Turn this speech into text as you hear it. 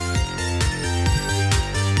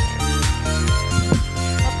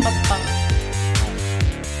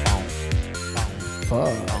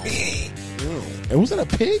was that a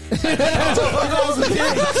pig? He's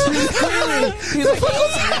like,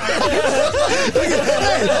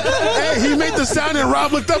 Hey, he made the sound and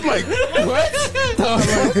Rob looked up like, what?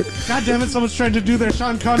 God damn it! Someone's trying to do their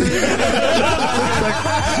Sean Connery.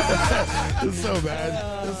 It's so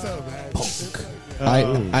bad. It's so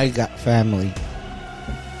bad. I got family.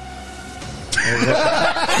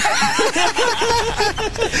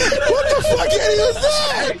 What the fuck, Eddie, was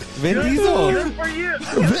that? Vin Diesel. For you.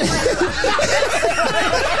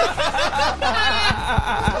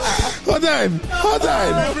 Hold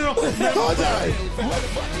on.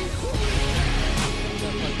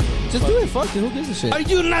 Just do it. Fuck it. Who gives a shit? Are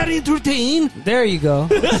you not entertained? There you go.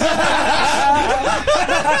 Welcome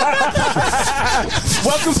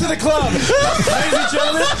to the club, ladies and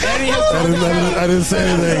gentlemen. I didn't say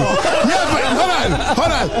anything. Yeah, but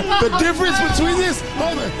hold on. The difference between this,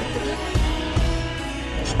 hold on.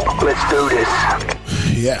 Let's do this.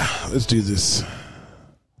 Yeah, let's do this.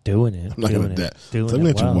 Doing it. I'm not going to that. So I'm going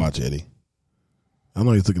to let you watch, Eddie. I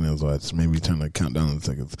know he's looking at his watch. Maybe turn the countdown in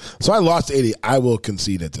seconds. So I lost 80. I will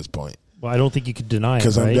concede at this point. Well, I don't think you could deny it,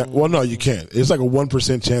 Because right? well, no, you can't. It's like a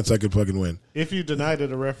 1% chance I could fucking win. If you denied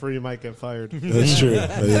it, a referee might get fired. That's true.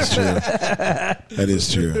 That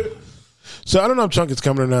is true. So I don't know if Chunk is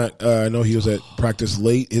coming or not. I know he was at practice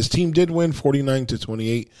late. His team did win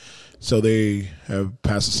 49-28. So they have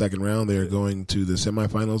passed the second round. They are going to the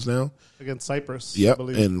semifinals now. Against Cyprus. Yep, I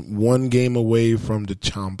believe. and 1 game away from the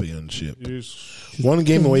championship. Yes. 1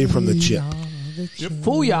 game away from the chip.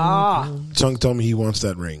 Booyah. Chunk told me he wants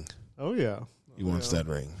that ring. Oh, yeah. He wants that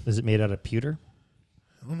ring. Is it made out of pewter?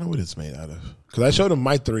 I don't know what it's made out of. Because I showed him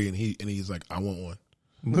my 3, and he's like, I want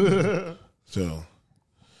one. So,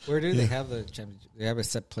 Where do they have the championship? They have a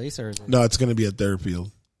set place, or no, it's going to be at their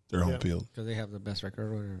field, their home field. because they have the best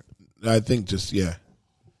record? Or I think just, yeah.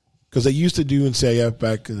 Because they used to do in CIF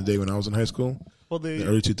back in the day when I was in high school. Well, In the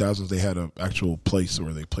early 2000s, they had an actual place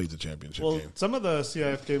where they played the championship game. some of the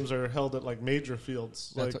CIF games are held at like major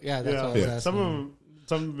fields. That's Like, what- yeah, that's what I was asking.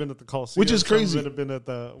 Some have been at the Coliseum, Which is crazy. Some have been at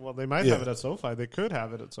the. Well, they might have it at SoFi. They could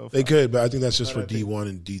have it at SoFi. They could, but I think that's just But for I think- D1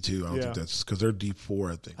 and D2. I don't think that's because they're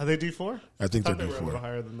D4, I think. Are they D4? I think they're they were a D4. little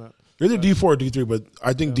higher than that. They're either D4 or D3, but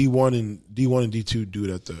I think D1 and D2 do it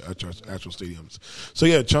at the actual stadiums. So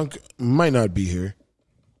yeah, Chunk might not be here.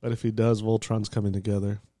 But if he does, Voltron's coming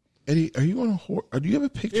together. Eddie, are you on a horse? Do you have a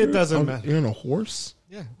picture? It doesn't matter. You're on a horse?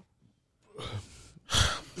 yeah,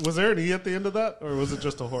 Was there an E at the end of that, or was it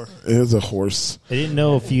just a horse? It was a horse. I didn't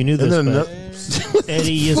know if you knew this, And then but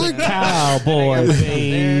Eddie is a cowboy,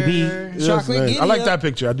 baby. Yes, Chocolate man. giddy I like up. that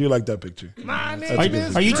picture. I do like that picture.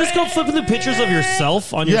 Are you just go flipping the pictures of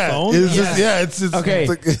yourself on your phone? It's just, it's Okay, it's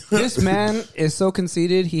like, this man is so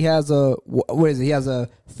conceited. He has a what is it? He has a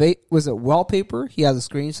wallpaper. He has a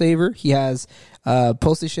screensaver. He has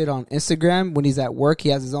posted shit on Instagram. When he's at work, he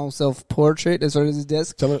has his own self portrait as on his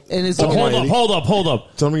desk. Tell him- and it's So Okay. hold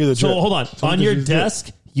up. Tell me you're the So drip. hold on. Tell me On your you're the drip.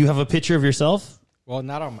 desk, you have a picture of yourself? well,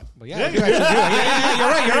 not on my. But yeah, I do actually do. Yeah, you're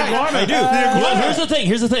right. I do. Well,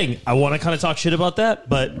 here's the thing. I want to kind of talk shit about that,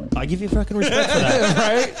 but I give you fucking respect for that.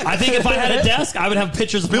 right. I think if I had a desk, I would have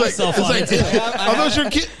pictures of Be like, myself it's on like, it. are those your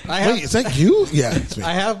kid? I have- Wait, is that you? Yeah, it's me.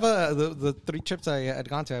 I have the 3 trips I had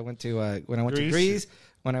gone to. I went to when I went to Greece. Greece,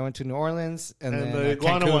 when I went to New Orleans, and And then the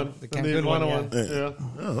iguana Cancun, one. The And the Cancun iguana one. one. Yeah. Yeah.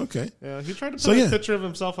 Oh, okay. Yeah. He tried to put So, a yeah. picture of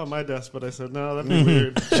himself on my desk, but I said, no, that'd be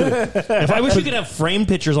weird. If I wish you could have framed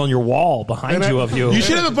pictures on your wall behind you of you. You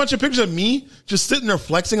should have a bunch of pictures of me just sitting there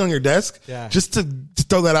flexing on your desk. Yeah. Just to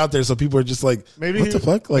throw that out there so people are just like, Maybe what the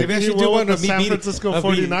fuck? Like, maybe I He should do will one with the of me San beating- Francisco of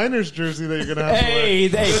me- 49ers jersey that you're going to have Hey,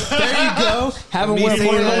 there you go. Have him wear Me saying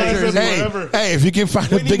 49 that. jersey. Whatever. hey, if you can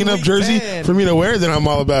find a Winning big enough week jersey 10. for me to wear, then I'm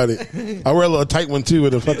all about it. I wear a little tight one too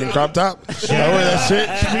with a fucking crop top. I wear that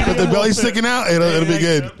shit with the belly sticking out. It'll be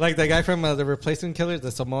good. Like the guy from the Replacement Killers,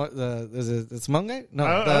 the Samoan guy. No,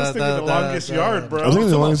 I was thinking the longest yard, bro. I was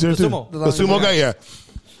thinking the longest here the too. sumo. The sumo guy, yeah.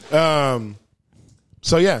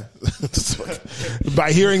 So yeah,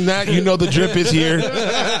 by hearing that, you know the drip is here.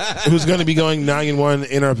 Who's going to be going 9-1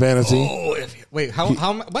 in our fantasy? Oh, wait, how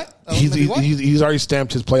what? Oh, He's already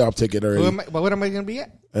stamped his playoff ticket already. What am I going to be at?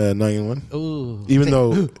 9-1. Ooh, Even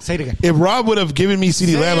though, say it again. if Rob would have given me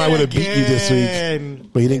CeeDee Lamb, I would have beat you this week. Again.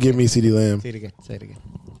 But he didn't give me CeeDee Lamb. Say it again. Say it again.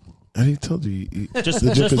 I already told you. Just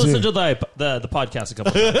the drip is listen here. to the podcast a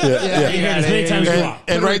couple times. Yeah. You hear it as many times as you want.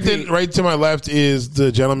 And right to my left is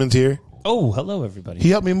the gentleman's here. Oh, hello, everybody.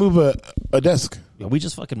 He helped me move a desk. Yeah, we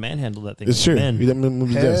just fucking manhandled that thing. It's true. Man. He helped me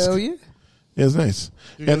move the desk. Hell yeah. Yeah, it's nice.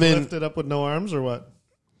 You guys And then lift it up with no arms or what?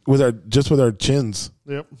 with our chins.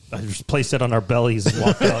 Yep. I just placed it on our bellies and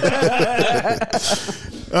walked out.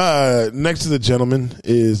 Next to the gentleman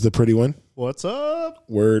is the pretty one. What's up?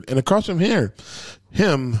 Word. And across from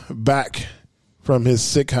him back from his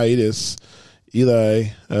sick hiatus, Eli,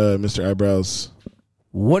 Mr. Eyebrows.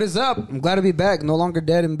 What is up? I'm glad to be back. No longer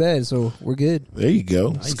dead in bed, so we're good. There you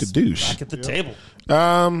go. Nice. Skadoosh. Back at the table.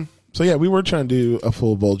 So yeah, we were trying to do a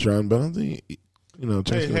full Voltron, but I don't think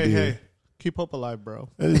Hey. Keep hope alive, bro.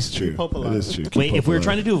 That is true. Keep hope alive. That is true. Keep Wait, hope if we were alive.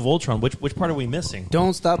 trying to do a Voltron, which part are we missing?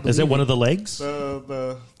 Don't stop. Is it one of believing. the legs?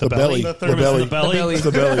 The the belly, The the thermos- belly, The belly? It's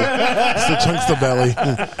the belly. It's the chunks of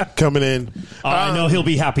the belly coming in. I know he'll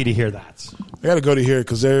be happy to hear that. I got to go to here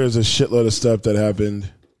because there is a shitload of stuff that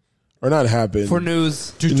happened, or not happened. for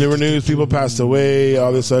news? There were news. People passed away.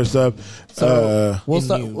 All this other stuff. We'll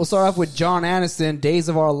start off with John Aniston, Days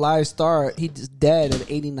of Our Lives star. He's dead at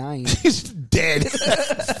 89. He's dead.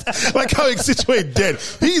 Like how accentuate dead.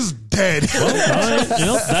 He's dead.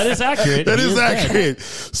 That is accurate. That He is dead. accurate.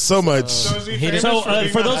 So much. So is he famous So, for being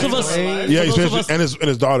for on those of Days us- Lives? Yeah, he's those of finished, us- and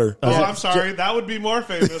his daughter. Oh, I'm sorry. That would be more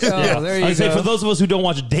famous. Oh, there you I'd say go. for those of us who don't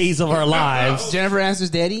watch Days of Our Lives, Jennifer Aniston's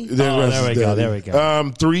daddy. there we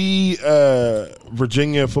go. 3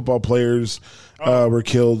 Virginia football players were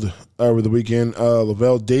killed over the weekend.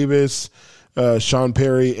 Lavelle Davis, Sean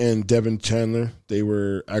Perry, and Devin Chandler. They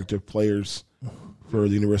were active players for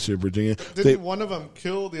the University of Virginia. Didn't one of them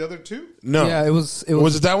kill the other two? No. Yeah, it was.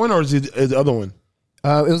 Was it that one or is it the other one?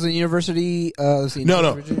 It was a university. Let's see,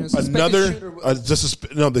 No. Virginia. Suspected Another.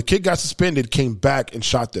 shooter- No, the kid got suspended, came back, and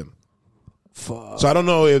shot them. Fuck. So I don't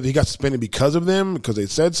know if he got suspended because of them, because they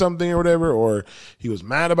said something or whatever, or he was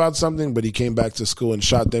mad about something, but he came back to school and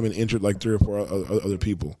shot them and injured like 3 or 4 other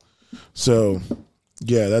people. So,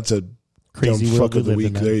 yeah, that's a Crazy dumb world fuck of we the live in,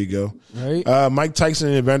 week. man. There you go. Right. Mike Tyson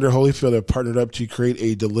and Evander Holyfield have partnered up to create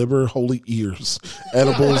a Deliver Holy Ears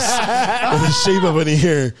edibles in the shape of an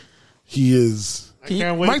ear. He is. I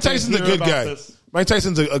can't wait Mike to Tyson's a hear good about guy. this. Mike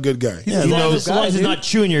Tyson's a good guy. As long as he's not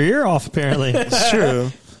chewing your ear off, apparently. It's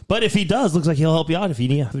true. But if he does, looks like he'll help you out if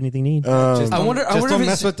you have anything you need. Just I don't- wonder Just if don't he's-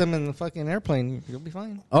 mess with them in the fucking airplane. You'll be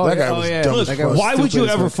fine. Oh, That yeah. guy Oh, was yeah. dumb as That guy was Why would you stupid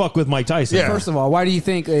as ever fuck. fuck with Mike Tyson? Yeah. First of all, why do you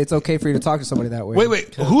think it's okay for you to talk to somebody that way?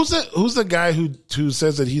 Wait. Who's the guy who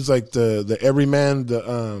says that he's like the everyman,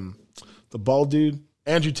 the bald dude?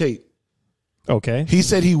 Andrew Tate. Okay. He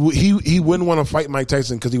said he wouldn't want to fight Mike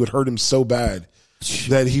Tyson because he would hurt him so bad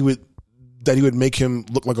that he would make him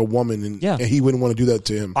look like a woman, and, Yeah. and he wouldn't want to do that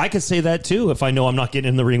to him. I could say that too if I know I'm not getting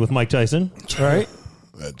in the ring with Mike Tyson. Right?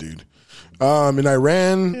 That dude. In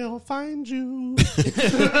Iran, He'll find you.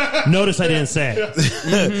 Notice I didn't say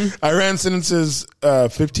it. Iran sentences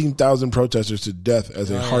 15,000 protesters to death as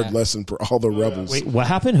a hard lesson for all the rebels. Wait, what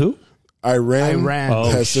happened? Who? Iran Oh,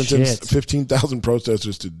 has sentenced shit. 15,000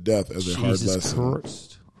 protesters to death as a hard Jesus lesson.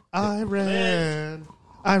 Christ.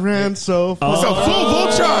 I ran so far. So full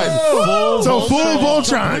Voltron. So full The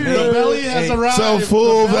Voltron. belly has arrived. So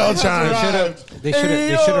full The belly has Voltron. arrived. They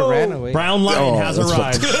should have ran away. Brown line Oh, has that's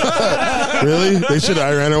arrived. Really? They should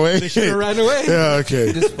have ran away? They should have ran away. Yeah,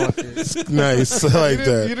 okay. Nice. I like You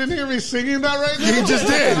that. didn't hear me singing that right now? He just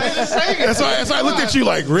did. I just sang it. That's why I looked at you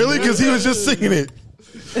like, really? Because he was just singing it.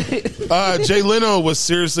 Jay Leno was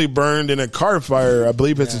seriously burned in a car fire. I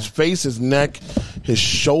believe it's his face, his neck, his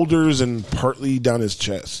shoulders, and partly down his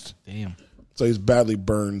chest. Damn. So he's badly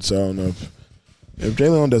burned. So I don't know if Jay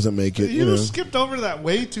Leno doesn't make it. You You know, skipped over that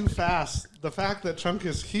way too fast. The fact that Chunk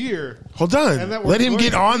is here. hold on. And that we're Let him going-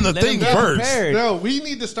 get on the thing get first. prepared. No, we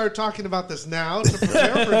need to start talking about this now to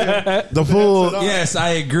prepare for him. The full, Yes, I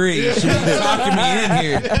agree. You should be talking me in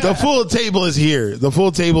here. the full table is here. The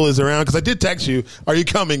full table is around because I did text you. Are you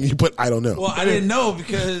coming? You put, I don't know. Well, I didn't know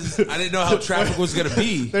because I didn't know how traffic was going to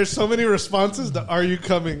be. There's so many responses to "Are you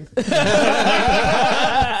coming?" I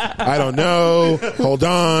don't know. Hold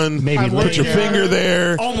on. Maybe I'm Put your later. finger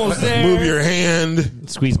there. Almost there. Move your hand.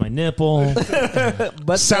 Squeeze my nipple.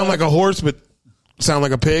 But Sound like a horse, but sound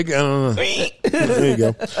like a pig. I don't know. There you go.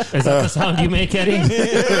 Is that the sound you make, Eddie?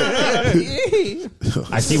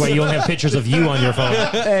 I see why you only have pictures of you on your phone.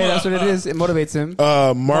 Hey, that's what it is. It motivates him.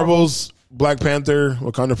 Marvel's Black Panther,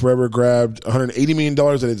 Wakanda Forever, grabbed $180 million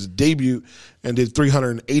at its debut and did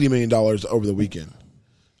 $380 million over the weekend.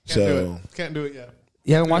 Can't do it yet.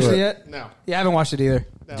 You haven't watched it yet? No. Yeah, I haven't watched it either.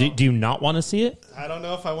 No. Do you not want to see it? I don't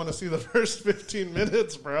know if I want to see the first 15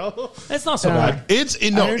 minutes, bro. It's not so bad.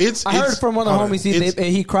 I heard from one of the homies.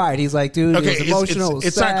 He cried. He's like, dude, Okay, it was emotional.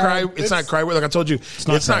 it's not sad. cry. It's not cry. Like I told you,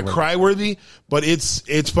 it's not cry worthy, but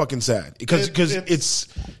it's fucking sad because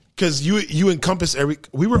you encompass every.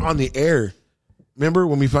 We were on the air. Remember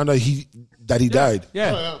when we found out he died?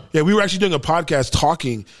 Yeah. Yeah, we were actually doing a podcast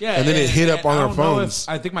talking, and then it hit up on I our don't know phones.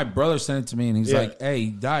 I think my brother sent it to me, and he's Yeah. like, "Hey, he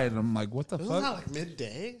died." And I'm like, "What the Wasn't that fuck?" like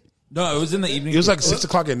midday? No, it was in the evening. It was like 6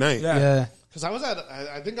 o'clock at night. Yeah. Yeah. Because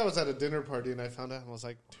I think I was at a dinner party and I found out and I was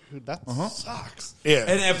like, dude, that sucks. Yeah.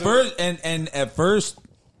 And at first,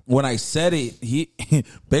 when I said it,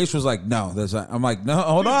 Bass was like, "No, that's not." I'm like, "No,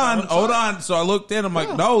 hold on." So I looked in. I'm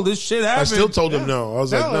like, "No, this shit happened." I still told him no. I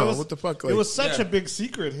was like, it no, was- what the fuck? it Like, was such a big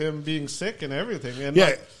secret, him being sick and everything. And Yeah.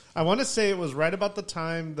 like, I want to say it was right about the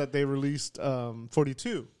time that they released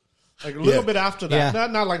 42. Like a little bit after that. Yeah.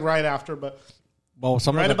 Not like right after, but Well,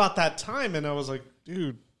 some right of the, about that time. And I was like,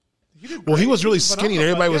 dude. He did well, he great. was really But skinny, and I'm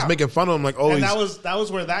everybody like, was yeah. making fun of him. Like, oh, And he's, that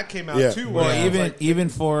was where that came out Yeah. too. Well, where I was like, even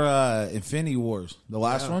for Infinity Wars, the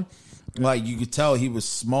last one, like you could tell he was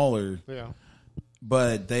smaller, yeah.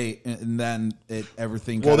 but then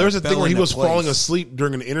everything. well, kinda there's a fell thing where he into was place. falling asleep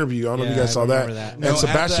during an interview. I don't know if you Yeah, guys I saw that. remember that. And No,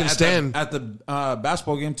 Sebastian Stan, at the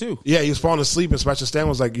basketball game too. yeah, he was falling asleep, and Sebastian Stan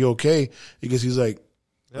was like, "You okay?" Because he's like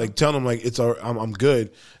telling him like I'm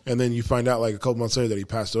good, and then you find out like a couple months later that he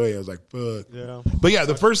passed away. I was like, fuck. Yeah. But yeah,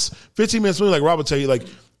 the first 15 minutes, like Rob will tell you, like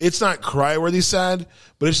it's not cry worthy sad,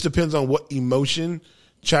 but it just depends on what emotion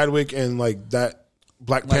Chadwick and like that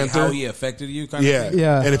Black Like Panther. how he affected you, kind Yeah. of thing.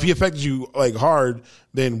 Yeah. And if he affected you like hard,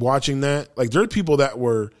 then watching that, like there are people that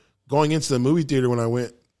were going into the movie theater when I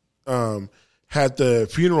went, had the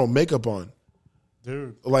funeral makeup on.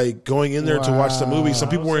 Dude. Like going in there to watch the movie. Some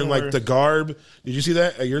people were in like Wow. the garb. Did you see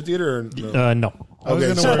that at your theater? Or no? No. I was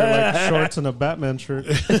Okay, going to so- wear like shorts and a Batman shirt.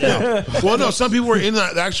 Well, no, some people were in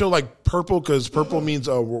the actual like purple because purple means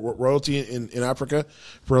royalty in Africa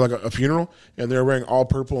for like a funeral, and they're wearing all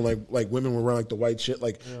purple, and like women were wearing like the white shit,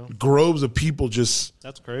 like groves of people just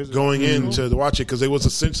That's crazy. going in to watch it because it was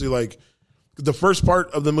essentially like the first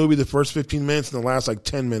part of the movie, the first 15 minutes, and the last like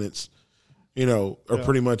 10 minutes, are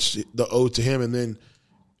pretty much the ode to him, and then.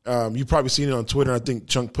 You probably seen it on Twitter. I think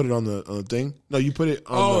Chunk put it on the thing. No, you put it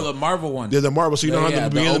on the Marvel one. Yeah, the Marvel. So you know how Yeah, at the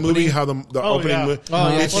beginning of the movie, opening. how the Oh, opening, yeah. it's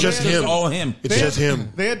Well, just they- him. all him. It's just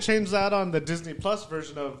him. They had changed that on the Disney Plus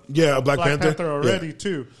version of Black Panther. already Yeah.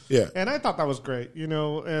 too. Yeah. And I thought that was great, and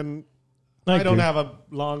I I don't agree. have a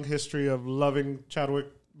long history of loving Chadwick,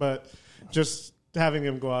 but just having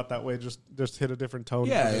him go out that way just hit a different tone. for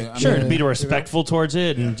me. Yeah, I Sure, mean, to be respectful towards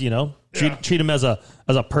it, and treat him as a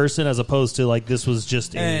person as opposed to like this was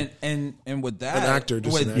just a, and with that, An actor,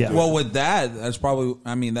 just with, an actor. Well, with that, that's probably.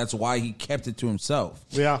 I mean, that's why he kept it to himself.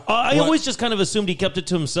 Yeah. I What- always just kind of assumed he kept it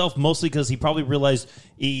to himself, mostly because he probably realized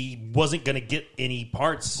he wasn't going to get any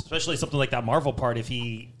parts, especially something like that Marvel part, if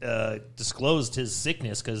he disclosed his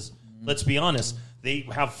sickness. Because let's be honest, they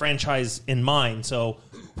have franchise in mind, so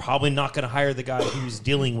probably not going to hire the guy who's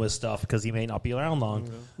dealing with stuff because he may not be around long.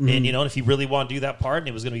 And if he really wanted to do that part, and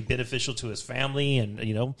it was going to be beneficial to his family, and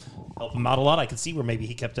help him out a lot, I could see where maybe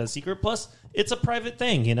he kept that secret. Plus, it's a private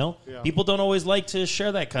thing. People don't always like to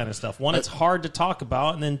share that kind of stuff. One, it's hard to talk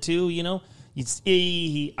about, and then two,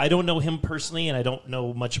 I don't know him personally, and I don't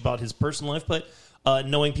know much about his personal life, but.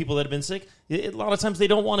 Knowing people that have been sick, a lot of times they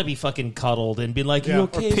don't want to be fucking cuddled and be like, "You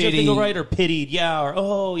okay? Is everything all right?" Or pitied, yeah,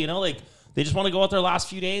 or they just want to go out their last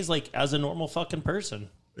few days like as a normal fucking person.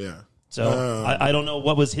 Yeah. So I don't know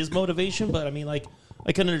what was his motivation, but I mean, like,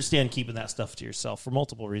 I can understand keeping that stuff to yourself for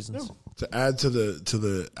multiple reasons. To add to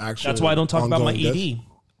the actual. That's why I don't talk about my ongoing ED. death.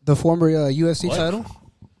 The former UFC title.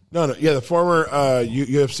 No, yeah, the former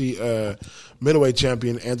UFC middleweight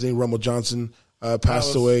champion Anthony Rumble Johnson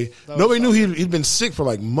passed away. that was Nobody knew he'd been sick for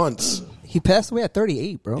like months. He passed away at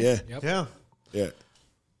 38, bro. Yeah, Yeah. yeah.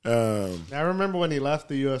 I remember when he left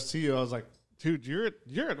the UFC, I was like, dude, you're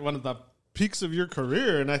at one of the peaks of your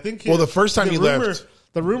career. And I think Well, the first time he left-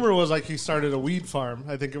 the rumor was like he started a weed farm,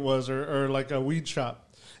 I think it was, or like a weed shop.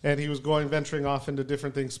 And he was venturing off into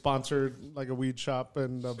different things, sponsored like a weed shop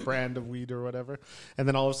and a brand of weed or whatever. And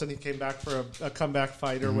then all of a sudden he came back for a comeback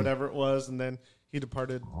fight or whatever it was. And then he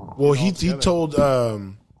departed. Well, he altogether. told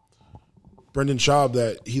Brendan Schaub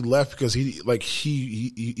that he left because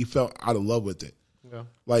he felt out of love with it. Yeah.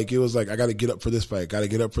 Like it was like I got to get up for this fight. Got to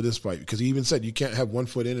get up for this fight because he even said you can't have one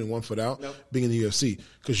foot in and one foot out being in the UFC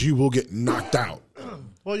because you will get knocked out.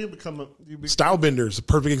 Well, Stylebender is a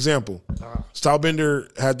perfect example.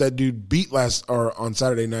 Stylebender had that dude beat on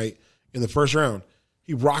Saturday night in the first round.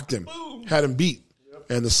 He rocked him, had him beat.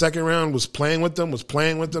 And the second round was playing with them.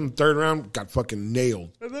 Third round got fucking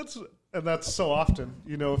nailed. And that's so often,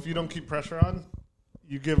 if you don't keep pressure on,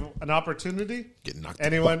 you give an opportunity. Get knocked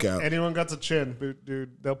the fuck out. Anyone got a chin,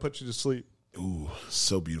 dude, they'll put you to sleep. Ooh,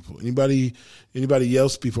 so beautiful. Anybody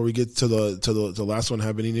else before we get to the last one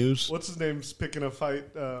have any news? What's his name's picking a fight?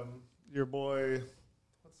 Your boy,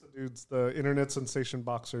 what's the dude's the internet sensation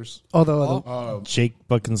boxers? Oh, Jake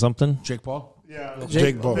fucking something. Jake Paul. Yeah,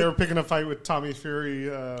 Jake Paul. They were picking a fight with Tommy Fury.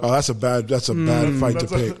 Oh, that's a bad fight to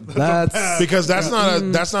pick. That's Because that's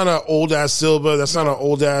not an old ass Silva. That's not an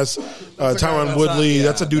old ass Tyron Woodley.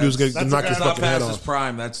 That's a dude who's gonna knock his He's not fucking head past his off.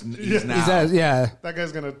 prime. He's now. That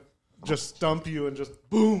guy's gonna just stump you and just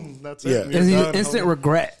boom. That's it. Yeah. You're It's done, instant homie.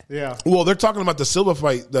 regret. Yeah. Well, they're talking about the Silva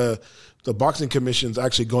fight. The boxing commission's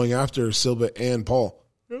actually going after Silva and Paul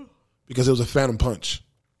because it was a phantom punch.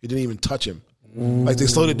 He didn't even touch him. Like they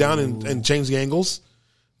slowed it down and changed the angles.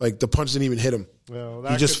 Like the punch didn't even hit him. Well, He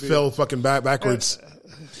that just could be- fell fucking backwards.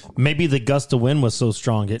 Maybe the gust of wind was so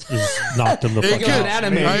strong it just knocked him the fuck goes an out.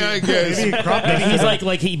 anime. I guess. Maybe he's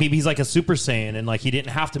maybe he's like a Super Saiyan and like he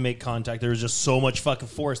didn't have to make contact. There was just so much fucking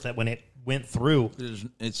force that when it went through,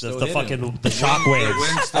 It's the still hit him. fucking the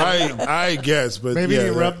shockwaves. I guess, but Maybe yeah, he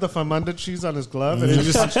rubbed the famunda cheese on his glove and it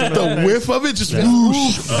just punched him in the face. whiff of it just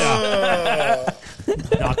whoosh.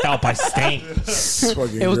 Knocked out by stank. It's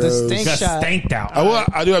fucking It was the gross. stink Got shot. stanked out.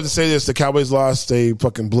 I do have to say this: the Cowboys lost. They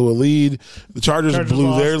fucking blew a lead. The Chargers blew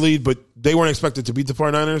lost. their lead, but they weren't expected to beat the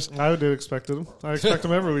 49ers. I did expect him. I expect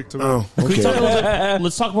him every week to win. Oh, Can we talk a okay. little bit-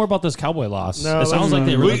 let's talk more about this Cowboy loss. No, it sounds like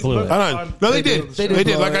they really blew it. Hold on. No, they did. They They did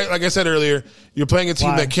did. blow Like I said earlier, you're playing a team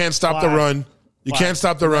Why? that can't stop the Why? run. You can't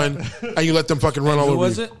stop the run, and you let them fucking run all Who over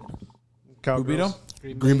was you. it? Cowgirls. Who beat him?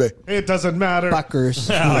 Green Bay. It doesn't matter. Fuckers.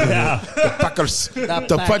 Packers.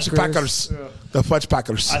 The Fudge Packers. The Fudge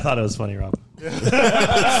Packers. I thought it was funny, Rob.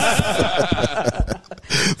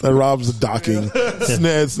 That Rob's docking.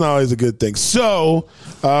 It's not always a good thing. So,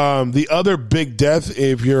 the other big death,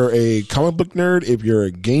 if you're a comic book nerd, if you're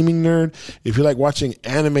a gaming nerd, if you like watching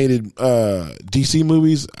animated DC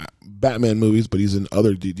movies, Batman movies, but he's in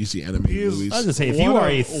other DC animated movies. I was gonna say if you are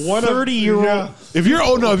a one of- 30-year-old, yeah. If you're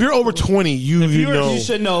over 20, you know. You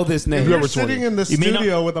should know this name. You're over sitting 20. in the You may not-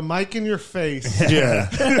 studio with a mic in your face.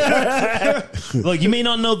 Yeah. look, you may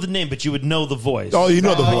not know the name, but you would know the voice. Oh, you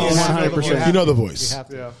know the voice. 100%. You know the voice.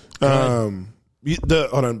 Yeah.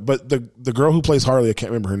 Hold on, but the girl who plays Harley, I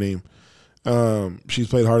can't remember her name. She's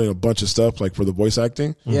played Harley in a bunch of stuff, like for the voice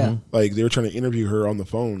acting. Yeah. Like they were trying to interview her on the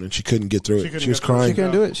phone, and she couldn't get through it. couldn't She was get through it. crying. She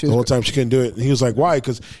couldn't do it. She The whole was, time she couldn't do it. And he was like, "Why?"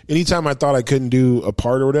 Because anytime I thought I couldn't do a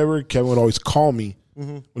part or whatever, Kevin would always call me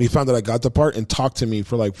when he found that I got the part and talk to me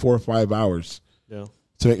for like 4 or 5 hours Yeah.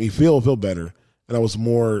 to make me feel better. And I was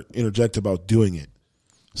more interject about doing it.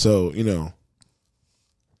 So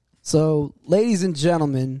So, ladies and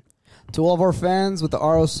gentlemen, to all of our fans with the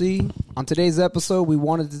ROC, on today's episode, we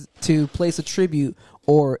wanted to place a tribute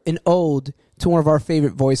or an ode to one of our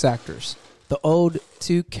favorite voice actors. The ode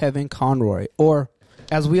to Kevin Conroy, or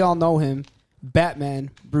as we all know him,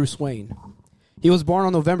 Batman Bruce Wayne. He was born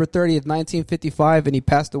on November 30th, 1955, and he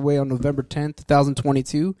passed away on November 10th,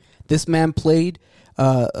 2022. This man played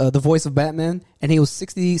the voice of Batman, and he was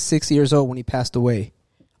 66 years old when he passed away.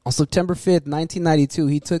 On September 5th, 1992,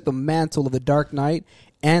 he took the mantle of the Dark Knight,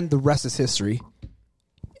 and the rest is history.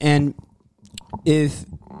 And if,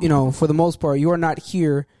 for the most part, you are not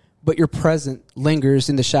here, but your presence lingers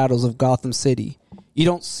in the shadows of Gotham City. You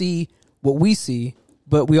don't see what we see,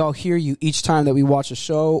 but we all hear you each time that we watch a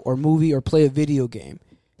show or movie or play a video game.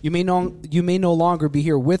 You may no longer be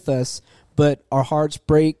here with us, but our hearts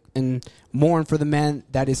break and mourn for the man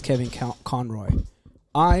that is Kevin Conroy.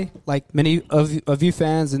 I, like many of you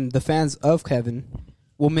fans and the fans of Kevin,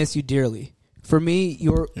 will miss you dearly. For me,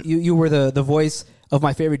 you were the voice of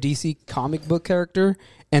my favorite DC comic book character,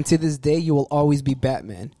 and to this day, you will always be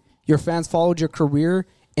Batman. Your fans followed your career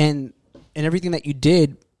and everything that you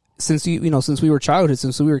did since since we were childhood,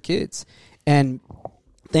 since we were kids. And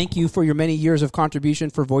thank you for your many years of contribution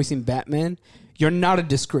for voicing Batman. You're not a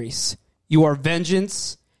disgrace. You are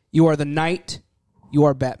vengeance. You are the knight. You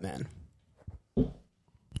are Batman.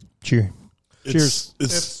 Cheers.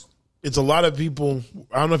 It's a lot of people.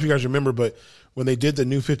 I don't know if you guys remember, but when they did the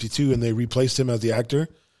New 52 and they replaced him as the actor,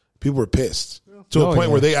 people were pissed to a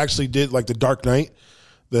point where they actually did like the Dark Knight,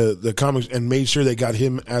 the comics, and made sure they got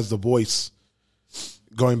him as the voice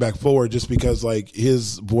going back forward, just because like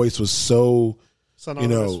his voice was so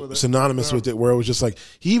synonymous with it, where it was just like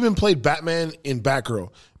he even played Batman in Batgirl.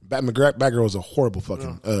 Batgirl was a horrible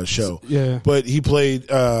fucking show. Yeah. But he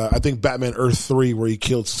played, I think, Batman Earth 3, where he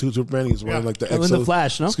killed Superman. He was wearing like the In the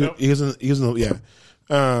Flash, no? He was in the,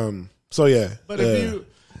 yeah. So, yeah. But if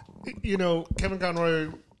Kevin Conroy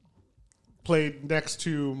played next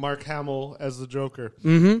to Mark Hamill as the Joker.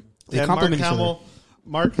 Mm-hmm. They And complement each other.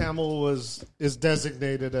 Mark Hamill is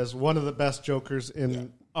designated as one of the best Jokers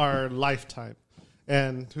in our lifetime.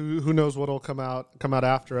 And who knows what'll come out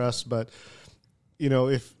after us, but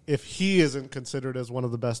if he isn't considered as one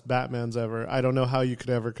of the best Batmans ever, I don't know how you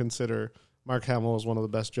could ever consider Mark Hamill as one of the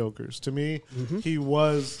best Jokers. To me, he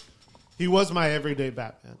was He was my everyday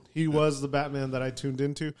Batman. He was the Batman that I tuned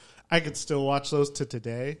into. I could still watch those to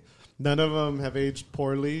today. None of them have aged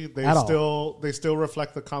poorly. They still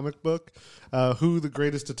reflect the comic book, who the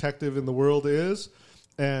greatest detective in the world is,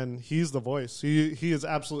 and he's the voice. He is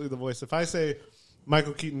absolutely the voice. If I say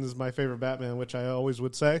Michael Keaton is my favorite Batman, which I always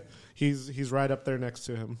would say, he's right up there next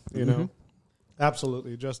to him. You know,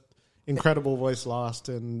 absolutely, just incredible voice lost,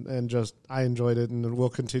 and just I enjoyed it, and will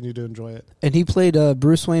continue to enjoy it. And he played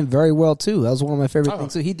Bruce Wayne very well too. That was one of my favorite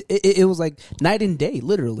things. So it was like night and day,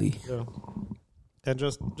 literally. Yeah. And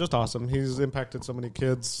just awesome. He's impacted so many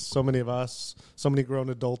kids, so many of us, so many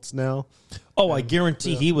grown adults now. Oh, I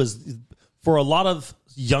guarantee he was, for a lot of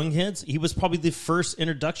young kids, he was probably the first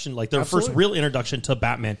introduction, like their first real introduction to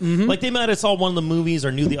Batman. Like they might have saw one of the movies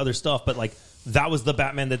or knew the other stuff, but like that was the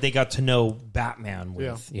Batman that they got to know Batman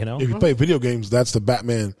with, you know? If you play video games, that's the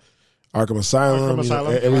Batman. Arkham Asylum,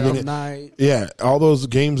 everything. Night. Yeah, all those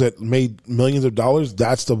games that made millions of dollars,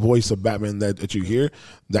 that's the voice of Batman that you hear.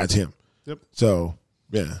 That's him. Yep. So,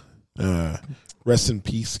 yeah. Rest in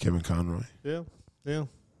peace, Kevin Conroy. Yeah. Yeah.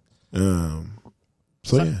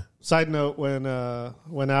 So, yeah. Side note: when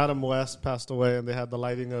Adam West passed away, and they had the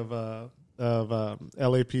lighting of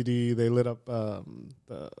LAPD, they lit up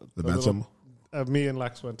the bat symbol. Me and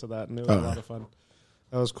Lex went to that, and it was a lot of fun.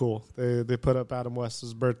 That was cool. They put up Adam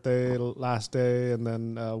West's birthday last day, and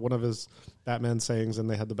then one of his Batman sayings, and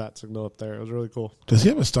they had the bat signal up there. It was really cool. Does he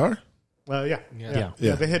have a star? Yeah.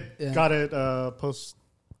 They had got it post.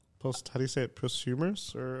 How do you say it?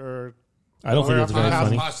 Posthumous or I don't think it's very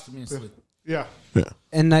funny. Yeah.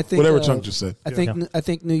 And I think Whatever Chunk just said. I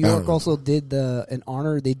think New York also did an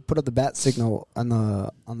honor. They put up the bat signal on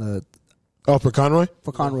the Oh, for Conroy?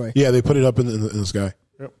 for Conroy. Yeah, they put it up in the sky.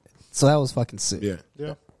 Yep. So that was fucking sick. Yeah.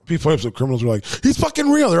 Yeah. People, some criminals were like, "He's fucking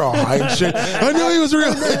real." They're all high and shit. I knew he was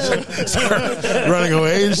real. Start running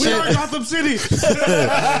away and We shit. are Gotham City.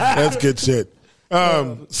 That's good shit.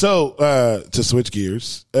 So to switch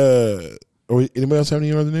gears, anybody else have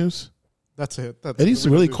any other news? That's it. Eddie's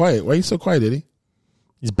really quiet. Why are you so quiet, Eddie?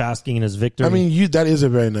 He's basking in his victory. I mean, that is a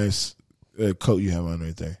very nice coat you have on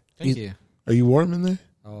right there. Thank you. Are you warm in there?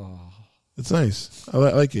 Oh, It's nice. I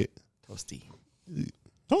like it. toasty.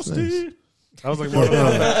 Toasty. Nice. I was like, more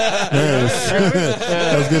That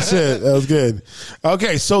was good shit. That was good.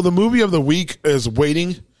 Okay, so the movie of the week is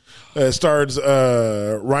Waiting. Stars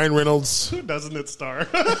Ryan Reynolds. Who doesn't it star?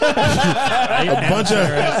 a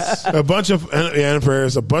bunch of Anna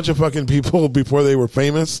Faris, a bunch of fucking people before they were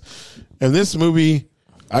famous. And this movie,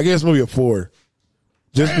 I guess movie a 4.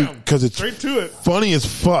 Just because it's Straight to it. funny as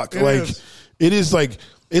fuck. It is like,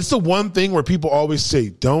 it's the one thing where people always say,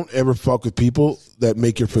 don't ever fuck with people that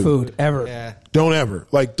make your food. Ever. Yeah. Don't ever.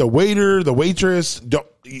 Like the waiter, the waitress,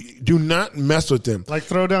 do not mess with them. Like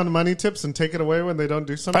throw down money tips and take it away when they don't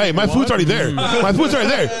do something. Hey, my food's already there. My food's already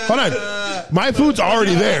there. Hold on. My food's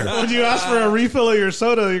already there. When you ask for a refill of your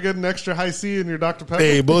soda, you get an extra high C in your Dr. Pepper.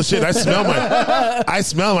 Hey, bullshit. I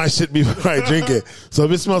smell my shit before I drink it. So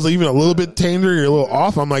if it smells like even a little bit tender, you're a little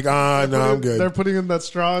off, I'm like, no, I'm good. They're putting in that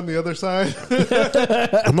straw on the other side.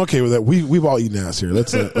 I'm okay with that. We've all eaten ass here.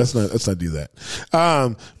 Let's not do that.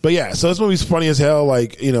 But yeah, so this movie's funny as hell.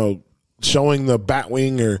 Like, showing the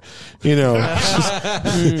Batwing or,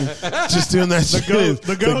 just doing that shit.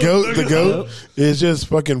 The goat is just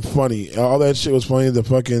fucking funny. All that shit was funny.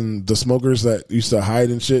 The smokers that used to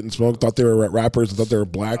hide and shit and smoke thought they were rappers and thought they were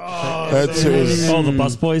black. That shit was, the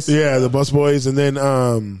bus boys? yeah, the bus boys. And then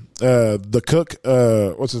the cook,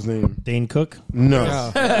 what's his name? Dane Cook?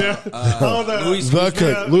 No. Louis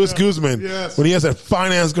Louis Guzman. Yes. When he has that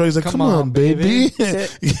fine ass girl, he's like, "Come on, baby."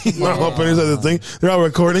 Up and the thing. They're all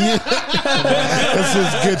recording it. That's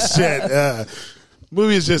just good shit.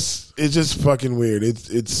 Movie is just fucking weird.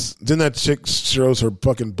 It's then that chick shows her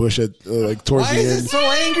fucking bush at towards the end. So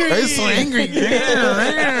angry. It's so angry.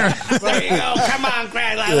 There you go. Come on,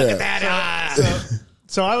 Greg. Look at that.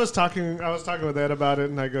 So I was talking with Ed about it,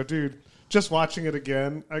 and I go, dude, just watching it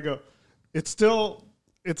again, I go, it's still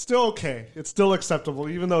okay. It's still acceptable,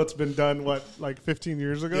 even though it's been done, 15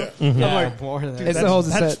 years ago? Yeah. I'm Yeah, like, more than dude, that. It holds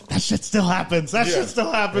a that set. shit still happens. That shit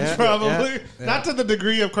still happens, Yeah. probably. Yeah. Not to the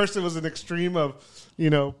degree, of course, it was an extreme of,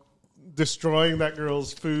 destroying that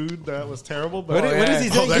girl's food. That was terrible. But What is he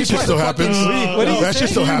Oh, doing? that shit still happens. That shit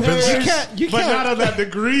still happens. You but can't. not on that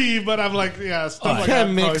degree. But I'm like, yeah, stuff like can't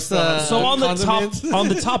that. mix, probably still happens. So on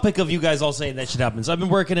condiments. the topic of you guys all saying that shit happens, I've been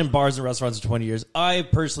working in bars and restaurants for 20 years. I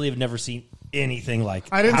personally have never seen anything like.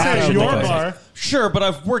 I didn't say actually your like bar. this. Sure, but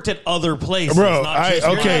I've worked at other places. Bro, not just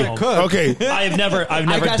okay. McDonald's. I've never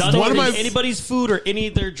got done one of my- anybody's food or any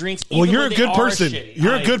of their drinks. Well, even you're when a they good are person. shitty.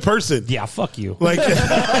 You're a good person. Yeah, fuck you. Like,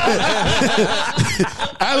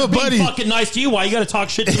 I have a Being buddy. fucking nice to you. Why you got to talk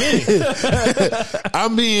shit to me?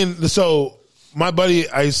 I'm being so. My buddy,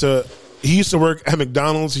 he used to work at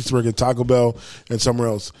McDonald's. He used to work at Taco Bell and somewhere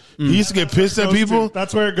else. He used to get pissed at people.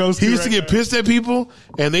 That's where it goes to. He used to right get pissed at people,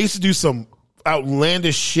 and they used to do some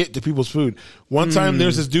outlandish shit to people's food. One time,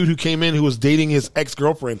 there's this dude who came in who was dating his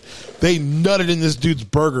ex-girlfriend. They nutted in this dude's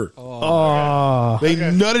burger. They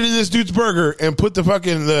nutted in this dude's burger and put the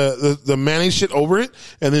fucking the mayonnaise shit over it,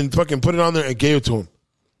 and then fucking put it on there and gave it to him.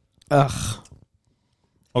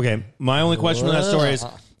 Okay, my only question with that story is,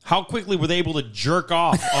 how quickly were they able to jerk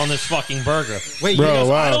off on this fucking burger? Wait, Bro, you guys,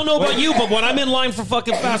 wow. I don't know about you, but when I'm in line for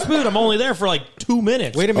fucking fast food, I'm only there for like 2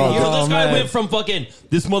 minutes. Wait a minute, So this guy man. went from fucking,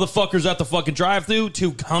 this motherfucker's at the fucking drive-thru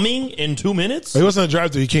to coming in 2 minutes? He wasn't a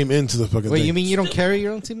drive-thru. He came into the fucking wait, thing. you mean you don't carry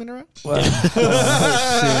your own 2 minute route?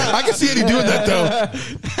 I can see Eddie doing that,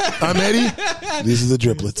 though. I'm Eddie. These are the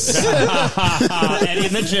driplets. Eddie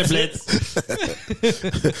and the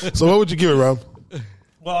giblets. So what would you give it, Rob?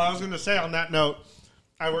 Well, I was going to say on that note,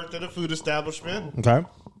 I worked at a food establishment. Okay.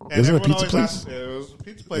 And Isn't it a everyone pizza always place? asks- it was a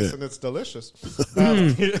pizza place, Yeah. and it's delicious.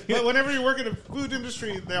 But whenever you work in the food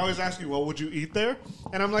industry, they always ask you, well, would you eat there?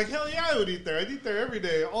 And I'm like, hell yeah, I would eat there. I'd eat there every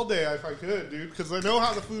day, all day if I could, dude, because I know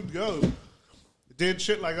how the food goes. Did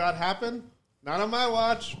shit like that happen? Not on my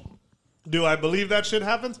watch. Do I believe that shit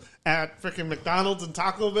happens at freaking McDonald's and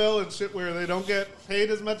Taco Bell and shit where they don't get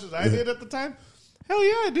paid as much as I did at the time? Hell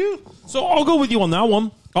yeah, I do. So I'll go with you on that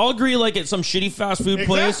one. I'll agree, like at some shitty fast food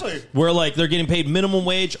place Exactly. where like they're getting paid minimum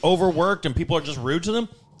wage, overworked, and people are just rude to them.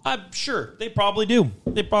 I'm sure they probably do.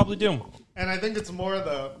 They probably do. And I think it's more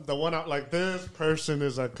the one out like this person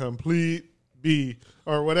is a complete B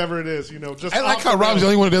or whatever it is, you know. Just I like off how the Rob's the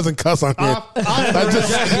rails. only one who doesn't cuss on here.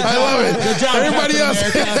 I love it. Good job, Everybody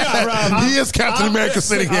Captain else, he is Captain America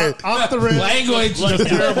sitting here. off the rails. Language. Just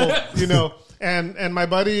terrible, you know. And my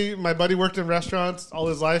buddy worked in restaurants all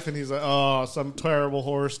his life, and he's like, oh, some terrible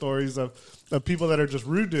horror stories of people that are just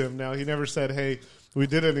rude to him. Now he never said, hey, we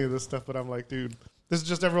did any of this stuff, but I'm like, dude, this is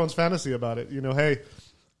just everyone's fantasy about it. You know, hey,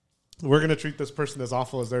 we're gonna treat this person as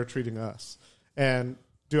awful as they're treating us. And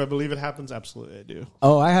do I believe it happens? Absolutely, I do.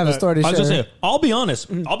 Oh, I have a story to I was share. gonna say, I'll be honest.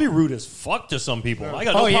 I'll be rude as fuck to some people. I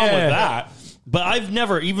got no problem with that. But I've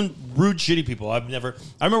never, even rude, shitty people, I've never.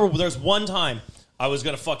 I remember there's one time I was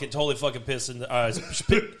gonna totally piss in the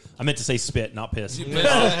spit. I meant to say spit, not piss.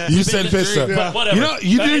 You said piss up. But whatever.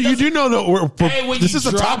 You know, you do know that Hey, when this you is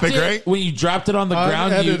a dropped topic, it, right? When you dropped it on the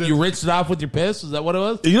ground, Unedited. you rinsed it off with your piss. Is that what it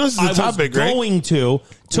was? You know, this is I a was topic, right? going to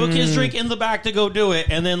took his drink in the back to go do it,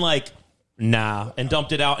 and then like. Nah, and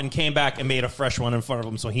dumped it out and came back and made a fresh one in front of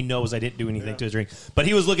him, so he knows I didn't do anything to his drink. But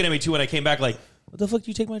he was looking at me too when I came back, like, "What the fuck do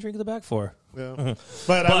you take my drink in the back for?" Yeah.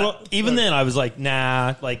 But even then, I was like,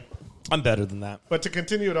 "Nah, like I'm better than that." But to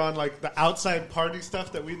continue it on, like the outside party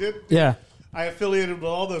stuff that we did, Yeah. I affiliated with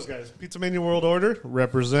all those guys. Pizza Mania World Order,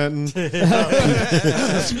 representing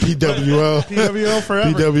PWO. PWO forever.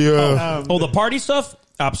 PWO. Oh, the party stuff,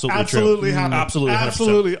 absolutely, Absolutely true. happened. Absolutely, 100%.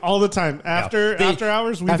 Absolutely, all the time. After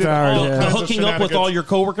hours, we After did hours, all yeah. The kinds of hooking up with shenanigans. all your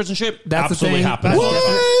coworkers and shit, That's the absolutely thing. happens.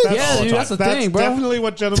 What? Yeah, dude, that's the thing, bro. Definitely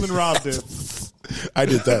what Gentleman Rob did. I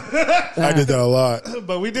did that. I did that a lot.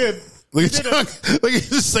 But we did. Look at Chuck. Look, he's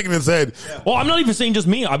just shaking his head. Well, I'm not even saying just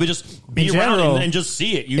me. I would just be In around general. and just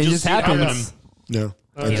see it. You It just just see it happens. No.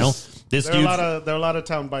 You know, this There are dude. there are a lot of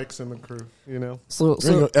town bikes in the crew. You know. So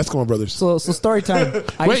There you go. Eskimo Brothers. so story time.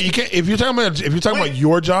 Wait, you can't. If you're talking about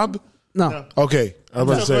your job, no, okay. I was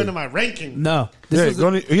about to Still going to say. my ranking. no. Yeah, This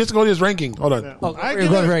was he has to go to his ranking. Hold on. Yeah. Oh, I we're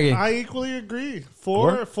give going it- ranking. I equally agree.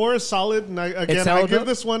 Four? Four is solid, and I It's solid, give though?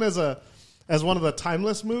 this one as one of the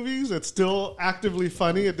timeless movies. It's still actively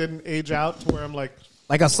funny. It didn't age out to where I'm like,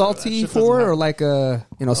 like a salty shit doesn't four happen. or like a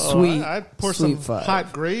sweet. I'd pour sweet some five.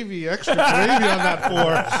 hot gravy, extra gravy on that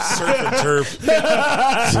four. Surf and turf.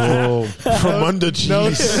 Oh, from under cheese.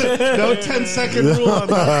 No 10-second rule on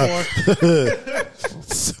that four.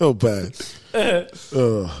 So bad.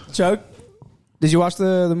 Chuck, did you watch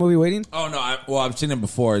the movie Waiting? Oh no! I've seen it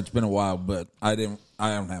before. It's been a while, but I don't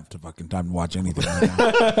have the fucking time to watch anything right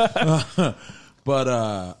now.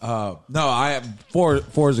 But no,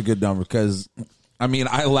 four is a good number because I mean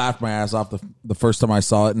I laughed my ass off the first time I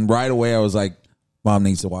saw it, and right away I was like, "Mom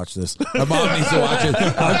needs to watch this. My mom needs to watch it."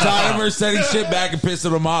 I'm tired of her sending shit back and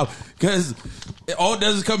pissing them off because it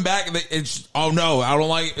doesn't come back. And it's oh no, I don't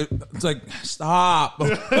like it. It's like stop.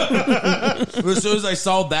 But as soon as I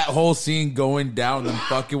saw that whole scene going down and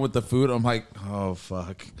fucking with the food, I'm like, oh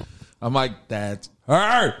fuck. I'm like, that's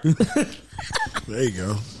her. There you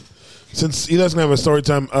go. Since he doesn't have a story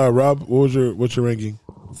time, Rob, what's your ranking?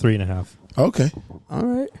 3.5. Okay. All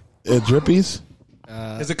right. Drippies.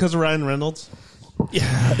 Is it because of Ryan Reynolds?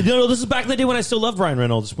 Yeah, this is back in the day when I still loved Ryan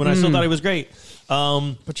Reynolds, when I still thought he was great.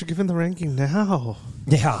 But you're giving the ranking now.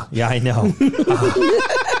 Yeah, I know.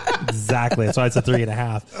 Exactly. That's why it's a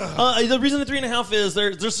 3.5. The reason the 3.5 is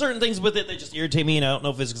there's certain things with it that just irritate me, and I don't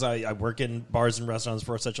know if it's because I work in bars and restaurants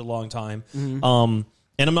for such a long time.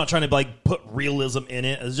 And I'm not trying to like put realism in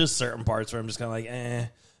it. It's just certain parts where I'm just kind of like,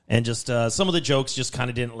 and just some of the jokes just kind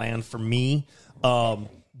of didn't land for me.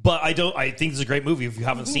 But I think it's a great movie. If you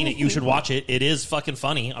haven't seen it, you should watch it. It is fucking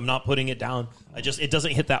funny. I'm not putting it down. It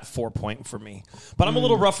doesn't hit that 4 point for me. But I'm a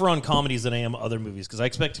little rougher on comedies than I am other movies because I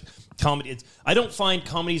expect comedy. I don't find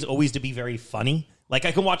comedies always to be very funny. Like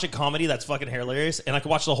I can watch a comedy that's fucking hilarious, and I can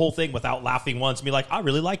watch the whole thing without laughing once and be like, I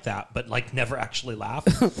really like that, but like never actually laugh.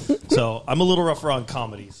 So I'm a little rougher on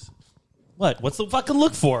comedies. What's the fucking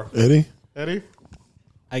look for? Eddie?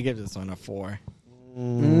 I give this one a 4.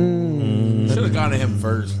 Should have gone to him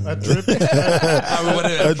first. A drippy.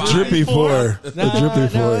 A drippy 4. A drippy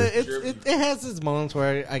 4. It has its moments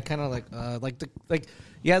where I kind of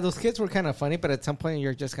those kids were kind of funny, but at some point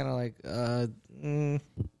you're just kind of like,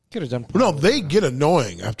 could have done. No, they get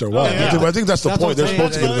annoying after a while. yeah. I think that's the point. They're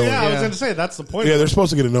supposed to get annoying. Yeah, I was going to say that's the point. Yeah, they're supposed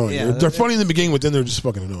to get annoying. Yeah, they're funny in the beginning, but then they're just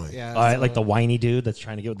fucking annoying. Yeah, Like the whiny dude that's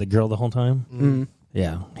trying to get with the girl the whole time.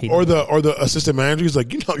 Yeah, Or the assistant manager is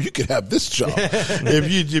like, you could have this job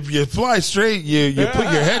if you fly straight, you put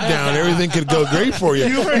your head down, everything could go great for you.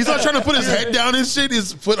 He's not trying to put his head down and shit.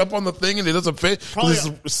 His foot up on the thing and it doesn't fit. This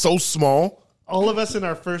is so small. All of us in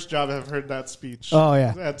our first job have heard that speech. Oh,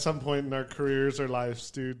 yeah. At some point in our careers or lives,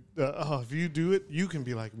 dude. If you do it, you can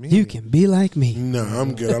be like me. You can be like me. No,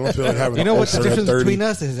 I'm good. I don't feel like having. You know what's the ulcer at difference 30. between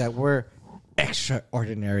us is that we're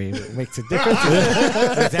extraordinary. What makes a difference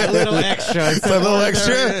is that little extra. It's a little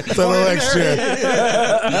extra. It's a little extra.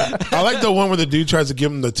 I like the one where the dude tries to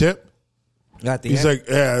give him the tip. At the He's end. like,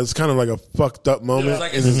 yeah, it's kind of like a fucked up moment. It's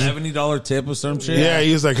like a $70 tip or some shit. Yeah,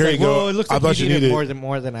 he's like, here you go. Well, it looks I like thought you you needed needed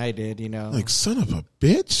more than I did. Like, son of a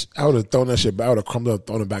bitch. I would have thrown that shit back. I would have crumbled up,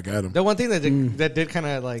 thrown it back at him. The one thing that did kind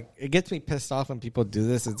of like it gets me pissed off when people do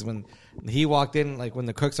this is when he walked in, like when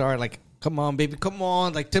the cooks are like, "Come on, baby, come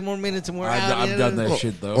on, like 10 more minutes and we're out." I've done that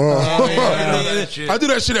shit though. I do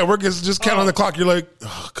that shit at work. It's just count on the clock. You're like,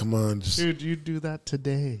 oh, come on. Just. Dude, you do that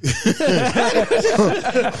today.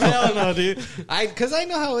 Hell no, dude. Because I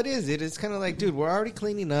know how it is. It's kind of like, dude, we're already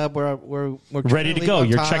cleaning up. We're Ready to go.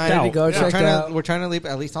 You're checked out. Ready to go, checked out. We're trying to leave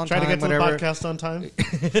at least on Try time. to get to whatever. the podcast on time.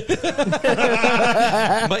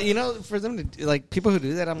 But for them to like people who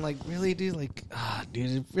do that, I'm like, really, dude? Like,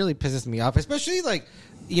 dude, it really pisses me off. Especially like,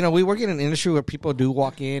 we work in an industry where people do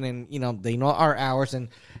walk in and they know our hours, and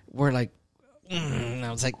we're like, I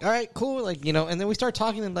was like, all right, cool, like and then we start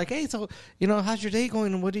talking and like, hey, so how's your day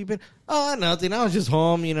going and what have you been? Oh, nothing. I was just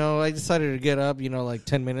home. I decided to get up. Like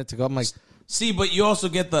 10 minutes ago. I'm like, See, but you also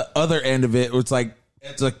get the other end of it. Where it's like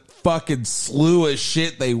it's a fucking slew of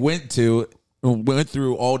shit they went through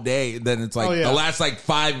all day. And then it's like the last like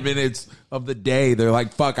 5 minutes of the day, they're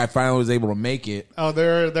like, "Fuck! I finally was able to make it." Oh,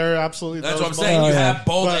 they're absolutely. That's those what I'm saying. moments. You have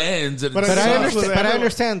both ends, and But But I sucks with understand. But I everyone.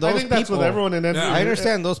 understand those. I think that's people. with everyone in every. I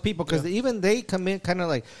understand those people because even they come in kind of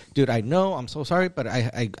like, dude, I know, I'm so sorry, but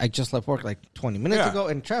I just left work like 20 minutes ago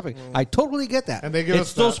in traffic. I totally get that. And they give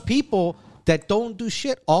it's us those that. people that don't do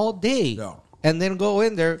shit all day and then go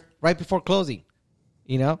in there right before closing.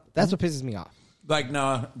 That's what pisses me off. like,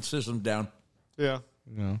 nah, system down. Yeah.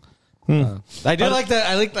 I do like the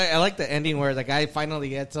I like the ending where the guy finally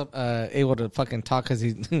gets up able to fucking talk because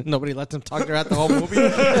nobody lets him talk throughout the whole movie.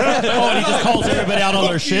 And he just calls everybody out on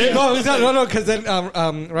their shit. No, because then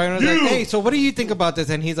Ryan was like, "Hey, so what do you think about this?"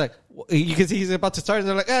 And he's like, "Because he's about to start." And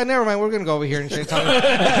they're like, never mind, we're gonna go over here and shit. And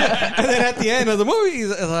then at the end of the movie, he's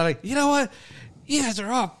like, "You know what? You guys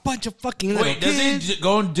are all a bunch of fucking little Wait, does kids." he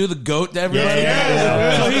go and do the goat to everybody?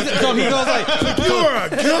 So he goes like, You're a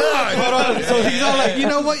god. hold on. So he's all like, you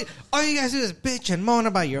know what? All you guys do is bitch and moan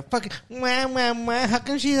about your fucking wah, wah, wah. How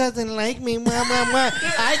come she doesn't like me? Wah, wah, wah.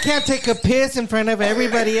 I can't take a piss in front of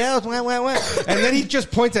everybody else. Wah, wah, wah. And then he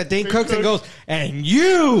just points at Dane Cooks and goes, and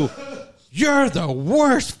you're the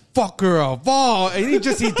worst fucker of all. And he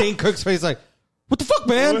just sees Dane Cooks' face like, what the fuck,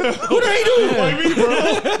 man? What are you doing? Why me, bro?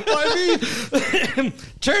 Why me?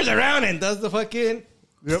 Turns around and does the fucking...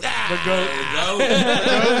 Yep.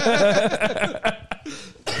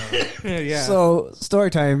 Yeah. So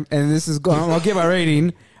story time, and this is going. I'll give my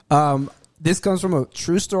rating. This comes from a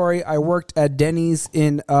true story. I worked at Denny's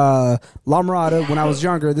in La Mirada when I was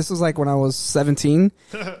younger. This was like when I was 17,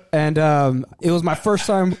 and it was my first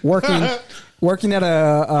time working at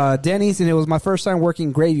a Denny's, and it was my first time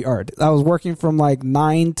working graveyard. I was working from like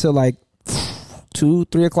 9 to like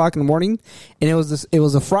 2-3 o'clock in the morning, and it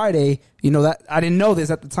was a Friday. You know that I didn't know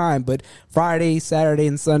this at the time, but Friday, Saturday,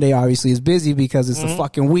 and Sunday obviously is busy because it's the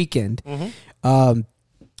fucking weekend.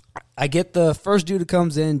 I get the first dude who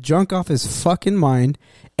comes in drunk off his fucking mind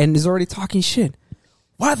and is already talking shit.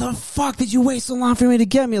 Why the fuck did you wait so long for me to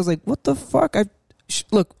get me? I was like, what the fuck?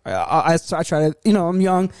 Look, I try to, I'm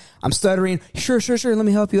young, I'm stuttering. Sure, let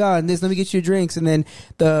me help you out and this, let me get you drinks. And then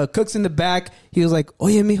the cook's in the back. He was like,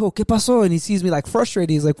 oye, mijo, ¿qué pasó? And he sees me like frustrated.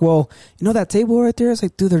 He's like, well, you know that table right there? I was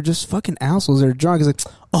like, dude, they're just fucking assholes. They're drunk. He's like,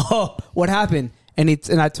 oh, what happened? And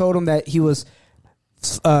I told him that he was,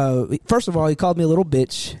 first of all, he called me a little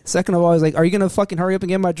bitch. Second of all, he's like, are you going to fucking hurry up and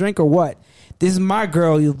get my drink or what? This is my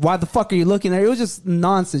girl. Why the fuck are you looking at her? It was just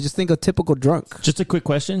nonsense. Just think of typical drunk. Just a quick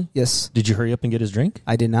question. Yes. Did you hurry up and get his drink?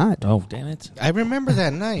 I did not. Oh, damn it. I remember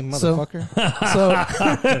that night,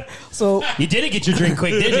 motherfucker. So You didn't get your drink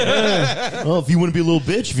quick, did you? Well, if you want to be a little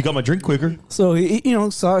bitch, if you got my drink quicker. So he,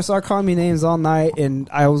 started calling me names all night, and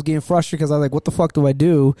I was getting frustrated because I was like, "What the fuck do I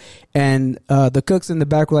do?" And the cooks in the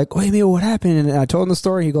back were like, "Wait, Emil, what happened?" And I told him the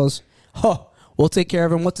story. He goes, "Oh, we'll take care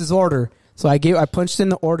of him. What's his order?" So I punched in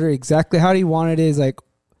the order exactly how he wanted it. He's like,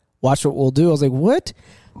 "Watch what we'll do." I was like, "What?"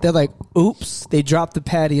 They're like, "Oops!" They dropped the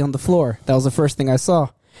patty on the floor. That was the first thing I saw.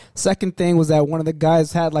 Second thing was that one of the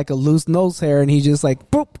guys had like a loose nose hair, and he just like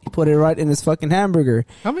boop, he put it right in his fucking hamburger.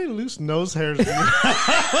 How many loose nose hairs do you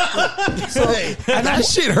And that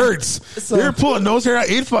shit hurts. You're pulling nose hair out.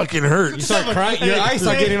 It fucking hurts. You start crying. Your eyes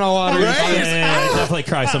start getting all watery. Yeah, I definitely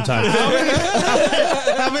cry sometimes.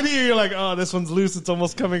 How many are you like, oh, this one's loose, it's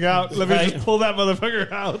almost coming out. Let me just pull that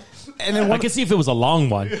motherfucker out. And then I could see if it was a long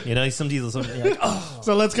one. Some people, you're like, oh.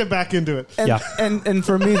 So let's get back into it. And, Yeah. and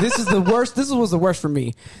for me, this is the worst. This was the worst for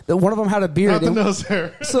me. That one of them had a beard. Not the and- nose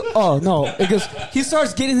hair. So, oh no, because he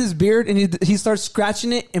starts getting his beard and he starts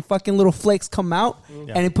scratching it and fucking little flakes come out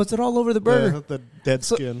and he puts it all over the burger. The dead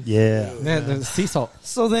skin. Yeah. Yeah, the sea salt.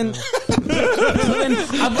 So then,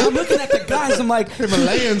 I'm looking at the guys. I'm like,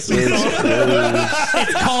 Himalayan sea salt.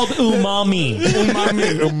 It's called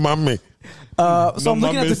umami. Mommy. so I'm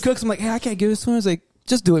looking at the cooks. I'm like, hey, I can't give this to him. He's like,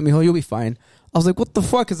 just do it, mijo. You'll be fine. I was like, what the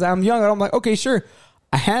fuck? Because I'm young. And I'm like, okay, sure.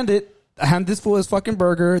 I hand this fool his fucking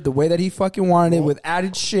burger the way that he fucking wanted it with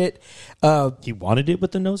added shit. He wanted it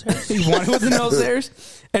with the nose hair? He wanted it with the nose hairs.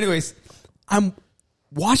 Anyways, I'm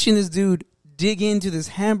watching this dude dig into this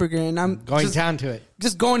hamburger and I'm Going down to it.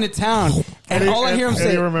 just going to town. And all I hear him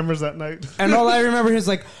say, He remembers that night. and all I remember is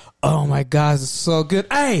like, oh my God, this is so good.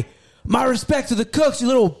 Hey, my respect to the cooks, you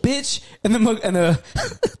little bitch. And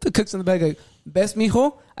the cooks in the back like, best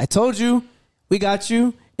mijo, I told you, we got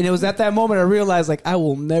you. And it was at that moment I realized, like, I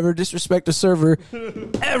will never disrespect a server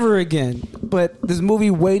ever again. But this movie,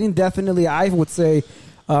 Waiting, definitely, I would say,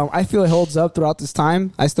 I feel it holds up throughout this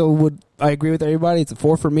time. I agree with everybody. It's a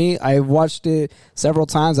 4 for me. I've watched it several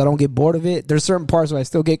times. I don't get bored of it. There's certain parts where I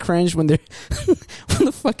still get cringe when they're when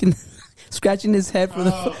the fucking scratching his head for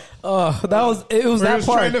the. It was that was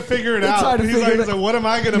part. trying to figure it We're out. trying to He's figure like, it so out. what am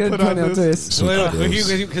I going to put on this? Because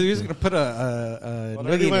he was going to put a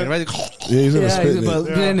noogie in it, right? Yeah, he's gonna Yeah, spit in but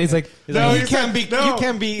it. then he's like, No, you can't be. no, You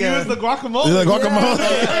can't be. He was the guacamole. He's like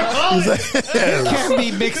guacamole. He's like, can't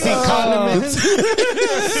be mixing condiments.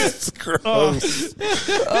 it's gross.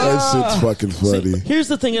 That shit's fucking funny. Here's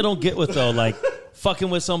the thing I don't get with, though, like, fucking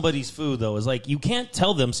with somebody's food, though, is like, you can't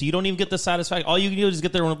tell them, so you don't even get the satisfaction. All you can do is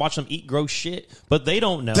get there and watch them eat gross shit, but they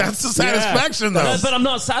don't know. That's the satisfaction, though. But I'm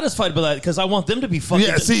not satisfied by that because I want them to be fucking.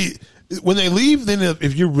 Yeah, see, when they leave, then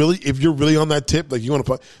if you're really on that tip, like you want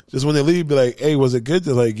to, just when they leave, be like, "Hey, was it good?"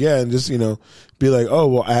 They're like, "Yeah," and just be like, "Oh,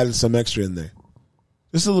 well, I added some extra in there,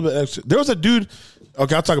 just a little bit extra." There was a dude.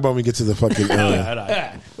 Okay, I'll talk about when we get to the fucking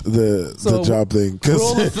the job thing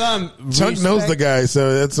rule of because thumb, Chunk knows the guy,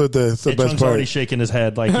 so that's what the best Chunk's already part. shaking his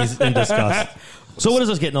head like he's in disgust. So what is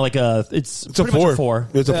this getting? Like it's It's a pretty much 4. a 4.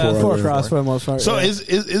 It's a 4. 4 right across there. for the most part. So yeah.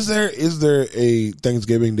 is there a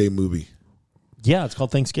Thanksgiving Day movie? Yeah, it's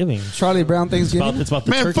called Thanksgiving. Charlie Brown Thanksgiving? It's about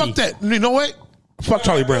the Man, turkey. fuck that. You know what? Fuck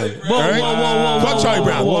Charlie Brown. Whoa, all right? whoa, whoa, whoa, Fuck whoa, Charlie whoa,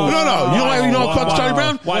 Brown. whoa, whoa. No. You know why? Fuck Charlie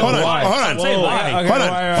Brown? Why? Hold on. Why? Hold on. Say why. Okay, Hold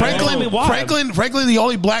on. why? Franklin, the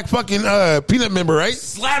only black fucking peanut member, right?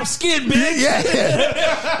 Slap skin, bitch. Yeah.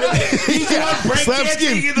 He's the one break Slap dancing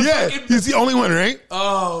skin. in the Yeah. fucking. He's the only one, right?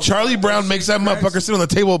 Oh, Charlie Brown makes that motherfucker sit on the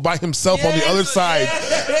table by himself on the other side.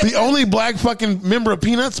 The only black fucking member of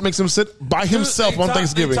Peanuts makes him sit by himself on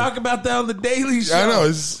Thanksgiving. They talk about that on the Daily Show. I know.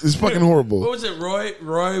 It's fucking horrible. What was it,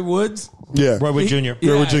 Roy Woods? Yeah. Roy Jr. Yeah,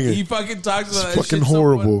 Yeah, Virginia. he fucking talks about It's that fucking shit so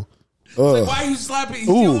horrible. much. It's like, why are you slapping? He's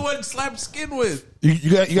the Ooh. only one to slap skin with. You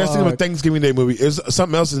guys think of a Thanksgiving Day movie. There's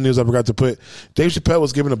something else in the news I forgot to put. Dave Chappelle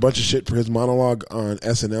was given a bunch of shit for his monologue on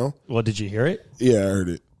SNL. Well, did you hear it? Yeah, I heard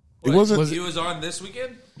it. It wasn't. He was on this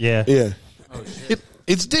weekend? Yeah. Yeah.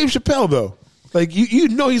 It's Dave Chappelle though. Like you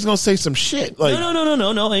know he's gonna say some shit. Like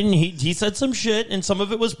No. And he said some shit, and some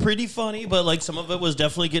of it was pretty funny, but like some of it was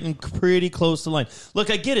definitely getting pretty close to line. Look,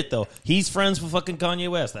 I get it though. He's friends with fucking Kanye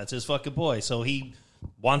West. That's his fucking boy. So he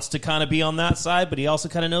wants to kind of be on that side, but he also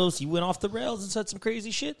kind of knows he went off the rails and said some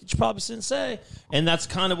crazy shit that you probably shouldn't say. And that's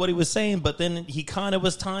kind of what he was saying. But then he kind of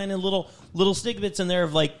was tying in little snippets in there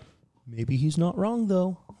of like, maybe he's not wrong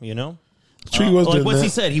though. You know. Tree was Like doing what's that. he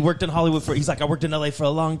said? He worked in Hollywood he's like, I worked in LA for a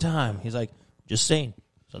long time. He's like, just saying,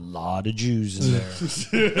 there's a lot of Jews in there.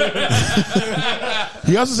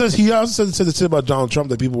 He also said the shit about Donald Trump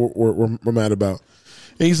that people were mad about.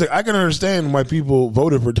 And he's like, I can understand why people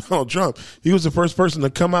voted for Donald Trump. He was the first person to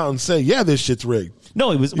come out and say, yeah, this shit's rigged.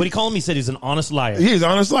 No, he was. What he called him, he said he's an honest liar. He's an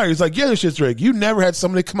honest liar. He's like, yeah, this shit's rigged. You never had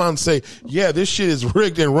somebody come out and say, yeah, this shit is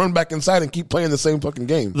rigged and run back inside and keep playing the same fucking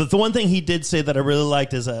game. The one thing he did say that I really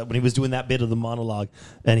liked is when he was doing that bit of the monologue,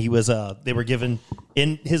 and he was they were given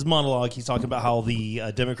in his monologue. He's talking about how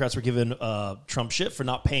the Democrats were giving Trump shit for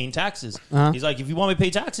not paying taxes. He's like, if you want me to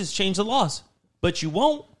pay taxes, change the laws, but you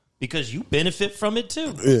won't. Because you benefit from it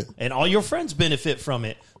too. Yeah. And all your friends benefit from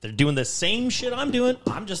it. They're doing the same shit I'm doing.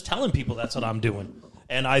 I'm just telling people that's what I'm doing.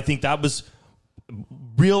 And I think that was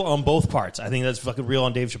real on both parts. I think that's fucking real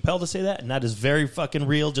on Dave Chappelle to say that. And that is very fucking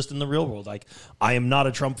real just in the real world. Like, I am not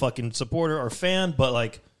a Trump fucking supporter or fan, but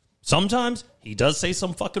like, sometimes he does say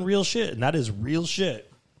some fucking real shit. And that is real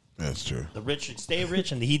shit. That's true. The rich should stay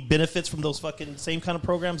rich, and he benefits from those fucking same kind of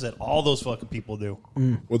programs that all those fucking people do.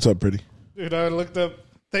 What's up, pretty? Dude, I looked up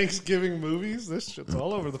Thanksgiving movies. This shit's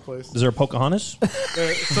all over the place. Is there a Pocahontas?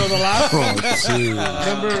 So the last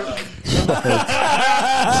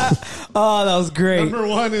Oh, that was great. number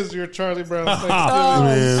one is your Charlie Brown Thanksgiving.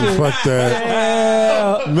 Man, fuck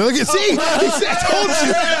that. Look at, see? I told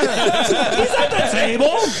you. He's at the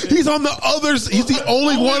table. He's on the others. He's the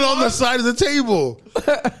only one on the side of the table.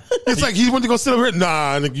 It's like he went to go sit over here.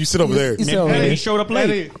 Nah, you sit over there. You said, Maybe he showed up late.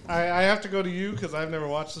 Eddie, I have to go to you because I've never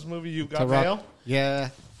watched this movie. You got mail? Yeah.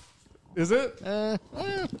 Is it?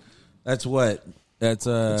 That's what? That's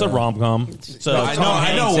It's a rom com. So I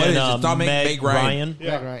know what it is. It's Tom Hanks, Meg Meg Ryan.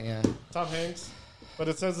 Yeah, Right, yeah. Tom Hanks. But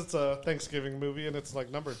it says it's a Thanksgiving movie, and it's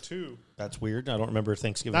like number 2. That's weird. I don't remember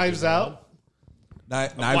Thanksgiving. Knives Out.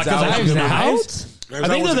 Knives Like, Out. Knives Out? I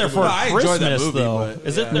think they're there for I enjoyed that Christmas, movie, though. but-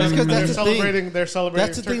 Is it? Because They're that's the celebrating. thing. They're celebrating.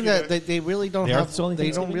 That's the thing Turkey that Day. they really don't They are have. selling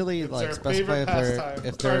They don't Thanksgiving? really It's like their specify favorite pastime.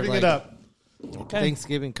 if they're Carving like it up.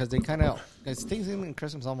 Thanksgiving because they kind of Thanksgiving and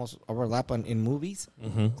Christmas almost overlap in movies.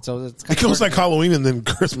 So it's It kind goes like Halloween and then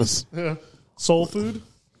Christmas. Yeah. Soul Food.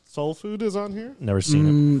 Soul Food is on here. Never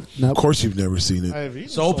seen it. Of course, you've never seen it. I have eaten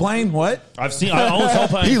Soul Plane? What? I've seen. I own Soul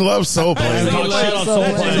Plane. He loves Soul Plane. Talk shit on Soul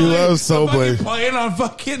He Plane. loves Soul Plane. Playing on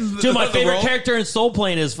fucking. Dude, my the favorite role- character in Soul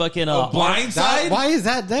Plane is fucking Blindside? Why is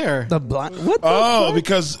that there? the blind. What? The Oh, fuck?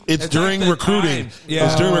 because it's It's during like the recruiting. time. Yeah.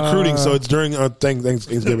 It's during recruiting, so it's during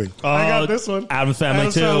Thanksgiving. I got this one. Adam's Family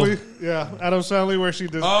Adam's too. Family. Yeah, Adam's Family, where she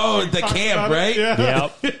does. Oh, the camp, right? Yeah.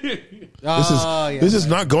 Yep. This is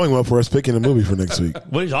not going well for us picking a movie for next week.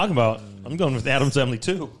 What are you talking about? I'm going with Adam's Family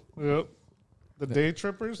too. Yep. The Day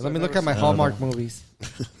Trippers. Let me look at my Hallmark movies.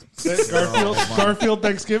 Garfield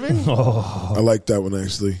Thanksgiving. I like that one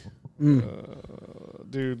actually.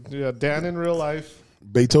 Dude, yeah, Dan in Real Life.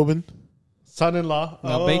 Beethoven. Son-in-law.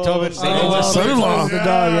 No, Beethoven. Son-in-law.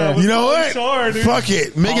 Yeah, You know what? Sure, dude. Fuck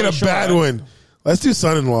it. Make it a Shore. bad one. Let's do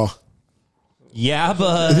son-in-law. Yeah,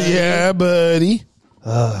 but Yeah, buddy.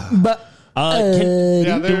 But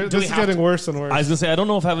Yeah, do this we is have getting to- worse and worse. I was gonna say I don't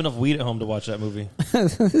know if I have enough weed at home to watch that movie.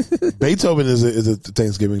 Beethoven is a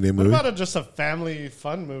Thanksgiving Day What movie. about just a family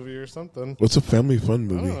fun movie or something? What's a family fun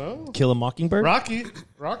movie? Kill a Mockingbird. Rocky.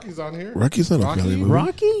 Rocky's on here. Rocky's not a family movie.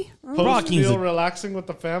 Rocky? Rocky's Post-meal a- relaxing with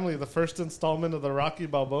the family. The first installment of the Rocky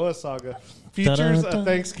Balboa saga features a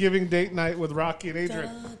Thanksgiving date night with Rocky and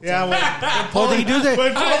Adrian. Yeah, Oh, they do that,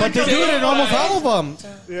 but they do it in almost all of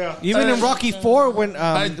them. yeah. Even in Rocky 4, when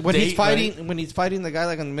he's date fighting, when he's fighting the guy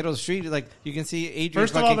like in the middle of the street, like you can see Adrian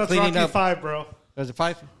First of all, fucking that's cleaning Rocky up. 5, bro. Was it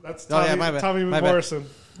 5? That's Oh, Tommy, yeah, my bad. Tommy My bad. Morrison.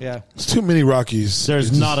 Yeah. It's too many Rockies. There's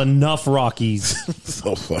It's not enough Rockies. just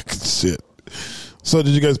so fucking shit. So,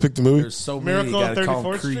 did you guys pick the movie? There's so many. Miracle You on gotta call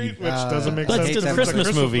 34th Creed. Street, which Uh, doesn't make Let's sense. do the because it's a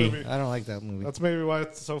Christmas movie. I don't like that movie. That's maybe why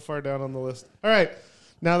it's so far down on the list. All right.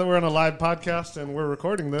 Now that we're on a live podcast and we're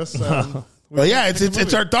recording this, Well, yeah,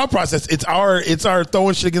 it's our thought process. It's our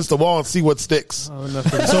throwing shit against the wall and see what sticks.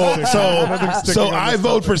 Nothing's So sticking on I this vote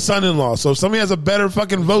topic. for son-in-law. So if somebody has a better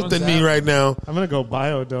fucking vote than me right now, I'm gonna go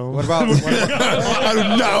Biodome. What about I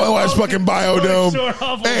do not watch fucking Biodome. Sure,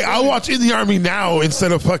 awful Hey, I'll movie. watch In the Army Now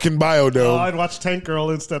instead of fucking Oh, Biodome. I'd watch Tank Girl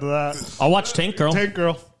instead of that. I'll watch Tank Girl. Tank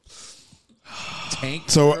Girl. tank.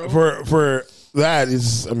 So for that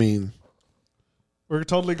is, I mean, We're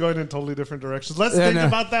totally going in totally different directions. Let's Yeah, think no.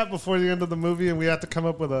 about that before the end of the movie, and we have to come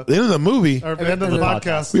up with the end of the movie, or end of the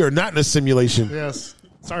podcast. we are not in a simulation. Yes.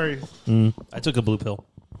 Sorry. I took a blue pill.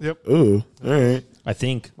 Yep. Ooh, all right. I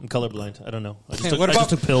think I'm colorblind. I don't know. I just, took, what I about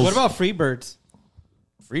just took pills. What about Freebirds?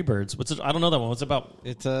 Freebirds? What's it? I don't know that one. What's it about?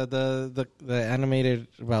 It's the animated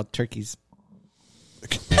about turkeys.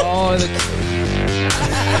 Oh,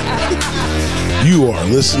 You are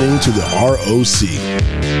listening to the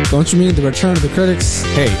ROC. don't you mean the Return of the Critics?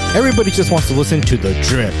 Hey, everybody just wants to listen to the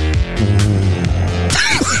drip.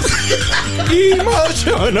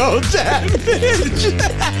 Emotional damage.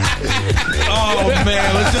 Oh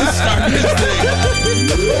man, let's just start this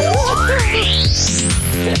thing.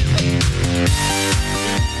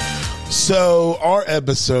 So our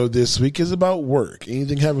episode this week is about work.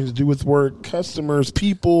 Anything having to do with work, customers,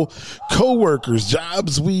 people, coworkers,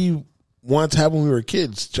 jobs we wanted to have when we were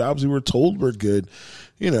kids, jobs we were told were good,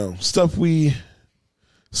 stuff we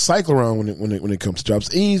cycle around when it comes to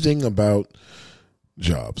jobs. Anything about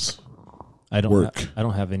jobs. I don't. Work. I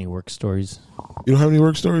don't have any work stories. You don't have any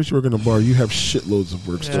work stories? You work in a bar. You have shitloads of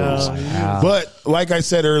work stories. But like I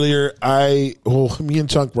said earlier, me and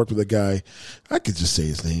Chunk worked with a guy. I could just say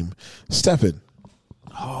his name, Stefan.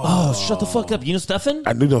 Oh, shut the fuck up! You know Stefan?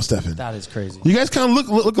 I do know Stefan. That is crazy. You guys kind of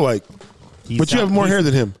look alike, but you have more hair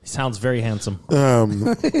than him. He sounds very handsome.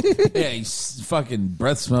 Yeah, he's fucking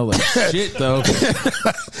breath smell like shit though.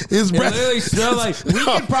 His It breath literally smell like we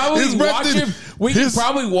could probably his breath watch didn't- him. We his- could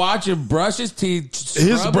probably watch him brush his teeth, scrub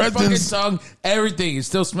His his breath fucking didn't- tongue, everything. It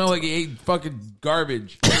still smell like he ate fucking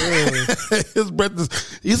garbage. his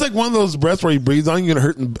breath he's like one of those breaths where he breathes on you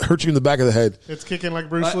and hurt you in the back of the head. It's kicking like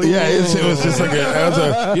Bruce Lee. Yeah, it was just like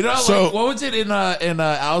a You know, So- like, what was it in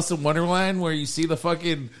Alice in Wonderland where you see the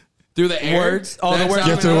fucking through the air Words? Oh, the That's words. how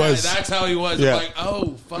That's he what it was. was. That's how he was. Yeah. I'm like,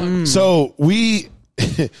 oh fuck. So we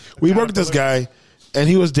worked with this guy, and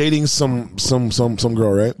he was dating some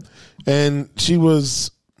girl, right? And she was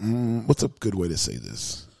what's a good way to say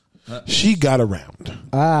this? She got around.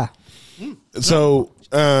 So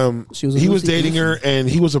She was a he was loosey-goosey. dating her, and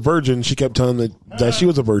he was a virgin. She kept telling him that she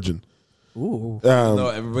was a virgin. No,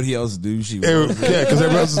 everybody else do. She Yeah, was. because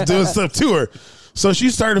everybody else was doing stuff to her. So she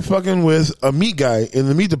started fucking with a meat guy in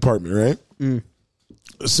the meat department, right?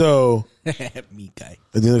 So meat guy.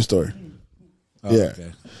 at the other story, yeah,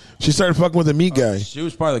 okay. she started fucking with a meat guy. She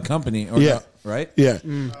was part of the company, or Yeah. not, right? Yeah.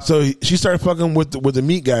 So she started fucking with the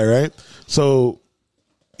meat guy, right? So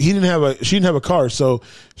she didn't have a car, so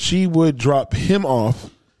she would drop him off,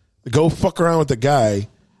 go fuck around with the guy,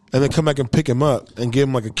 and then come back and pick him up and give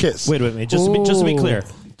him like a kiss. Wait. Just to be clear,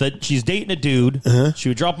 that she's dating a dude. She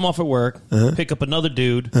would drop him off at work, pick up another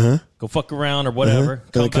dude, go fuck around or whatever,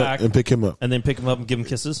 come And then back and pick him up. and then pick him up and give him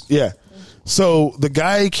kisses. Yeah. So the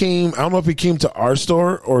guy came. I don't know if he came to our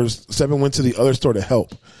store or Stephen went to the other store to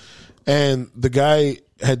help. And the guy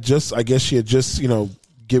had just, I guess she had just,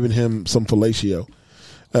 given him some fellatio.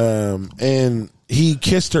 And he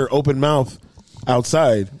kissed her open mouth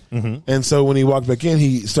outside. And so when he walked back in,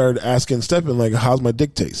 he started asking Stephen, like, how's my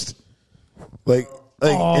dick taste?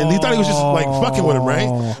 And he thought he was just like fucking with him,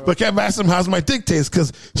 right? But kept asking him, how's my dick taste?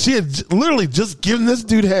 Because she had literally just given this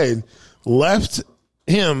dude head, left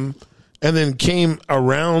him, and then came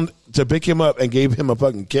around to pick him up and gave him a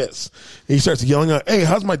fucking kiss. And he starts yelling out, hey,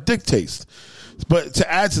 how's my dick taste? But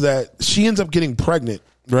to add to that, she ends up getting pregnant,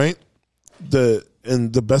 right?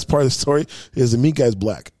 And the best part of the story is the meat guy's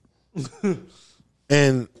black.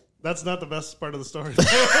 And That's not the best part of the story.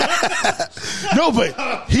 no,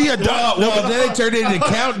 but he adopted. No, but then it turned into a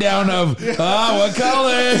countdown of what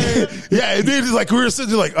color? Yeah, and then it's like we were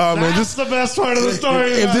sitting there like, oh man, That's the best part of the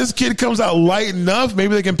story. if this kid comes out light enough,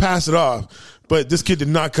 maybe they can pass it off. But this kid did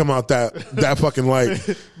not come out that fucking light.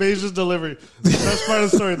 Beige's delivery. The best part of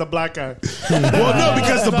the story, the black guy. Well, no,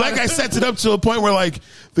 because the black guy sets it up to a point where like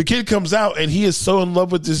the kid comes out and he is so in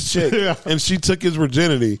love with this chick, Yeah. and she took his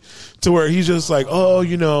virginity to where he's just like, oh,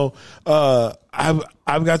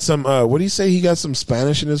 I've got some. What do you say? He got some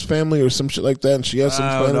Spanish in his family or some shit like that, and she has some I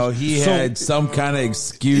Spanish. don't know. He had some kind of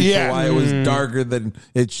excuse Yeah. for why it was darker than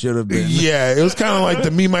it should have been. Yeah, it was kind of like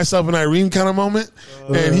the me, myself, and Irene kind of moment,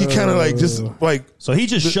 and he kind of like just like So he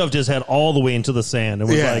just shoved his head all the way into the sand and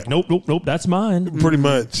was Yeah. like, nope, that's mine. pretty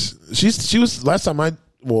much. She was last time I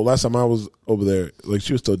was over there, like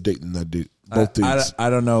she was still dating that dude. Both dudes. I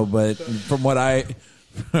don't know, but from what I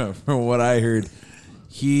heard,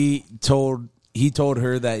 he told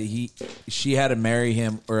her that she had to marry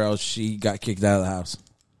him or else she got kicked out of the house.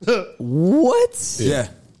 What? Yeah.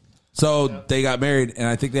 So they got married, and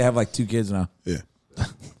I think they have like 2 kids now. Yeah.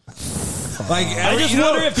 Like I just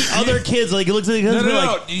wonder if the other kids like it looks like none of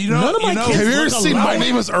my kids. Have you ever look seen alike. My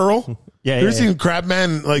Name Is Earl? Yeah, Have you ever yeah, seen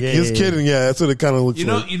Crabman? Like his kid, and that's what it kind of looks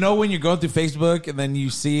like. You know when you're going through Facebook and then you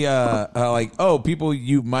see like people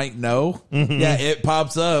you might know, yeah, it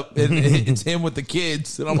pops up and it's him with the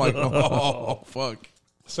kids, and I'm like, oh fuck.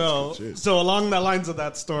 So along the lines of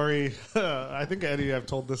that story, I think Eddie, I've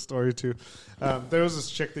told this story too. There was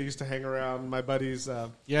this chick that used to hang around my buddy's.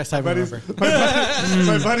 Yes, I remember.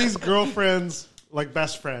 My buddy's girlfriend's like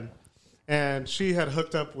best friend, and she had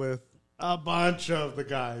hooked up with a bunch of the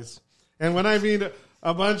guys. And when I mean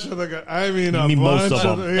a bunch of the guys, I mean a most bunch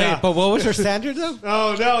of of them. yeah. Hey, but what was her standard though?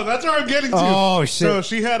 Oh no, that's where I'm getting to. Oh, shit. So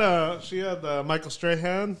she had the Michael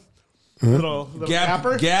Strahan little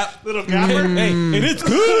gapper, little gapper. Hey, and it's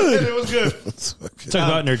good. And it was good. Talking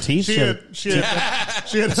about in her teeth. She had She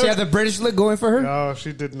had the British look going for her. No,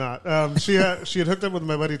 she did not. She had hooked up with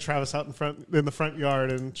my buddy Travis out in the front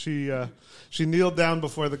yard, and she kneeled down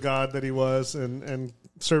before the god that he was, and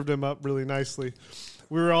served him up really nicely.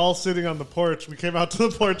 We were all sitting on the porch. We came out to the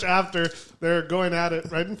porch after. They're going at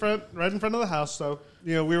it right in front of the house. So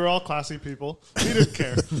we were all classy people. We didn't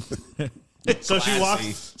care. So she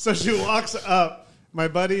walks up. My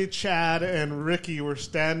buddy Chad and Ricky were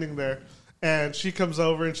standing there. And she comes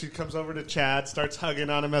over to Chad, starts hugging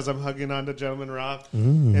on him as I'm hugging on to Gentleman Rock.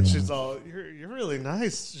 And she's all, you're really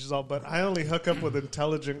nice. She's all, but I only hook up with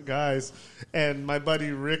intelligent guys. And my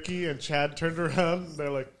buddy Ricky and Chad turned around. They're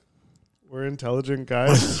like, we're intelligent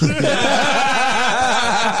guys. It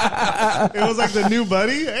was like the new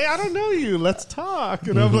buddy. Hey, I don't know you. Let's talk.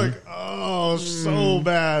 And I'm like, oh, so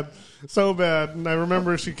bad. So bad. And I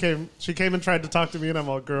remember she came and tried to talk to me, and I'm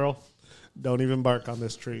all, girl, don't even bark on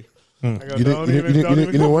this tree. I go, You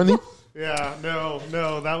didn't want any? Yeah,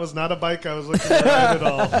 no, that was not a bike I was looking to ride at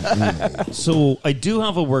all. So I do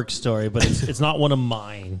have a work story, but it's not one of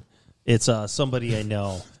mine. It's somebody I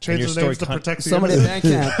know. Change the names to protect the Somebody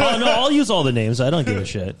innocent. at Bandcamp. Oh no, I'll use all the names. I don't give a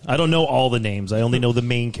shit. I don't know all the names. I only know the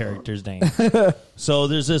main character's name. So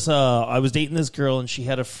there's this. I was dating this girl, and she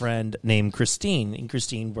had a friend named Christine, and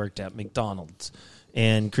Christine worked at McDonald's,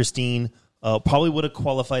 and Christine probably would have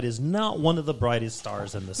qualified as not one of the brightest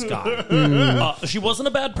stars in the sky. She wasn't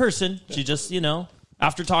a bad person. She just,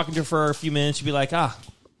 after talking to her for a few minutes, she'd be like,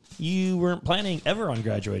 you weren't planning ever on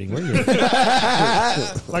graduating, were you?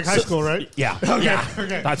 Like high school, right? Yeah.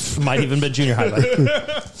 Okay. That might even been junior high.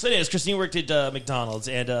 So anyways, Christine worked at McDonald's,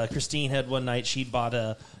 and Christine had one night, she'd bought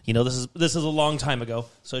this is a long time ago,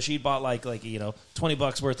 so she'd bought like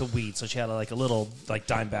 $20 worth of weed. So she had a little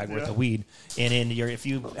dime bag worth of weed. And if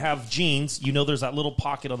you have jeans, there's that little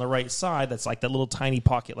pocket on the right side that's like that little tiny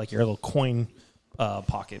pocket, like your little coin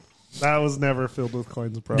pocket. That was never filled with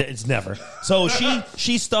coins, bro. It's never. So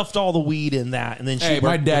she stuffed all the weed in that, and then she. Hey,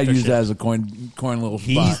 my worked dad with her used shit. that as a coin little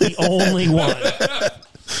He's spot. the only one.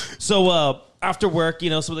 So after work,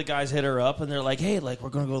 some of the guys hit her up, and they're like, "Hey, we're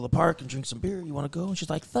going to go to the park and drink some beer. You want to go?" And she's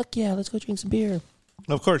like, "Fuck yeah, let's go drink some beer."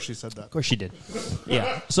 Of course she said that. Of course she did.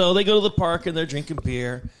 Yeah. So they go to the park, and they're drinking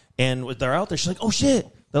beer, and when they're out there, she's like, "Oh shit."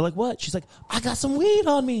 They're like, "What?" She's like, "I got some weed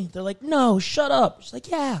on me." They're like, "No, shut up." She's like,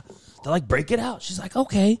 "Yeah." They're like, "Break it out." She's like,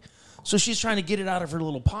 "Okay." So she's trying to get it out of her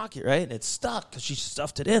little pocket, right? And it's stuck because she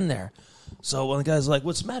stuffed it in there. So when the guy's like,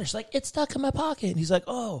 "What's the matter?" She's like, "It's stuck in my pocket." And he's like,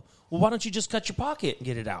 "Oh, well, why don't you just cut your pocket and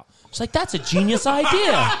get it out?" She's like, "That's a genius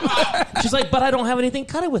idea." She's like, "But I don't have anything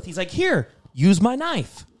to cut it with." He's like, "Here, use my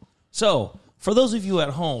knife." So for those of you at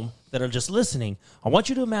home that are just listening, I want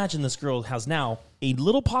you to imagine this girl has now a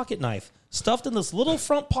little pocket knife stuffed in this little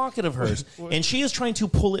front pocket of hers, and she is trying to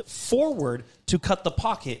pull it forward to cut the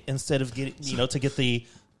pocket instead of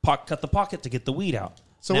cut the pocket to get the weed out.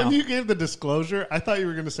 So Now- when you gave the disclosure, I thought you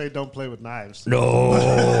were going to say don't play with knives. No.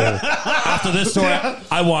 After this story,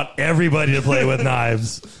 I want everybody to play with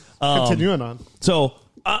knives. Continuing on. So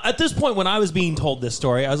at this point, when I was being told this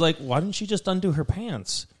story, I was like, why didn't she just undo her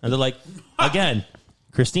pants? And they're like, again,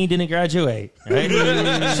 Christine didn't graduate, right?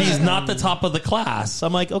 She's not the top of the class.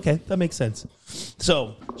 I'm like, okay, that makes sense.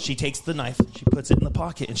 So she takes the knife, she puts it in the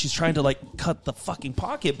pocket, and she's trying to cut the fucking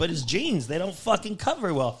pocket, but it's jeans. They don't fucking cut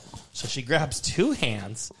very well. So she grabs two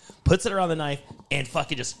hands, puts it around the knife, and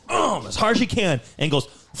fucking just as hard as she can, and goes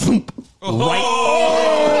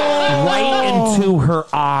right into her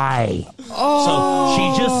eye. So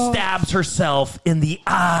she just stabs herself in the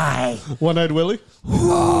eye. One-eyed Willie?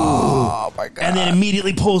 Oh my god! And then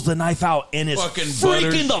immediately pulls the knife out and is Fucking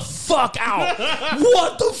freaking the fuck out.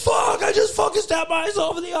 What the fuck? I just fucking stabbed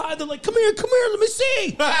myself in the eye. They're like, come here, let me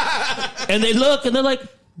see. And they look and they're like,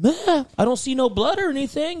 man, I don't see no blood or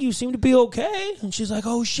anything. You seem to be okay. And she's like,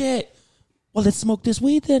 oh shit. Well, let's smoke this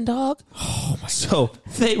weed then, dog. Oh my! So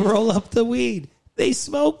they roll up the weed They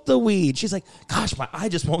smoked the weed. She's like, gosh, my eye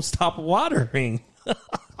just won't stop watering.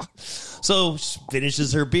 So she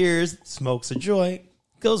finishes her beers, smokes a joint,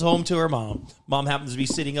 goes home to her mom. Mom happens to be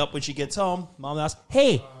sitting up when she gets home. Mom asks,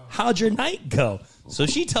 hey, how'd your night go? So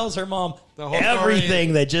she tells her mom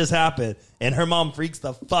everything that just happened. And her mom freaks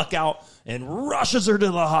the fuck out and rushes her to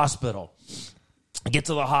the hospital. I get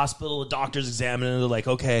to the hospital, the doctors examine it, and they're like,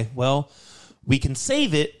 okay, well, we can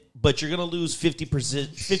save it, but you're going to lose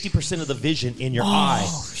 50% of the vision in your eye.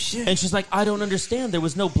 Shit. And she's like, I don't understand. There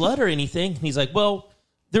was no blood or anything. And he's like, well,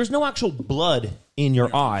 there's no actual blood in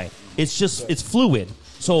your eye. It's fluid.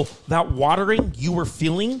 So that watering you were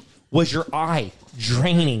feeling was your eye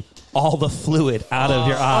draining all the fluid out of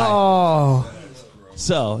your eye. Oh.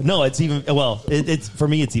 So, no, it's even, well, it's for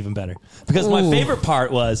me, it's even better. Because my favorite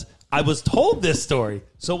part was, I was told this story.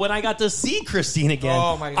 So when I got to see Christine again,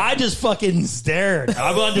 I just fucking stared.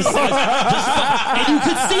 I wanted to and you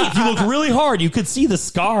could see, if you look really hard, you could see the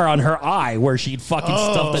scar on her eye where she'd fucking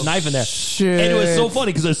stuffed the knife in there. Shit. And it was so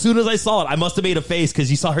funny because as soon as I saw it, I must have made a face because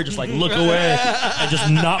you saw her just like look away and just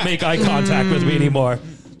not make eye contact with me anymore.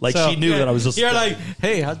 Like she knew that I was just. You're like,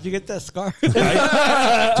 hey, how'd you get that scar? Dude,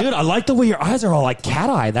 I like the way your eyes are all like cat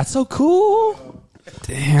eye. That's so cool.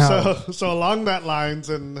 Damn. So along that lines,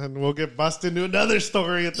 and we'll get bust into another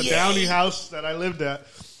story at the Downey house that I lived at.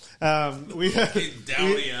 We had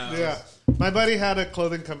Downey house. Yeah. My buddy had a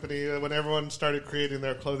clothing company when everyone started creating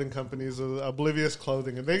their clothing companies, Oblivious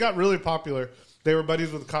Clothing, and they got really popular. They were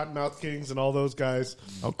buddies with Cottonmouth Kings and all those guys.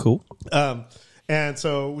 Oh, cool. And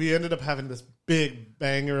so we ended up having this big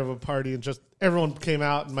banger of a party, and just everyone came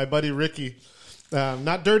out, and my buddy Ricky,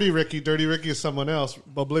 not Dirty Ricky is someone else,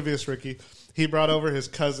 Oblivious Ricky, he brought over his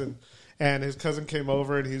cousin, and his cousin came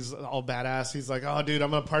over, and he's all badass. He's like, oh, dude,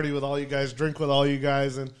 I'm going to party with all you guys, drink with all you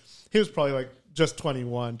guys. And he was probably like just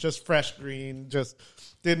 21, just fresh green, just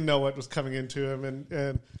didn't know what was coming into him.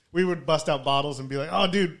 And we would bust out bottles and be like, oh,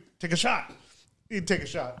 dude, take a shot. He'd take a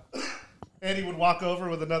shot. And he would walk over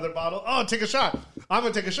with another bottle. Oh, take a shot. I'm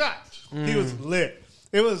going to take a shot. He was lit.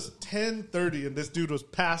 It was 10:30, and this dude was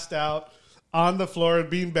passed out on the floor,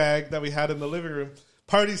 beanbag that we had in the living room.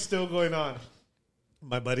 Party's still going on.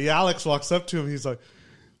 My buddy Alex walks up to him. He's like,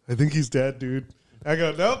 I think he's dead, dude. I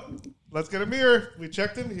go, nope. Let's get a mirror. We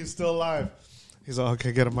checked him. He's still alive. He's like,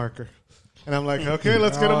 okay, get a marker. And I'm like, okay,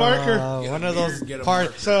 let's get a marker. One of those Get a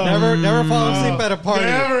parts. So Never fall asleep at a party.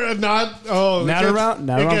 Never, not. Oh, Not around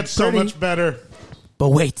it gets so 30. much better. But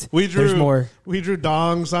wait, There's more. We drew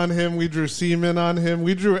dongs on him. We drew semen on him.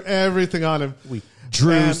 We drew everything on him. We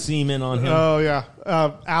drew And- semen on him. Oh yeah,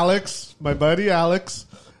 Alex, my buddy Alex,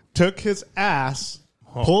 took his ass,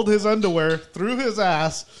 pulled his underwear through his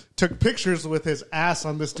ass, took pictures with his ass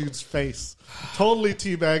on this dude's face, totally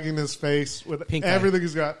teabagging his face with Pink eye. everything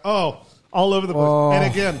he's got. Oh, all over the place. Oh.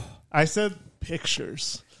 And again, I said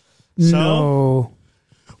pictures. So No.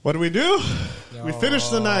 what do? We finish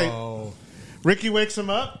the night. Ricky wakes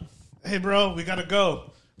him up. Hey, bro, we gotta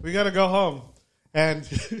go. We gotta go home. And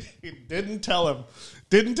he didn't tell him.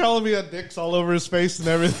 Didn't tell him he had dicks all over his face and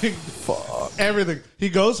everything. Fuck. Everything. He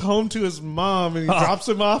goes home to his mom and he drops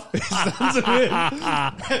him off. He sends him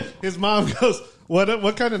in. His mom goes,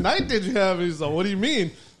 what kind of night did you have? He's like, what do you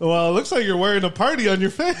mean? Well, it looks like you're wearing a party on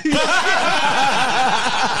your face.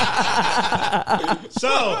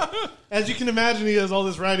 So, as you can imagine, he has all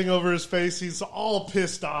this writing over his face. He's all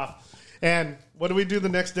pissed off. And what do we do the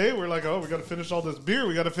next day? We're like, oh, we got to finish all this beer.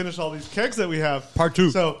 We got to finish all these kegs that we have. Part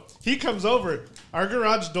 2. So he comes over. Our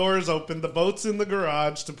garage door is open. The boat's in the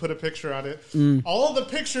garage to put a picture on it. All the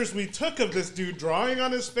pictures we took of this dude drawing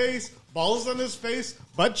on his face, balls on his face,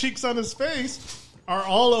 butt cheeks on his face, are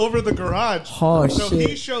all over the garage. Oh, so shit.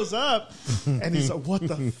 he shows up, and he's like, what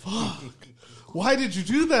the fuck? Why did you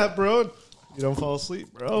do that, bro? You don't fall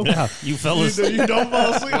asleep, bro. Yeah, you fell asleep. You don't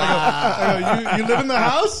fall asleep. I go, you live in the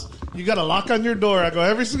house? You got a lock on your door. I go,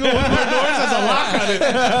 every single one of our doors has a lock on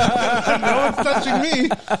it. No one's touching me.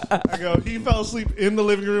 I go, he fell asleep in the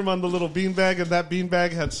living room on the little beanbag, and that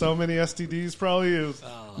beanbag had so many STDs probably. It was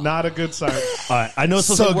not a good sign. All right, I know it's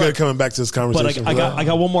So supposed to good work, coming back to this but conversation. I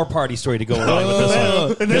got one more party story to go along with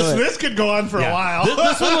this one. And this could go on for a while.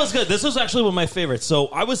 This one was good. This was actually one of my favorites. So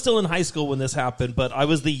I was still in high school when this happened, but I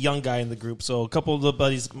was the young guy in the group. So a couple of the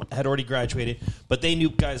buddies had already graduated, but they knew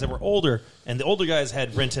guys that were older, and the older guys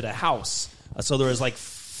had rented a house. So there was like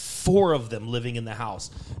 4 of them living in the house.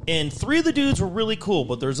 And 3 of the dudes were really cool,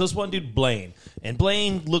 but there was this one dude, Blaine. And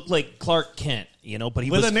Blaine looked like Clark Kent. But he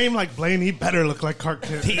With was a name like Blaine, he better look like Clark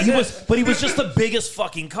Kent. he was just the biggest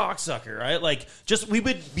fucking cocksucker, right? Like, we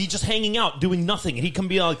would be just hanging out doing nothing, and he'd come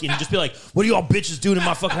be like, and he'd just be like, "What are y'all bitches doing in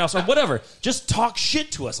my fucking house?" or whatever. Just talk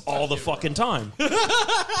shit to us all the fucking time.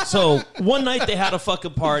 So one night they had a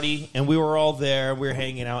fucking party, and we were all there. We were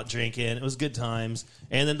hanging out, drinking. It was good times.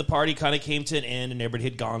 And then the party kind of came to an end, and everybody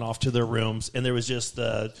had gone off to their rooms, and there was just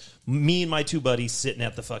me and my two buddies sitting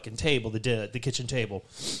at the fucking table, the kitchen table.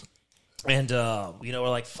 And, we're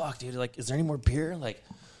like, fuck, dude. Like, is there any more beer? Like,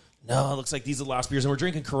 no, it looks like these are the last beers. And we're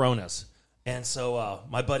drinking Coronas. And so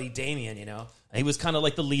my buddy Damien, he was kind of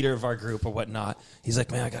like the leader of our group or whatnot. He's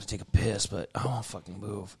like, man, I got to take a piss, but I won't fucking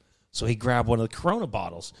move. So he grabbed one of the Corona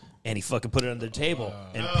bottles, and he fucking put it under the table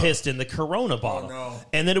and pissed in the Corona bottle. no.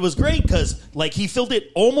 And then it was great because, like, he filled it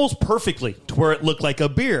almost perfectly to where it looked like a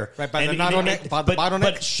beer. Right by And the bottleneck.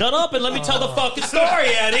 but shut up and let me tell the fucking story,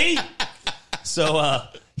 Eddie. So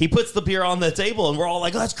he puts the beer on the table, and we're all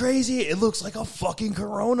like, oh, that's crazy. It looks like a fucking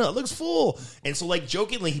Corona. It looks full. And so, like,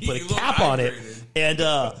 jokingly, he put a cap on it. And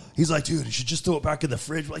he's like, dude, you should just throw it back in the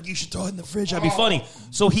fridge. We're like, you should throw it in the fridge. That'd be funny.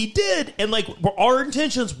 So he did. And, like, our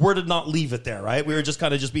intentions were to not leave it there, right? We were just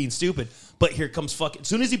kind of just being stupid. But here comes fucking, as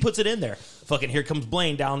soon as he puts it in there, fucking here comes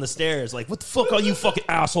Blaine down the stairs. Like, what the fuck are you fucking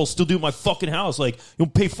assholes still doing in my fucking house? Like, you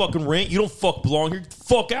don't pay fucking rent. You don't fuck belong here.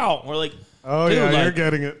 Fuck out. And we're like, Oh, dude, yeah, like, you're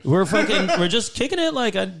getting it. we're just kicking it.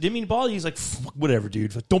 Like, I didn't mean to bother you. He's like, whatever,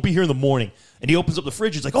 dude. Don't be here in the morning. And he opens up the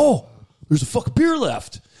fridge. He's like, oh, there's a fucking beer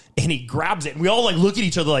left. And he grabs it. And we all, like, look at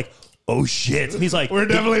each other like, oh, shit. And he's like, We're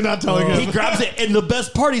definitely not telling him. He grabs it. And the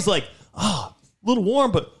best part, he's like, a little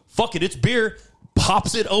warm, but fuck it, it's beer.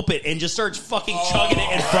 Pops it open and just starts fucking chugging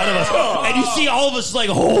it in front of us. And you see all of us like,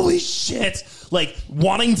 holy shit. Like,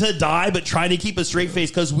 wanting to die, but trying to keep a straight face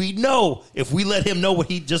because we know if we let him know what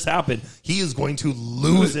he just happened, he is going to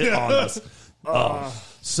lose it on us.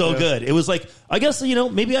 So good. It was like, I guess,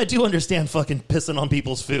 maybe I do understand fucking pissing on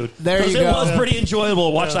people's food. There you It go. was pretty enjoyable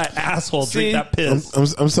to watch that asshole drink that piss.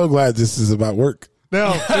 I'm so glad this is about work.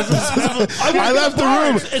 No, this is I left the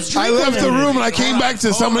room. I left the room and I came back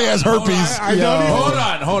to somebody has herpes.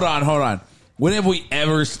 Hold on. When have we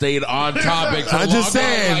ever stayed on topic? I'm just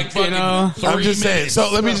saying, I'm just saying.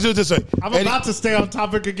 So let me just do it this way. I'm about to stay on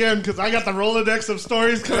topic again because I got the Rolodex of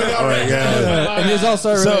stories coming out right yeah. And he's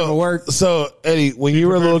also ready for work. So Eddie, when you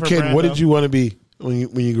were a little prepared for kid, what Brando. did you want to be when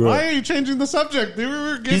you grew Why up? are you changing the subject? We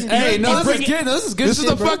were getting Hey, no, bring this is good. This is good. This is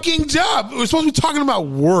shit, a bro. fucking job. We're supposed to be talking about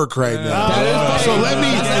work right now. So let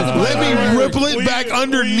me ripple it back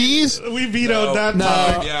underneath. We vetoed that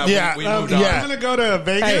topic. Yeah. we moved on. I'm gonna go to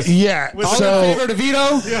Vegas. Yeah. With So Favor to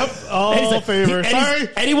veto. Yep, all favor. Sorry.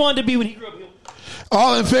 Eddie wanted to be when he grew up.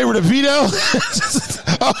 all in favor to veto?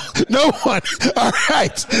 Oh, no one. All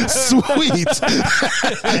right. Sweet.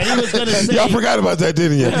 Eddie was going to say. Y'all forgot about that,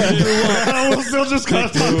 didn't you? We'll still just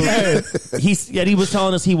cut Eddie was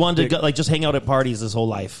telling us he wanted to go, like, just hang out at parties his whole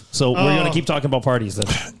life. So we're going to keep talking about parties then.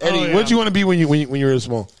 Eddie, yeah. what did you want to be when you were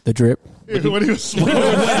small? The drip. when he was small.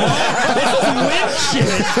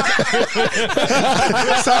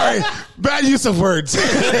 Sorry. Bad use of words.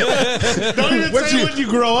 Don't even say when you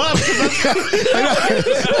grow up.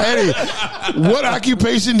 'Cause Eddie, what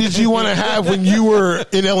occupation did you want to have when you were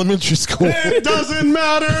in elementary school? it doesn't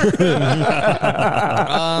matter.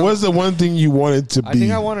 What's the one thing you wanted to be? I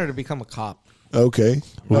think I wanted to become a cop. Okay.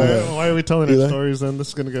 Why are we telling Eli? our stories then? This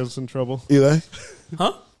is going to get us in trouble. Eli?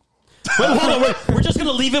 Huh? Wait, hold on. We're just going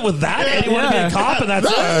to leave it with that? Eddie wanted to be a cop and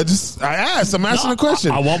that's it? I asked. I'm asking No, a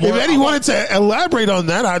question. I want more. If Eddie wanted to elaborate on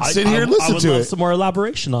that, I'd sit here and listen I would to love it. some more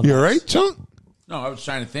elaboration on You that. all right, Chunk? No, I was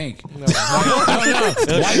trying to think. You were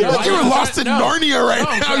lost in Narnia right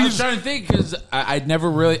now. I was trying to think because I'd never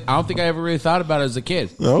really. I don't think I ever really thought about it as a kid.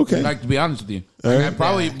 Okay. Like, to be honest with you, All right. I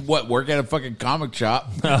probably work at a fucking comic shop.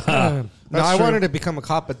 No, I wanted to become a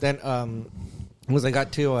cop, but then once I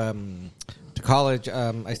got to college,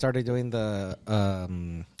 I started doing the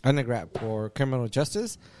undergrad for criminal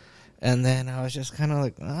justice, and then I was just kind of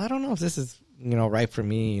like, I don't know if this is right for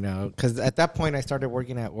me, because at that point I started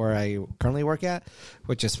working at where I currently work at,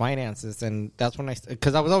 which is finances, and that's when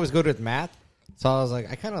because I was always good with math. So I was like,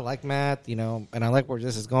 I kind of like math, and I like where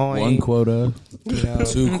this is going. One quota.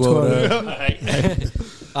 2 quota.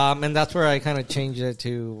 And that's where I kind of changed it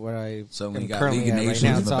to where I So when am you got currently League of at right Nations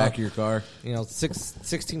now. in the So, back of your car.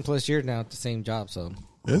 16 plus years now at the same job. So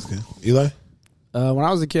That's good. Eli? When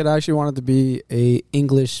I was a kid, I actually wanted to be a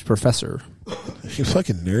English professor. You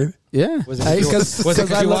fucking nerd. Yeah. was it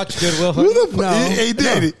because you watched Goodwill Who Hunting? the fuck? He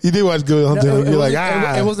did. He did watch Good Hunting. You're like,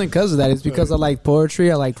 it wasn't because of that. It's because I like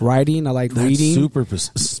poetry. I like writing. I like reading. super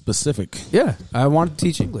specific. Yeah, I wanted to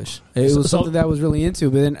teach English. It was something that I was really into.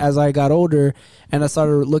 But then as I got older and I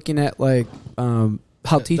started looking at like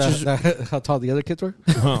how teachers. How tall the other kids were?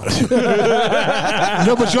 No,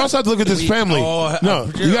 but you also have to look at this family. No,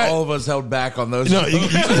 you got all of us held back on those. no. You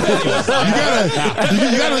gotta.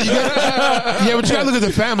 Yeah, but you gotta look at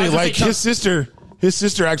the family. Like his sister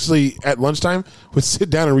actually at lunchtime would sit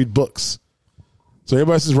down and read books. So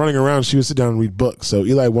everybody else is running around. She would sit down and read books. So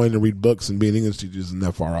Eli wanting to read books and being an English teacher isn't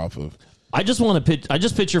that far off of. I just want to I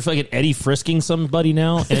just picture fucking Eddie frisking somebody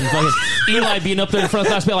now, and fucking Eli being up there in front of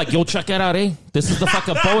the class, be like, "Yo, check that out, eh? This is the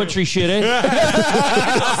fucking poetry shit, eh?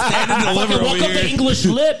 Stand and deliver Fucking over welcome to here. English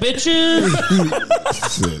lit, bitches."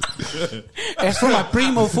 That's for my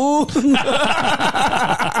primo fool.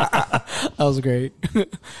 That was great.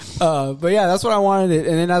 But yeah, that's what I wanted.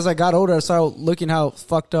 And then as I got older, I started looking how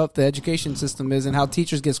fucked up the education system is and how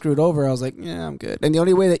teachers get screwed over. I was like, yeah, I'm good. And the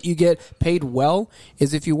only way that you get paid well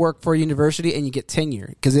is if you work for a university and you get tenure.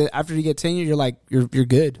 Because after you get tenure, you're like, you're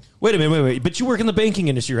good. Wait a minute, wait. But you work in the banking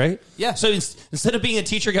industry, right? Yeah. So instead of being a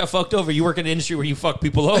teacher got fucked over, you work in an industry where you fuck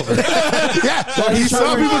people over. Yeah, he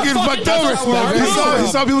saw people getting fucked over. He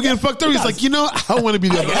saw people getting fucked over. He's like, I want to be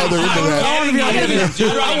the other end of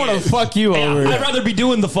that. I want to fuck you over. I'd rather be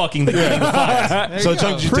doing the fucking than getting the fuck. So,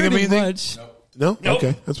 Chuck, did you think of anything? Much. No? Nope.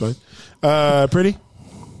 Okay, that's fine. Pretty?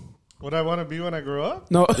 What I want to be when I grow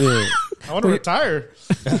up? No, Yeah. I want to retire.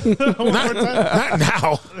 I wanna retire. Not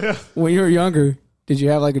now. when you were younger, did you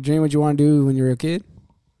have like a dream what you want to do when you were a kid?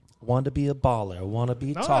 Want to be a baller. Want to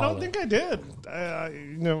be No, taller. I don't think I did.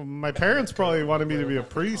 My parents probably wanted me to be a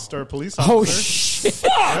priest or a police Oh officer. shit!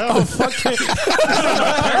 Yeah.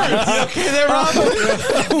 Yeah.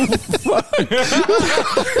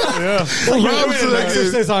 Rob's like,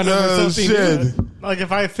 exercise on him or something. shit. Like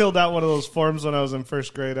if I filled out one of those forms when I was in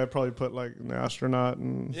first grade, I'd probably put like an astronaut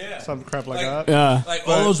and some crap like that. Yeah. Like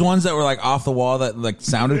all those ones that were like off the wall that like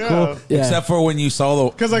sounded Yeah. cool, Yeah. except for when you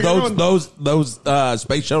saw 'Cause, like, everyone- those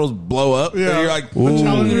space shuttles blow up. Yeah. You're like, The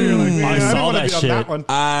Challenger, you're like, man, I I saw don't want to that be on shit. that one.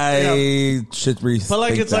 I should rethink But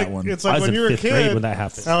like it's that like one. it's I like was when in you were a fifth grade kid. when that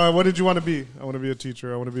happened. What did you want to be? I want to be a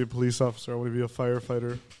teacher. I want to be a police officer. I want to be a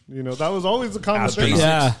firefighter. That was always the common thing.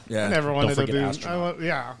 Yeah. yeah. I never wanted to forget do. astronaut.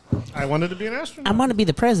 I wanted to be an astronaut. want to be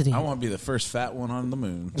the president. I want to be the first fat one on the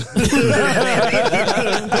moon.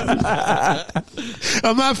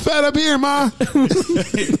 I'm not fat up here, Ma. Wait,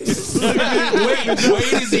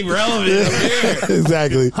 is he relevant up here?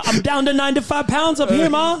 Exactly. I'm down to 95 pounds up here,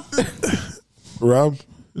 Ma. Rob,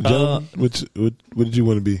 John, what did you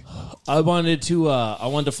want to be? I wanted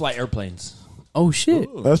to fly airplanes. Oh shit!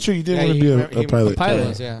 That's true. You did want to be a pilot.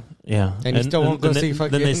 Pilot, yeah. Yeah, And you still won't go see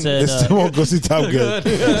fucking- Then they said They still won't go see Top Gun.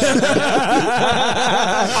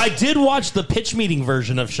 I did watch the pitch meeting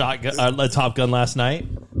version of Top Gun last night,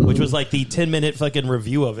 which was like the 10-minute fucking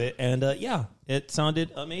review of it, and it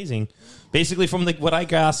sounded amazing. Basically, from what I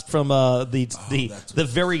gasped from the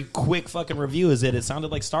very quick fucking review is that it sounded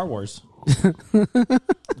like Star Wars.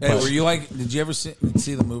 Hey, were you like? Did you ever see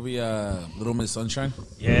the movie Little Miss Sunshine?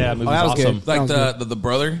 Yeah, movie's that was awesome. good. Like Sounds the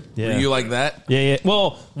brother? Yeah. Were you like that? Yeah.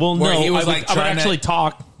 Well, Where no. he was, I like, would trying to- actually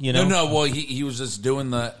talk. No. Well, he was just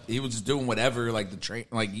doing whatever, like the train,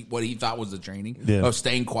 like what he thought was the training of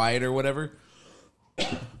staying quiet or whatever.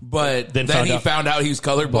 But then he found out he was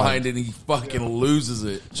colorblind and he fucking loses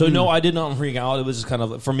it. So no, I did not freak out. It was just kind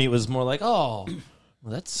of for me. It was more like, oh,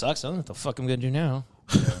 well, that sucks. I don't know what the fuck I'm gonna do now.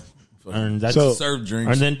 And that's Serve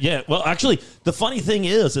drinks. And then well, actually, the funny thing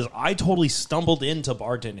is I totally stumbled into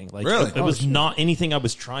bartending. Like, Really? it was not anything I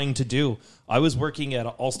was trying to do. I was working at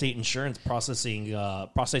Allstate Insurance processing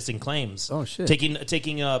claims. Oh, shit. Taking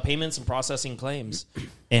payments and processing claims.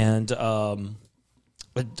 And I'll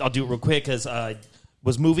do it real quick because I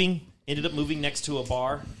was ended up moving next to a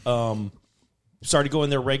bar. Started going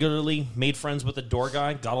there regularly, made friends with the door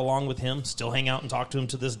guy, got along with him, still hang out and talk to him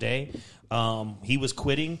to this day. He was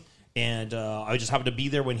quitting, and I just happened to be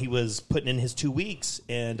there when he was putting in his 2 weeks,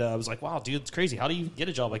 and I was like, wow, dude, it's crazy. How do you get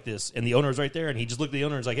a job like this? And the owner was right there, and he just looked at the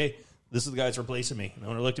owner and was like, hey, this is the guy that's replacing me. And the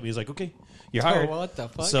owner looked at me, he was like, okay, you're hired. Oh, what the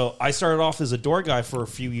fuck? So I started off as a door guy for a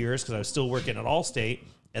few years because I was still working at Allstate,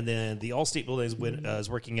 and then the Allstate building was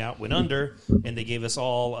working out, went under, and they gave us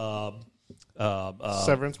all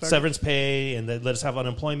severance pay, and they let us have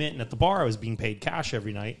unemployment. And at the bar, I was being paid cash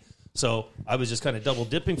every night. So I was just kind of double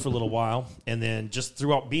dipping for a little while. And then just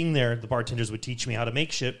throughout being there, the bartenders would teach me how to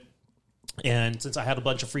make shit. And since I had a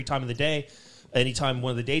bunch of free time in the day, anytime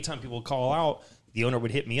one of the daytime people would call out, the owner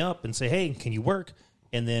would hit me up and say, hey, can you work?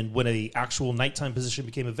 And then when the actual nighttime position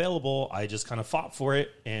became available, I just kind of fought for it.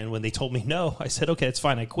 And when they told me no, I said, okay, it's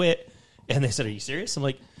fine. I quit. And they said, are you serious? I'm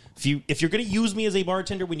like, if you're going to use me as a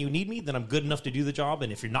bartender when you need me, then I'm good enough to do the job.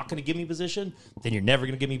 And if you're not going to give me a position, then you're never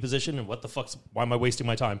going to give me a position. And why am I wasting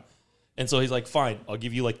my time? And so he's like, fine, I'll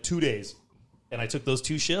give you like 2 days. and I took those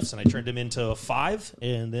 2 shifts and I turned them into 5,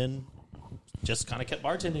 and then just kind of kept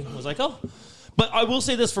bartending. I was like, oh. But I will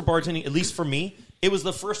say this for bartending, at least for me, it was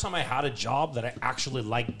the first time I had a job that I actually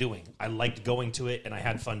liked doing. I liked going to it, and I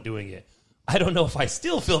had fun doing it. I don't know if I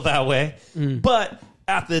still feel that way, but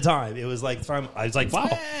at the time, it was like, I was like, wow,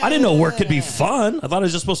 I didn't know work could be fun. I thought I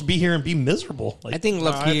was just supposed to be here and be miserable. Like, I think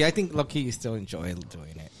low-key you still enjoy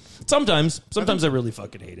doing it. Sometimes I really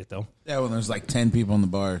fucking hate it, though. Yeah, when there's like 10 people in the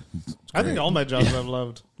bar. I think all my jobs I've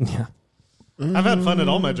loved. Yeah. I've had fun at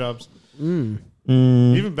all my jobs.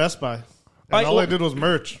 Even Best Buy. And all I did was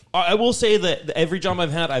merch. I will say that every job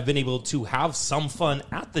I've had, I've been able to have some fun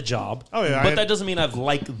at the job. Oh, yeah, But that doesn't mean I've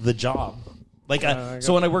liked the job. Like,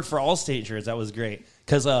 so when I worked for Allstate Insurance, that was great.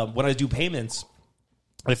 Because when I do payments,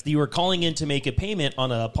 if you were calling in to make a payment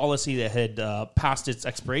on a policy that had passed its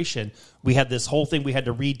expiration, we had this whole thing we had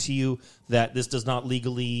to read to you that this does not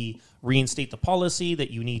legally reinstate the policy, that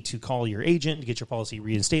you need to call your agent to get your policy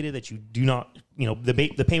reinstated, that you do not,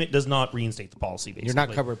 the payment does not reinstate the policy, basically. You're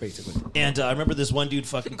not covered, basically. And I remember this one dude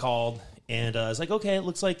fucking called, and I was like, okay, it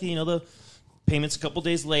looks like, the payment's a couple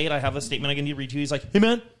days late. I have a statement I need to read to you. He's like, hey,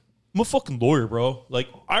 man, I'm a fucking lawyer, bro. Like,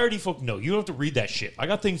 I already fucking know. You don't have to read that shit. I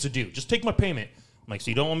got things to do. Just take my payment. I'm like, so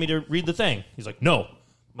you don't want me to read the thing? He's like, no.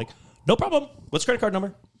 I'm like, no problem. What's credit card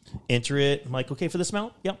number? Enter it. I'm like, okay, for this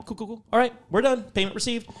amount? Yeah, cool. All right, we're done. Payment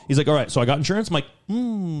received. He's like, all right, so I got insurance? I'm like,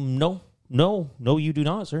 no, you do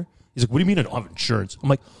not, sir. He's like, what do you mean I don't have insurance? I'm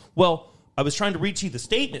like, well, I was trying to read to you the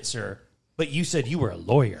statement, sir, but you said you were a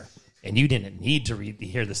lawyer, and you didn't need to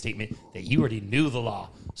hear the statement, that you already knew the law.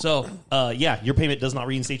 So, yeah, your payment does not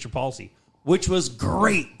reinstate your policy, which was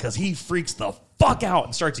great because he freaks the fuck out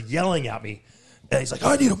and starts yelling at me. And he's like,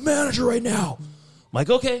 I need a manager right now. I'm like,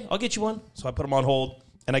 okay, I'll get you one. So I put him on hold,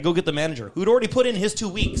 and I go get the manager, who'd already put in his 2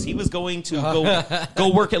 weeks. He was going to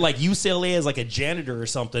go work at like UCLA as like a janitor or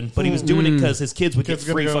something, but he was doing it because his kids would get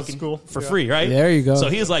free fucking school for free, right? There you go. So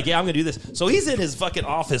he was like, yeah, I'm going to do this. So he's in his fucking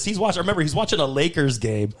office. He's watching a Lakers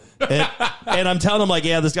game. And I'm telling him like,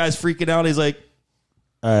 yeah, this guy's freaking out. He's like,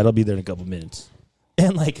 all right, I'll be there in a couple minutes.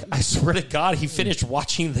 And like, I swear to God, he finished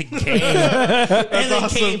watching the game and then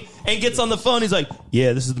came and gets on the phone. He's like,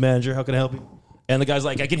 yeah, this is the manager. How can I help you? And the guy's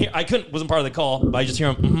like, wasn't part of the call, but I just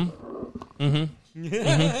hear him, Well,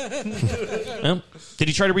 did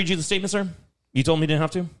he try to read you the statement, sir? You told me he didn't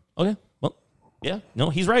have to? Okay, well, yeah, no,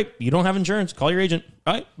 he's right. You don't have insurance. Call your agent.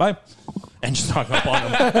 All right, bye. And just hung up on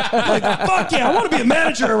him. Like, fuck yeah, I want to be a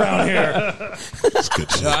manager around here. That's good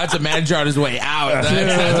shit. That's a manager on his way out.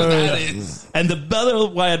 That's what that is. And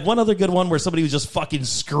I had one other good one where somebody was just fucking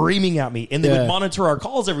screaming at me, and they would monitor our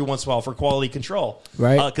calls every once in a while for quality control,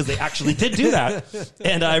 right? Because they actually did do that.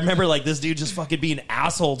 And I remember like this dude just fucking being an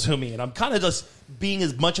asshole to me, and I'm kind of just being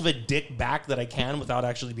as much of a dick back that I can without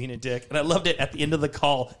actually being a dick. And I loved it. At the end of the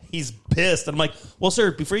call, he's pissed, and I'm like, "Well, sir,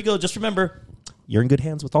 before you go, just remember, you're in good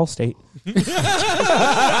hands with Allstate."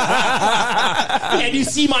 And you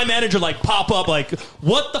see my manager like pop up like,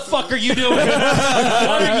 what the fuck are you doing?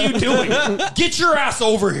 What are you doing? Get your ass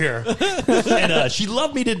over here. And she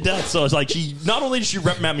loved me to death. So it's like, she not only did she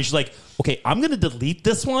reprimand me, she's like, okay, I'm going to delete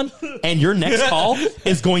this one and your next call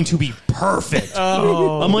is going to be perfect.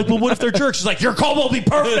 Oh. I'm like, well, what if they're jerks? She's like, your call will be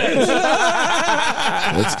perfect.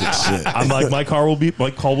 That's good shit. I'm like, my call will be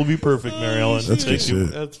perfect, Mary Ellen. That's good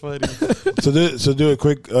shit. That's funny. So do a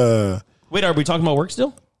quick. Wait, are we talking about work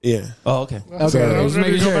still? Yeah. Oh, okay. Okay, I was just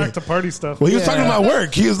ready to making go sure. back to party stuff. Well, he was talking about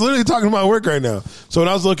work. He was literally talking about work right now. So when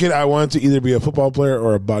I was looking, I wanted to either be a football player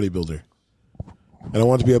or a bodybuilder. And I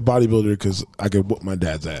wanted to be a bodybuilder because I could whoop my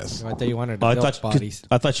dad's ass. I thought you wanted to I build thought bodies.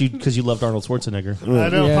 because you loved Arnold Schwarzenegger. I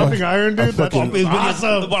know, Yeah. pumping iron, dude. That's fucking-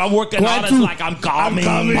 awesome. When I'm working out, it's like I'm coming.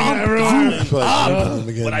 everyone. I feel like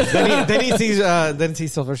again. Then he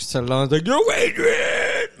sees Sylvester Stallone. He's like, you're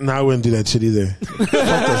Adrian. No, I wouldn't do that shit either. Fuck those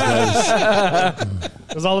guys.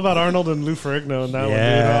 It was all about Arnold and Lou Ferrigno and that one, dude.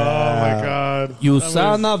 Yeah. Oh, my God. You That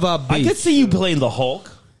son was- of a I bitch. could see you playing the Hulk.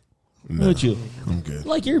 No, Would you? I'm good.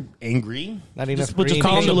 Like you're angry. Not enough Just, would you green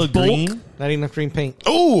call him to paint. look green? Not enough green paint.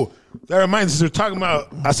 Oh, that reminds us. We're talking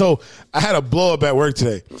about. So I had a blow up at work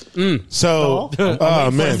today. So,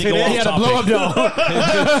 oh man, He had a blow up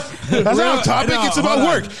that's not a topic. It's about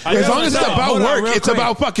work. As long as it's about work, it's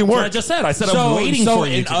about fucking I work. just said. I said I'm waiting for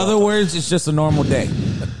you. in to other go. words, it's just a normal day.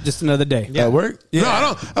 Just another day. At work? No, I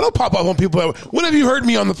don't. I don't pop up on people. When have you heard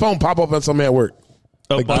me on the phone pop up on somebody at work?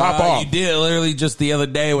 Like, pop off. You did it literally just the other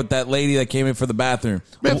day with that lady that came in for the bathroom.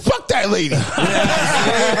 Man, fuck that lady.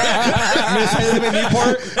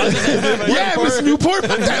 Yeah, Miss Newport,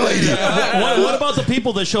 fuck that lady. What about the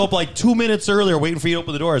people that show up like 2 minutes earlier waiting for you to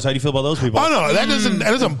open the doors? How do you feel about those people? Oh no, that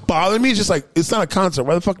doesn't bother me. It's just like it's not a concert.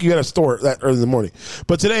 Why the fuck you at a store that early in the morning?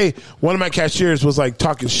 But today, one of my cashiers was like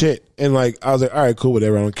talking shit, and like I was like, all right, cool,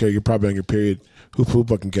 whatever. I don't care. You're probably on your period. Who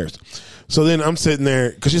fucking cares? So then I'm sitting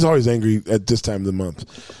there because she's always angry at this time of the month.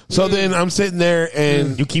 So then I'm sitting there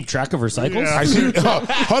and You keep track of her cycles? I see.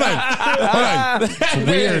 Hold on. It's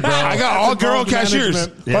weird, bro. I got all girl cashiers.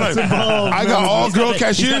 Hold on. I got all girl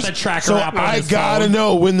cashiers. the tracker So app on I his gotta phone.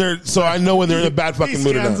 know when they're. So I know when they're in a bad fucking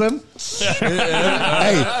mood or not. Scans them.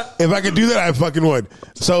 Hey, if I could do that, I fucking would.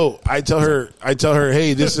 So I tell her,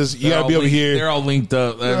 hey, this is you gotta be over here. They're all linked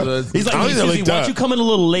up. He's like, I don't think they're Susie, linked why up. don't you come in a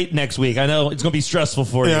little late next week? I know it's going to be stressful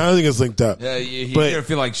for you. Yeah, I don't think it's linked up. Yeah, you're But- gonna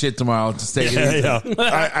feel like shit tomorrow. Just take it Yeah, easy.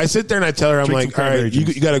 yeah. I sit there and I tell her, I'm Drink like, some all cranberry right, you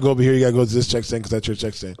juice. got to go over here. You got to go to this check stand because that's your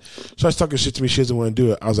check stand. So I was talking shit to me. She doesn't want to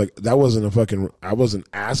do it. I was like, that wasn't a fucking. I wasn't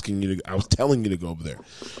asking you to. I was telling you to go over there.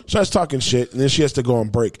 So I was talking shit, and then she has to go on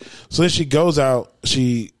break. So then she goes out.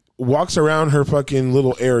 She walks around her fucking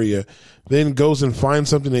little area, then goes and finds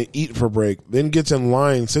something to eat for break. Then gets in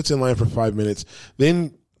line, sits in line for 5 minutes.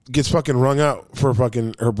 Then gets fucking wrung out for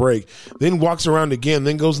fucking her break, then walks around again,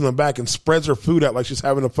 then goes in the back and spreads her food out like she's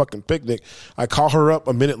having a fucking picnic. I call her up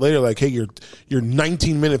a minute later, like, hey, your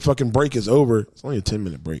 19-minute fucking break is over. It's only a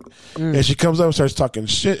 10-minute break. And she comes up and starts talking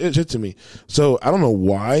shit to me. So I don't know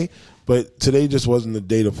why, but today just wasn't the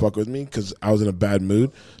day to fuck with me because I was in a bad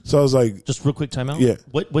mood. So I was like, Just real quick timeout. Yeah.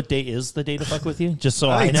 What day is the day to fuck with you? Just so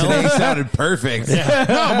I know. Today sounded perfect.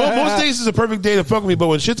 no, most days is a perfect day to fuck with me, but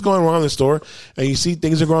when shit's going wrong in the store and you see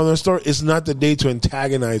things are going on in the store, it's not the day to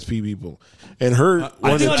antagonize people. And her I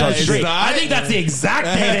wanted think, to talk that's straight. shit. I think that's the exact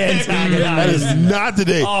day to That antagonize. is not the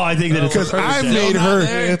day. Oh, I think that it's Because the perfect I day. made her.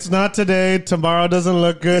 It's not today. Tomorrow doesn't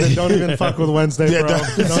look good. And don't even fuck with Wednesday, Yeah,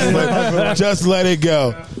 bro. just let it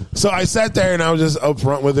go. So I sat there and I was just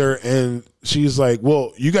upfront with her, and she's like,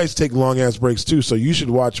 "Well, you guys take long ass breaks too, so you should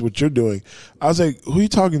watch what you're doing." I was like, "Who are you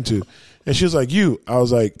talking to?" And she was like, "You." I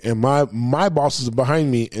was like, "And my boss is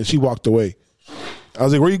behind me," and she walked away. I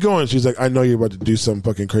was like, "Where are you going?" She's like, "I know you're about to do something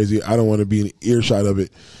fucking crazy. I don't want to be in earshot of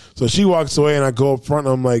it." So she walks away, and I go up front,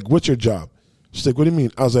 and I'm like, "What's your job?" She's like, "What do you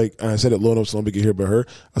mean?" I was like, and I said it low enough so nobody could hear but her.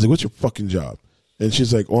 I was like, "What's your fucking job?" And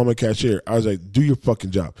she's like, "Oh, I'm a cashier." I was like, "Do your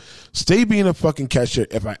fucking job. Stay being a fucking cashier.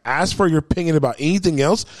 If I ask for your opinion about anything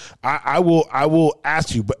else, I will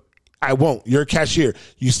ask you, but I won't. You're a cashier.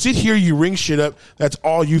 You sit here, you ring shit up. That's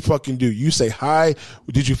all you fucking do. You say hi.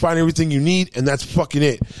 Did you find everything you need? And that's fucking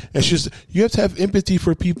it." And she's, "You have to have empathy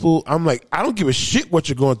for people." I'm like, I don't give a shit what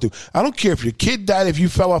you're going through. I don't care if your kid died, if you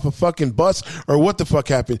fell off a fucking bus, or what the fuck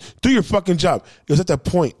happened. Do your fucking job. Because at that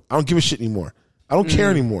point, I don't give a shit anymore. I don't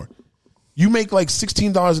care anymore. You make like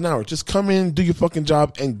 $16 an hour. Just come in, do your fucking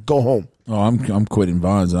job, and go home. Oh, I'm quitting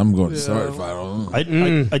Bonds. I'm going to start if I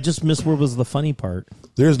don't. I just missed where was the funny part.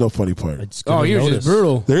 There is no funny part. Just Oh, couldn't you're notice. just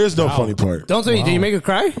brutal. There is no funny part. Don't tell me. Did you make her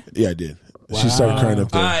cry? Yeah, I did. She started crying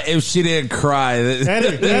up there. If she didn't cry,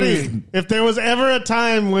 Eddie, if there was ever a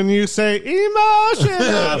time when you say emotion,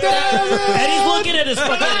 And he's looking at his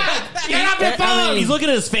fucking. Get off your phone! He's looking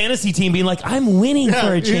at his fantasy team, being like, "I'm winning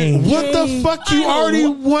for a change." What the fuck? You I'm a already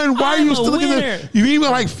wi- won. Why are I'm you a still looking winner. at You even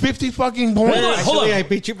like 50 fucking points? Hold on. Actually, I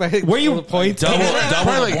beat you by Were you- a point. double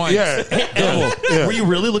Probably, points. yeah. Edible, were you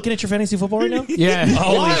really looking at your fantasy football right now? Yeah.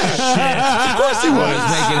 Holy shit! Of course he was.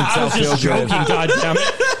 Making I himself was feel just joking. good. God damn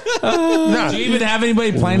it! Nah. Do you even have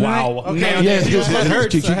anybody playing Wow. tonight? Yeah, he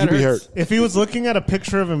hurts. He could be hurt. if he was looking at a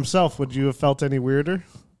picture of himself, would you have felt any weirder?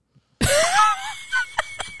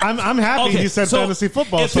 I'm happy he said so fantasy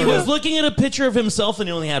football. If he so was looking at a picture of himself and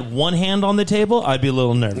he only had one hand on the table, I'd be a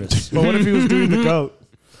little nervous. but what if he was doing the goat?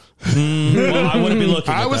 Well, I wouldn't be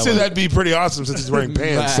looking. I at would that say one. that'd be pretty awesome since he's wearing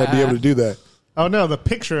pants. I'd be able to do that. Oh no, the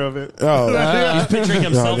picture of it. Oh, He's picturing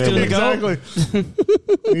himself No, doing the goat.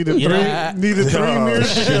 Exactly. Needed three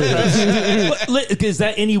mirrors. But, is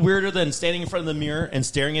that any weirder than standing in front of the mirror and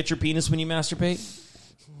staring at your penis when you masturbate?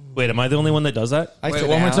 Wait, am I the only one that does that? I Wait, sit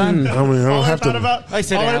one more down. time? I mean, I All don't I have thought to. about, I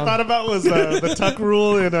sit all I down. thought about was the Tuck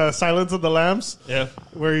rule in Silence of the Lambs, Yeah.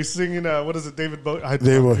 where he's singing. What is it, David Bowie?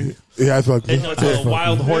 They were, yeah, I fucked. No, it's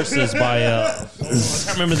Wild Horses by I can't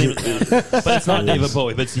remember the name of the band, but it's not David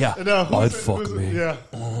Bowie. But it's, yeah, No, I'd fuck me. Yeah,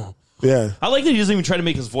 Yeah. I like that he doesn't even try to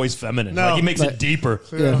make his voice feminine. No, like he makes it deeper.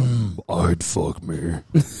 I'd fuck me.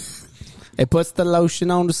 It puts the lotion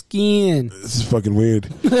on the skin. This is fucking weird.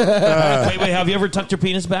 Wait, have you ever tucked your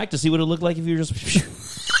penis back to see what it looked like if you were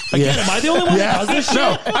just? Again, am I the only one that does this shit?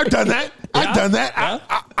 No, I've done that. I've done that.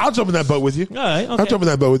 I'll jump in that boat with you. All right, okay. I'll jump in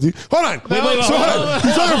that boat with you. Hold on. wait, So hold on.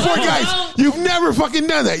 You're talking to 4 guys. You've never fucking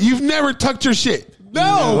done that. You've never tucked your shit.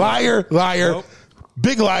 No. Liar, liar. Nope.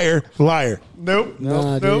 Big liar, liar. Nope.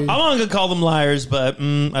 Nah, nope. dude. I'm not going to call them liars, but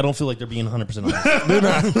I don't feel like they're being 100% honest. They're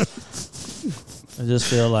not. I just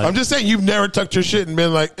feel like... I'm just saying you've never tucked your shit and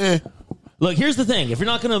been like, eh. Look, here's the thing. If you're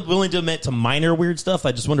not willing to admit to minor weird stuff,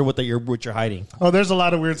 I just wonder what you're hiding. Oh, there's a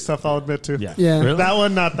lot of weird stuff I'll admit to. Yeah. Yeah. Really? That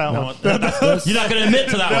one, not that one. You're not going to admit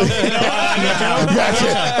to that one. Gotcha.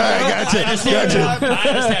 I understand. I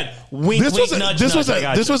understand. Wink, This wink, was nudge, this nudge. I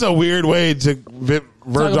got you. was a weird way to verge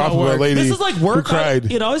about off of a work. lady. This is like work. who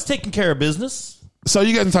cried. I was taking care of business. So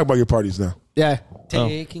you guys can talk about your parties now. Yeah.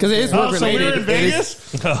 Because it is work Oh, so we were related. in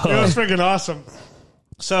Vegas. It was freaking awesome.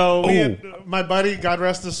 So we had, my buddy, God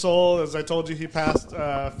rest his soul, as I told you, he passed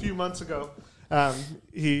a few months ago.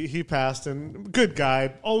 He passed, and good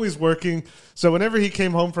guy, always working. So whenever he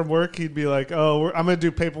came home from work, he'd be like, "Oh, I'm going to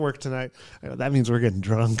do paperwork tonight." I go, that means we're getting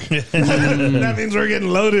drunk. That means we're getting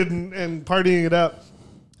loaded and partying it up.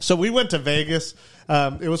 So we went to Vegas.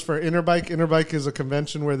 It was for Interbike. Interbike is a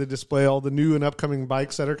convention where they display all the new and upcoming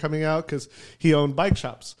bikes that are coming out because he owned bike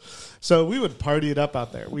shops. So we would party it up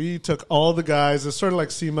out there. We took all the guys. It's sort of like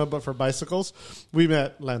SEMA, but for bicycles. We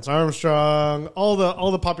met Lance Armstrong, all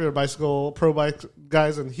the popular bicycle pro bike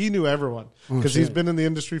guys, and he knew everyone because he's been in the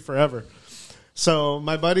industry forever. So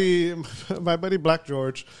my buddy Black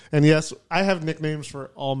George, and yes, I have nicknames for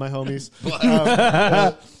all my homies.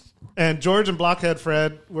 And George and Blockhead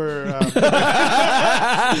Fred were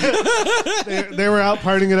they were out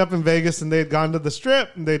partying it up in Vegas, and they had gone to the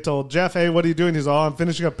Strip, and they told Jeff, "Hey, what are you doing?" He's all, "I'm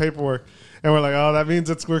finishing up paperwork." And we're like, "Oh, that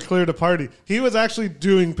means we're clear to party." He was actually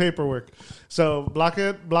doing paperwork. So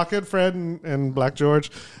Blockhead Fred and Black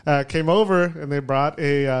George came over, and they brought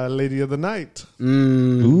a lady of the night.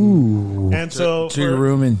 Ooh. And so To your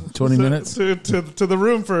room in 20 minutes? to the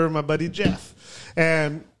room for my buddy Jeff.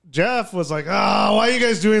 And Jeff was like, "Oh, why are you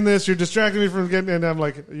guys doing this? You're distracting me from getting..." And I'm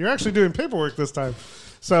like, "You're actually doing paperwork this time."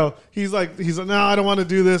 So he's like, "No, I don't want to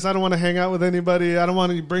do this. I don't want to hang out with anybody. I don't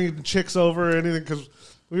want to bring chicks over or anything," because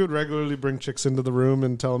we would regularly bring chicks into the room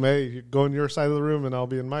and tell them, "Hey, you go in your side of the room and I'll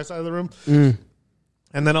be in my side of the room." And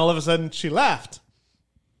then all of a sudden she left.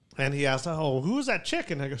 And he asked, "Oh, who was that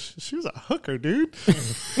chick?" And I go, "She was a hooker, dude."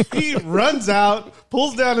 He runs out,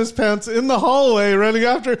 pulls down his pants in the hallway, running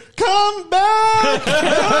after her. "Come back! Come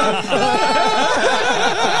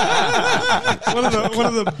back!" One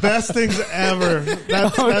of the best things ever.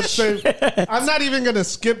 I'm not even going to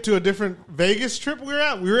skip to a different Vegas trip we were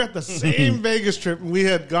at. We were at the same Vegas trip, and we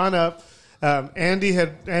had gone up. Andy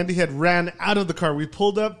had ran out of the car. We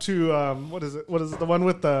pulled up to what is it? The one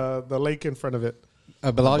with the lake in front of it?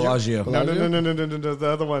 Bellagio. No, the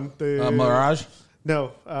other one. The Mirage?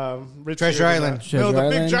 No, Treasure Island. No, the Treasure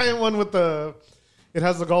big Island? giant one with it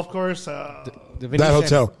has the golf course. The That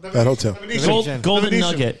hotel. That hotel. The Venetian. Golden The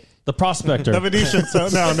Venetian. Nugget. The Prospector. The Venetian. So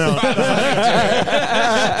no.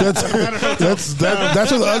 That's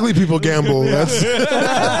where the ugly people gamble. That's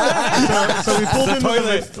So we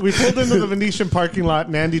pulled into the Venetian parking lot,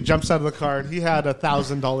 and Andy jumps out of the car, and he had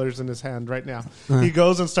 $1,000 in his hand right now. He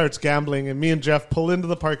goes and starts gambling, and me and Jeff pull into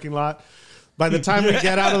the parking lot. By the time we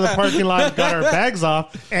get out of the parking lot and got our bags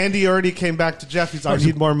off, Andy already came back to Jeff. He's like, "I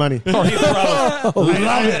need more money.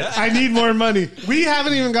 I need more money." We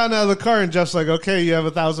haven't even gotten out of the car, and Jeff's like, "Okay, you have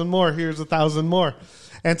 1,000 more. Here's 1,000 more."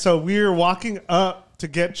 And so we're walking up to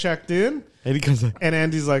get checked in, And he comes like, and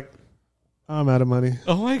Andy's like, "I'm out of money.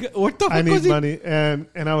 "Oh my god, what the fuck I was need he?" money." And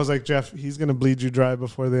I was like, "Jeff, he's going to bleed you dry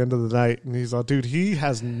before the end of the night." And he's like, "Dude, he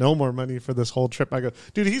has no more money for this whole trip." I go,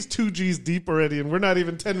 "Dude, he's 2 G's deep already, and we're not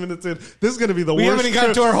even 10 minutes in. This is going to be the worst. haven't even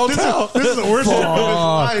gotten to our hotel. This is the worst trip of his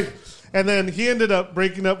life." And then he ended up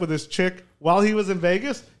breaking up with his chick while he was in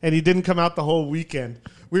Vegas, and he didn't come out the whole weekend.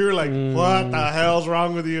 We were like, "What the hell's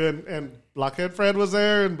wrong with you?" And Blockhead Fred was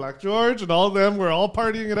there, and Black George, and all of them were all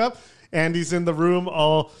partying it up. Andy's in the room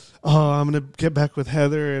all, "Oh, I'm going to get back with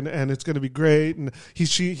Heather, and it's going to be great." And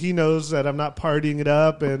he knows that I'm not partying it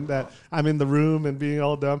up and that I'm in the room and being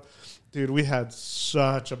all dumb. Dude, we had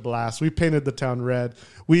such a blast. We painted the town red.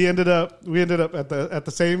 We ended up at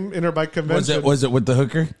the same Interbike convention. Was it with the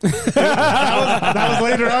hooker? That was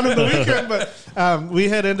later on in the weekend, but we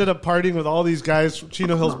had ended up partying with all these guys from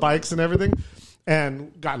Chino Hills Bikes and everything,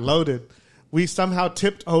 and got loaded. We somehow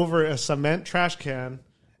tipped over a cement trash can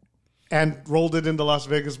and rolled it into Las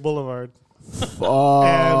Vegas Boulevard.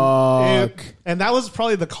 And that was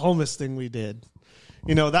probably the calmest thing we did.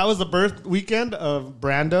 You know, that was the birth weekend of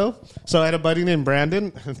Brando. So I had a buddy named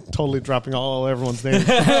Brandon, totally dropping everyone's names.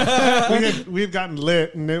 we had gotten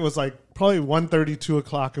lit, and it was like probably 1:30, 2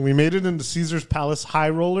 o'clock, and we made it into Caesar's Palace High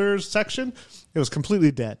Rollers section. It was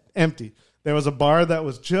completely dead, empty. There was a bar that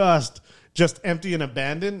was just empty and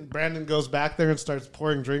abandoned. Brandon goes back there and starts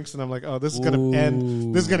pouring drinks, and I'm like, oh, this is gonna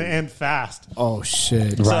end. This is gonna end fast. Oh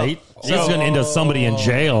shit! Right? This is going to end up somebody in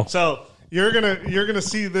jail. So you're gonna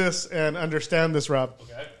see this and understand this, Rob.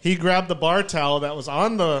 Okay. He grabbed the bar towel that was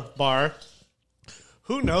on the bar.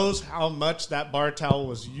 Who knows how much that bar towel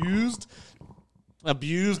was used,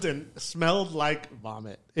 abused, and smelled like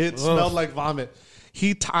vomit. It smelled like vomit.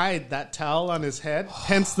 He tied that towel on his head,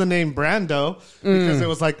 hence the name Brando, because it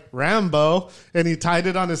was like Rambo, and he tied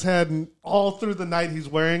it on his head, and all through the night he's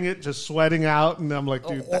wearing it, just sweating out, and I'm like,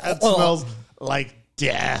 dude, that smells like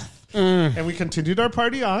death. And we continued our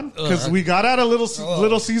party on, because we got out of Little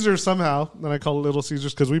Caesars somehow, and I call it Little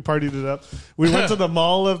Caesars because we partied it up. We went to the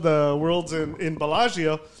Mall of the Worlds in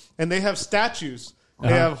Bellagio, and they have statues. They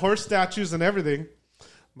have horse statues and everything.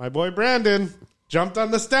 My boy Brandon jumped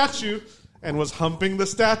on the statue and was humping the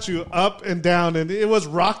statue up and down, and it was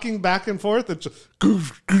rocking back and forth. It just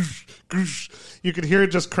goosh, goosh, goosh. You could hear it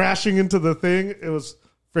just crashing into the thing. It was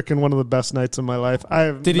freaking one of the best nights of my life.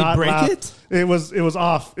 Did he break it? It was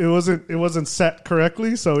off. It wasn't set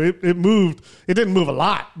correctly, so it moved. It didn't move a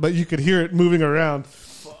lot, but you could hear it moving around.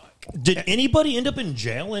 Did anybody end up in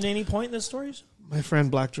jail at any point in the stories? My friend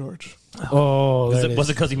Black George. Oh, Was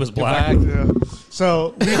it because he was black? Yeah.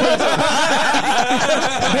 So we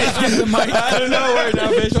I don't know right now,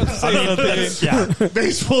 bitch. Want to say something? Yeah.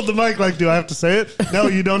 Bass pulled the mic like, do I have to say it? No,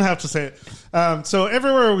 you don't have to say it. So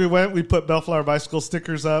everywhere we went, we put Bellflower Bicycle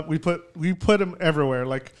stickers up. We put them everywhere.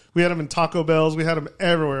 Like we had them in Taco Bells. We had them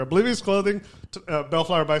everywhere. Oblivious Clothing,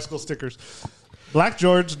 Bellflower Bicycle stickers. Black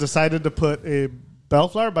George decided to put a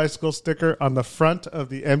Bellflower Bicycle sticker on the front of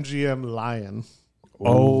the MGM Lion.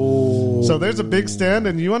 Oh. So there's a big stand,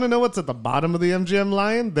 and you want to know what's at the bottom of the MGM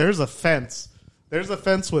Lion? There's a fence. There's a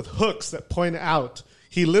fence with hooks that point out.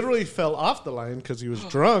 He literally fell off the lion because he was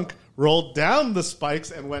drunk, rolled down the spikes,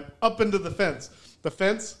 and went up into the fence. The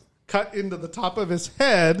fence cut into the top of his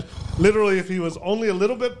head. Literally, if he was only a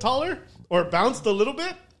little bit taller or bounced a little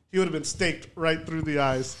bit, he would have been staked right through the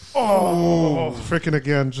eyes. Oh, freaking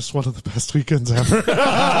again, just one of the best weekends ever.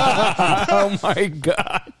 Oh my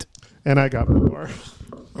god! And I got more.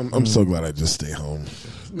 I'm so glad I just stay home.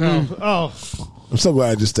 No. Oh, I'm so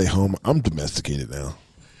glad I just stay home. I'm domesticated now.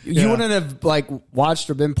 You wouldn't have like watched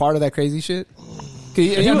or been part of that crazy shit. I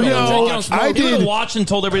You would have did. watched and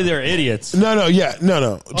told everybody they're idiots. No. Chuck did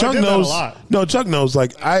that knows. a lot. No, Chuck knows.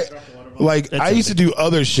 I used to do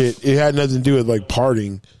other shit. It had nothing to do with like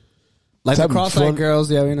partying. Like the having cross-eyed fun.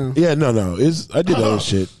 girls, yeah, we know. Yeah, no. I did other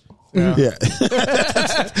shit. Yeah.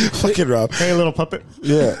 Fucking Rob. hey, little puppet.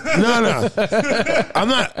 Yeah. No. I'm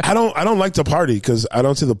not. I don't like to party because I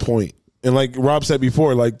don't see the point. And like Rob said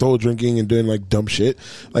before, like the whole drinking and doing like dumb shit.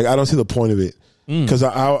 Like I don't see the point of it because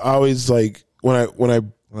I always like when I there's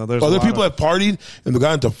other a lot people have partied and they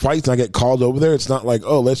got into fights and I get called over there. It's not like,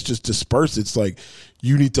 oh, let's just disperse. It's like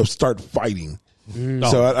you need to start fighting.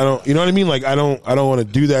 So I don't, you know what I mean? Like I don't want to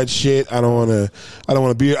do that shit. I don't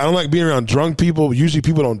like being around drunk people. Usually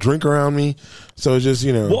people don't drink around me. So it's just,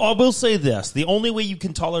 Well, I will say this. The only way you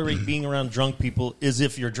can tolerate being around drunk people is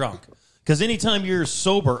if you're drunk. Because anytime you're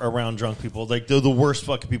sober around drunk people, like they're the worst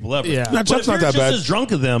fucking people ever. Yeah. Nah, But Chuck's if not you're that just bad. as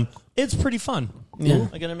drunk as them, it's pretty fun. Yeah.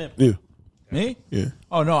 I gotta admit. yeah. Me? Yeah.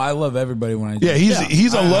 Oh no, I love everybody when I do. Yeah,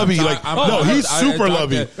 he's a lovey. He's super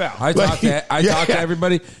lovey. I talk to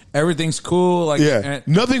everybody. Everything's cool. Like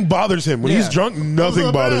nothing bothers him when he's drunk.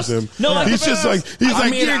 Nothing bothers him. No, like he's the just best.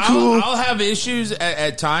 like you're cool. I'll have issues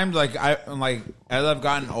at times. Like as I've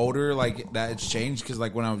gotten older, like that it's changed because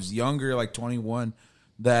like when I was younger, like 21.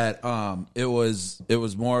 That it was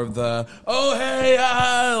more of the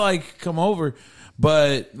like come over,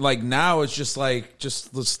 but like now it's just like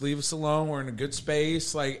let's leave us alone. We're in a good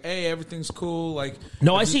space. Like hey, everything's cool. Like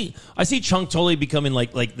No, I see Chunk totally becoming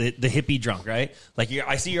like the hippie drunk, right? Like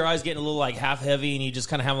I see your eyes getting a little like half heavy, and you just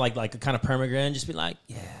kind of have like a kind of permagrin, just be like,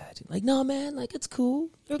 yeah, dude. Like no man, like it's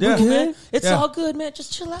cool, you're cool, man. It's all good, man.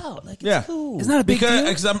 Just chill out, like it's cool. It's not a big deal.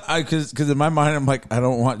 Because in my mind I'm like I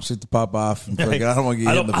don't want shit to pop off. And I don't want to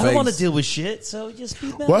get hit in the face. I don't want to deal with shit, so just be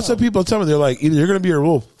mellow. Well, that's what people tell me. They're like, either you're going to be a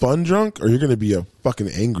real fun drunk or you're going to be a fucking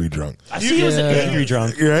angry drunk. I see you as an angry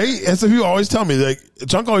drunk. Right? And so people always tell me, like,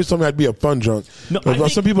 Chunk always told me I'd be a fun drunk. No, but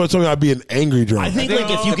some people told me I'd be an angry drunk. I think like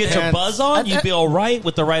if you get your buzz on, you'd be all right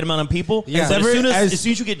with the right amount of people. Yeah. But as soon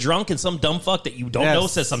as you get drunk and some dumb fuck that you don't know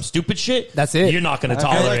says some stupid shit, That's it. You're not going to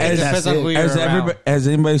tolerate it. Depends on who you're around. Has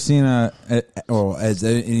anybody seen has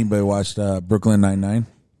anybody watched Brooklyn Nine-Nine?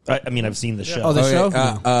 I mean, I've seen the show. Oh, the show?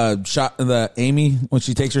 Shot the Amy when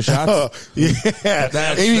she takes her shots. Yeah.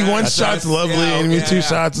 Amy, one that's shot's nice. lovely. Yeah, Amy, yeah, two yeah.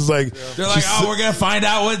 shots is like. They're like, oh, we're gonna find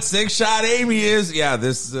out what 6-shot Amy is. Yeah,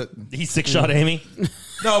 this is. He's 6-shot Amy.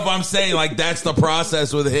 No, but I'm saying like that's the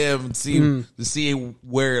process with him. To see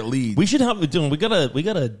where it leads. We should have. We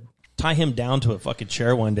gotta tie him down to a fucking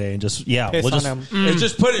chair one day and just Piss we'll on just him. And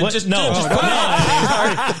just put it. What? Just No. just put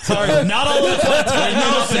it. sorry, not all of the There's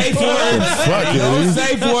no safe words. Fuck, No Eddie.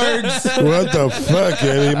 safe words. What the fuck,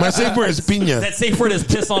 Eddie? My safe word is piña. That safe word is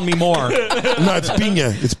piss on me more. No, it's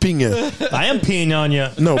piña. It's piña. I am peeing on you.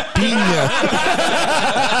 No, piña.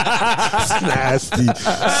 It's nasty.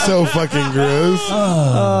 So fucking gross.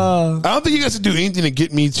 I don't think you guys should do anything to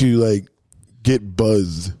get me to like get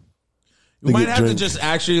buzzed. We might get have to drink. just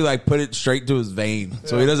actually like put it straight to his vein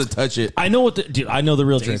so he doesn't touch it. I know dude. I know the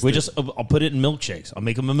real drink. We just I'll put it in milkshakes. I'll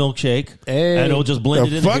make him a milkshake, and it'll just blend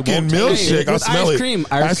it A in. He fucking won't taste milkshake. I'll With smell ice it. cream,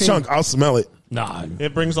 ice Ice cream. chunk. I'll smell it. Nah,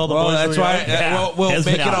 It brings all the Well, boys. that's to the why. yard. We'll It's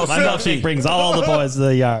make been it out. all My milkshake brings all the boys to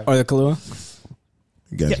the yard. Or the Kahlua?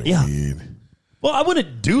 You guys are Yeah. weird. Well, I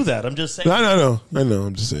wouldn't do that. I'm just saying. I know.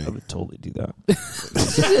 I'm just saying. I would totally do that.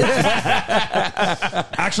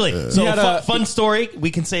 Actually, so You had fun story. We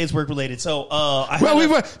can say it's work related. So,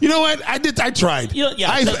 You know what? I tried. Yeah,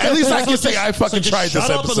 yeah. At least I can say I fucking just tried this shut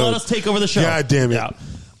up episode. and let us take over the show. God damn it. Yeah.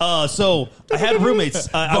 So I had roommates.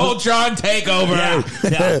 Voltron takeover.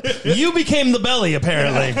 Yeah. You became the belly,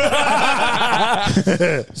 apparently.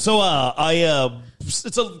 So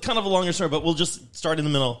it's a kind of a longer story, but we'll just start in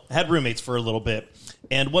the middle. I had roommates for a little bit,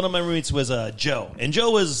 and one of my roommates was Joe, and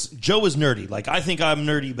Joe was nerdy. Like I think I'm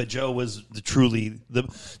nerdy, but Joe was truly the.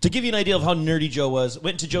 To give you an idea of how nerdy Joe was,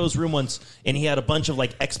 went to Joe's room once, and he had a bunch of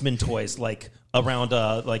like X-Men toys like around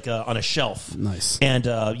on a shelf. Nice. And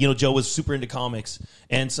Joe was super into comics,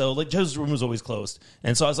 and so like Joe's room was always closed,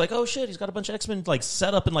 and so I was like, oh shit, he's got a bunch of X-Men like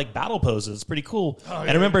set up in like battle poses. It's pretty cool. And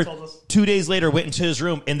I remember 2 days later went into his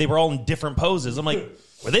room and they were all in different poses. I'm like,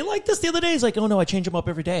 were they like this the other day? He's like, oh no, I change them up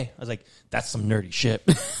every day. I was like, that's some nerdy shit.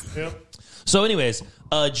 Yep. So, anyways,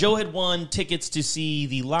 Joe had won tickets to see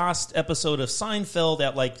the last episode of Seinfeld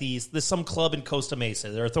at like there's some club in Costa Mesa.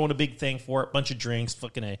 They were throwing a big thing for it, bunch of drinks,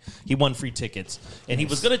 fucking A. He won free tickets, and he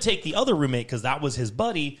was going to take the other roommate because that was his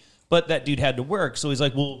buddy, but that dude had to work. So he's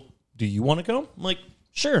like, "Well, do you want to go?" I'm like,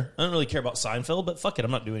 "Sure." I don't really care about Seinfeld, but fuck it,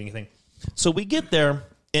 I'm not doing anything. So we get there,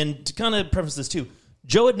 and to kind of preface this too,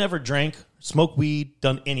 Joe had never drank, smoked weed,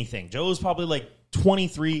 done anything. Joe was probably like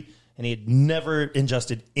 23. And he had never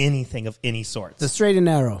ingested anything of any sort. The straight and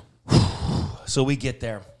narrow. So we get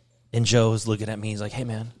there, and Joe's looking at me. He's like, hey,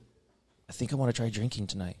 man, I think I want to try drinking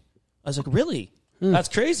tonight. I was like, really? That's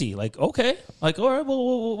crazy. Like, okay. Like, all right,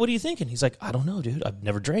 well, what are you thinking? He's like, I don't know, dude. I've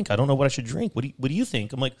never drank. I don't know what I should drink. What do you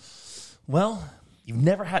think? I'm like, well, you've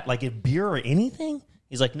never had like a beer or anything?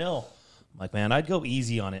 He's like, no. I'm like, man, I'd go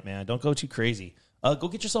easy on it, man. Don't go too crazy. Go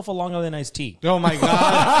get yourself a Long Island iced tea. Oh my god!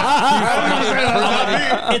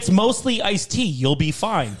 It's mostly iced tea. You'll be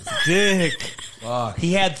fine. Dick.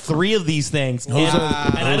 He had 3 of these things, and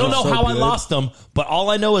I don't know how I lost them, but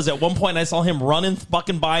all I know is at one point I saw him running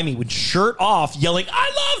fucking by me with shirt off, yelling,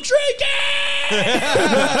 "I love drinking!"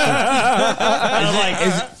 And I'm like,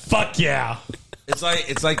 "Fuck yeah!" It's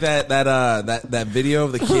like that video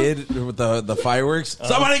of the kid with the fireworks.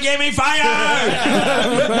 Somebody gave me fire.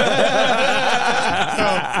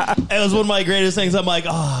 It was one of my greatest things. I'm like,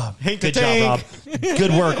 oh, good job, Rob.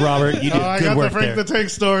 Good work, Robert. You did I good got work the Frank there. the Tank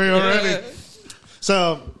story already.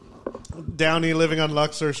 So, Downey living on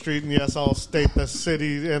Luxor Street, and yes, I'll state the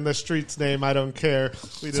city and the street's name. I don't care.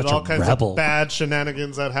 We did Such all a kinds rebel. of bad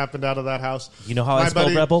shenanigans that happened out of that house. You know how I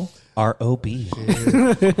spell rebel? R-O-B.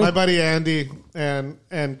 My buddy Andy, and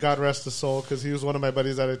God rest his soul, because he was one of my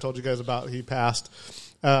buddies that I told you guys about. He passed.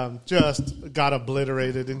 Just got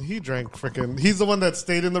obliterated, and he drank freaking. He's the one that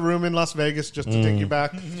stayed in the room in Las Vegas just to take you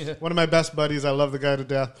back. One of my best buddies. I love the guy to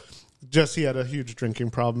death. Just he had a huge drinking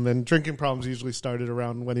problem, and drinking problems usually started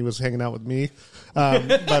around when he was hanging out with me.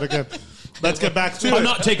 But again, let's get back to it. I'm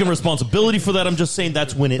not taking responsibility for that. I'm just saying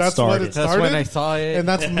that's when it That's started. when it That's started. when I saw it. And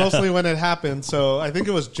that's mostly when it happened. So I think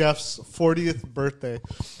it was Jeff's 40th birthday.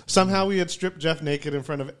 Somehow we had stripped Jeff naked in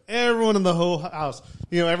front of everyone in the whole house.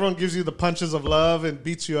 You know, everyone gives you the punches of love and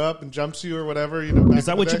beats you up and jumps you or whatever. You know, back Is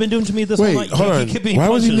that in what the you've day. been doing to me this Wait, whole night? hold You on. keep getting Why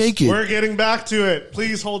was he punches. naked? We're getting back to it.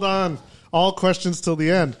 Please hold on. All questions till the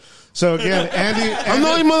end. So again, Andy. I'm the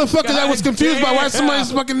only motherfucker that was confused by why somebody's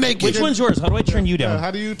fucking naked. Which one's yours? How do I turn you down?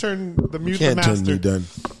 How do you turn the mute Can't the turn master? me done.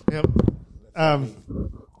 Yep.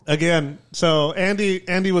 Again, so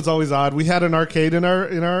Andy was always odd. We had an arcade in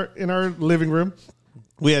our living room.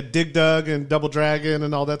 We had Dig Dug and Double Dragon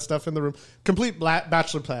and all that stuff in the room. Complete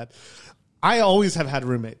bachelor pad. I always have had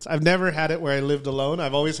roommates. I've never had it where I lived alone.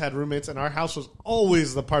 I've always had roommates, and our house was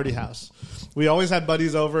always the party house. We always had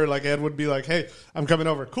buddies over. Like Ed would be like, "Hey, I'm coming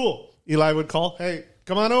over." Cool. Eli would call, "Hey,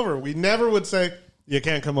 come on over." We never would say, "You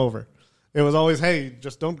can't come over." It was always, "Hey,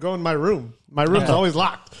 just don't go in my room. My room's always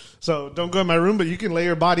locked, so don't go in my room. But you can lay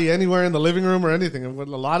your body anywhere in the living room or anything." And a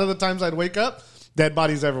lot of the times I'd wake up, dead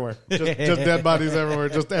bodies everywhere. Just dead bodies everywhere.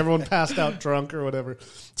 Just everyone passed out drunk or whatever.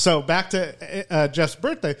 So back to Jeff's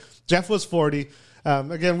birthday. Jeff was 40.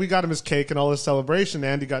 Again, we got him his cake and all his celebration.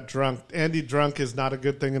 Andy got drunk. Andy drunk is not a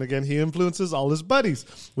good thing. And again, he influences all his buddies.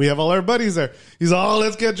 We have all our buddies there. He's all,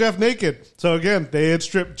 let's get Jeff naked. So again, they had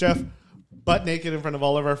stripped Jeff butt naked in front of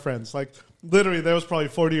all of our friends. Like literally, there was probably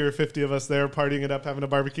 40 or 50 of us there partying it up, having a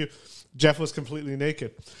barbecue. Jeff was completely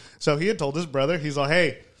naked. So he had told his brother, he's all,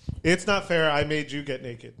 "Hey, it's not fair. I made you get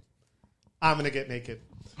naked. I'm going to get naked."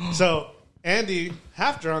 So Andy,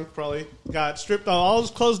 half drunk probably, got stripped all his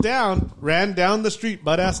clothes down, ran down the street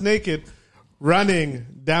butt-ass naked, running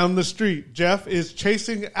down the street. Jeff is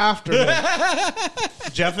chasing after him.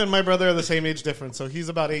 Jeff and my brother are the same age difference, so he's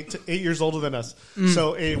about 8 years older than us.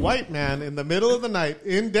 So a white man in the middle of the night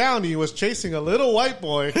in Downey was chasing a little white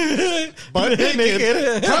boy, butt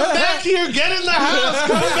naked. "Come back here, get in the house!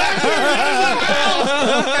 Come back here, get in the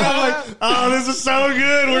house!" And I'm like, "Oh, this is so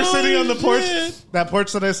good." We're sitting on the porch. That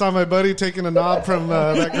porch that I saw my buddy taking a knob from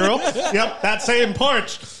that girl. Yep, that same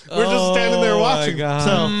porch. We're just standing there watching.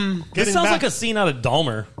 So, This sounds like a scene out of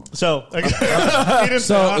Dahmer. So, I just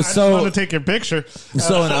want to take your picture.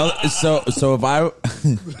 So if I,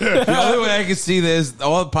 the only way I can see this,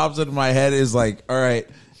 all that pops into my head is like, all right,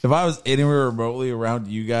 if I was anywhere remotely around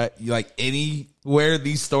you guys, like anywhere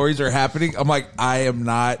these stories are happening, I'm like, I am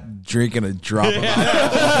not drinking a drop of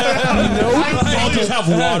alcohol. I'll just have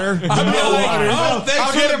water.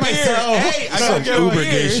 I'll get it myself. Hey, I Some Uber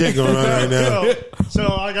gay shit going on right now. So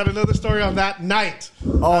I got another story on that night.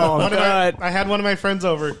 Oh, God. I had one of my friends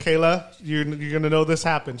over, Kayla. You're going to know this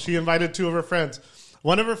happened. She invited 2 of her friends.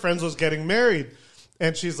 One of her friends was getting married.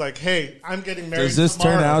 And she's like, "Hey, I'm getting married Does this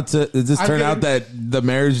tomorrow." turn out that the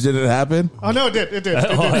marriage didn't happen? Oh, no, it did. It did.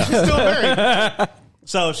 She's still married.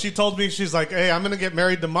 So she told me, she's like, "Hey, I'm going to get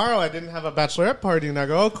married tomorrow. I didn't have a bachelorette party." And I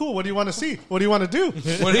go, "Oh, cool. What do you want to see? What do you want to do?"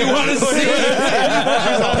 What do you want to see?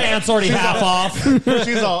 Pants already half off.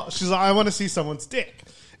 She's all, "I want to see someone's dick."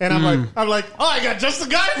 And I'm like, "Oh, I got just the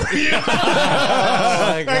guy for you."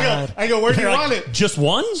 I go, "Where do you want it?" Just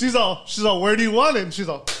one? She's all, "Where do you want it?" And she's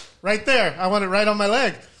all, "Right there. I want it right on my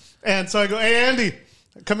leg." And so I go, "Hey, Andy,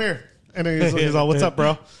 come here." And he's all, "What's up,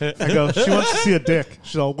 bro?" I go, "She wants to see a dick."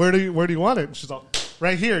 She's all, Where do you want it?" And she's all,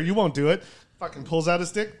 "Right here. You won't do it." Fucking pulls out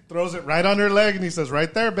his dick, throws it right on her leg, and he says,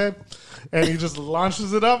 "Right there, babe." And he just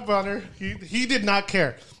launches it up on her. He did not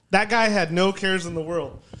care. That guy had no cares in the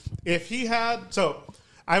world. If he had, so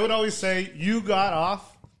I would always say, you got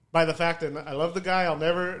off by the fact, and I love the guy. I'll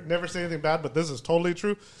never say anything bad, but this is totally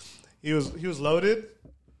true. He was loaded.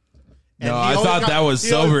 No, I thought that was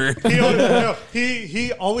sober.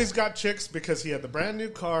 He always got chicks because he had the brand new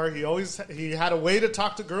car. He had a way to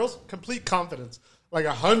talk to girls. Complete confidence, like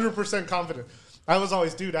 100% confident. I was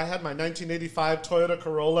always, dude. I had my 1985 Toyota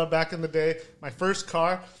Corolla back in the day, my first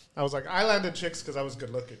car. I was like, I landed chicks because I was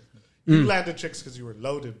good looking. You landed chicks because you were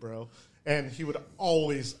loaded, bro. And he would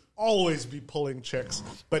always be pulling chicks,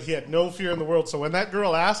 but he had no fear in the world. So when that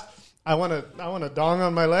girl asked, I want a dong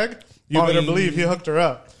on my leg, you better believe he hooked her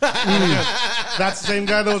up. That's the same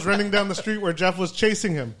guy that was running down the street where Jeff was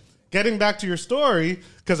chasing him. Getting back to your story,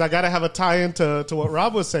 because I got to have a tie-in to what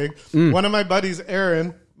Rob was saying. One of my buddies,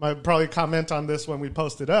 Aaron, might probably comment on this when we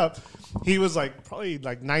post it up. He was probably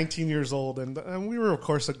 19 years old, and we were, of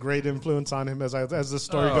course, a great influence on him as the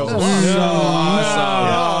story goes along.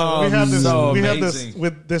 We had this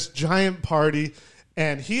with this giant party.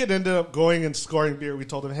 And he had ended up going and scoring beer. We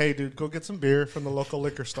told him, "Hey, dude, go get some beer from the local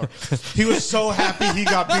liquor store." He was so happy he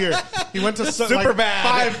got beer. He went to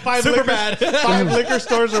five liquor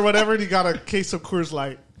stores or whatever, and he got a case of Coors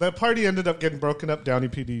Light. The party ended up getting broken up. Downey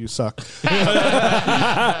PD, you suck.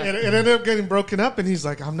 It ended up getting broken up, and he's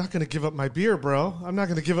like, "I'm not going to give up my beer, bro. I'm not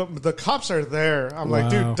going to give up. The cops are there." I'm like,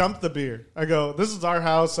 "Dude, dump the beer." I go, "This is our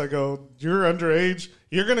house." I go, "You're underage.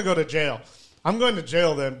 You're going to go to jail." "I'm going to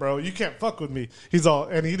jail then, bro. You can't fuck with me." He's all,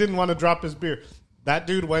 and he didn't want to drop his beer. That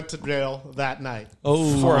dude went to jail that night.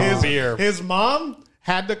 For a beer. His mom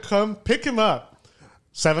had to come pick him up.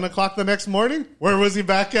 7:00 the next morning, where was he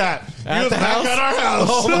back at? He was back at our house.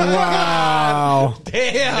 Oh, wow.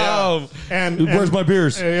 Damn. And Where's my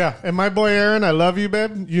beers? Yeah. And my boy Aaron, I love you,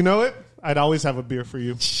 babe. You know it. I'd always have a beer for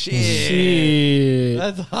you. Shit.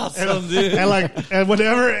 That's awesome, dude. And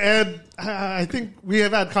whenever Ed, I think we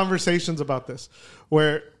have had conversations about this,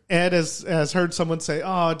 where Ed has heard someone say,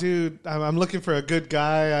 "Oh, dude, I'm looking for a good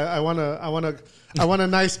guy. I want a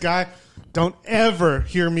nice guy." Don't ever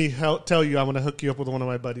hear me tell you I want to hook you up with one of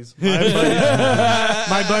my buddies.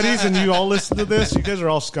 My buddies, and you all listen to this. You guys are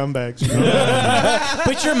all scumbags. You know?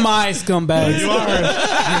 But you're my scumbag. You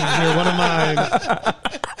are. You're one of mine.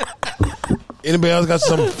 Anybody else got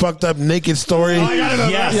some fucked up naked story?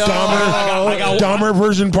 Yes. Dahmer, I got Dahmer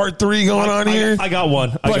version part 3 going on here. I got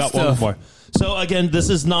one. I got one stuff? more. So again, this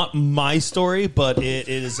is not my story, but it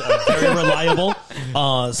is very reliable.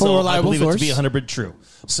 So reliable I believe source. it to be 100% true.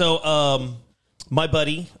 So my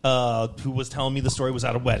buddy, who was telling me the story, was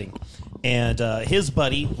at a wedding, and his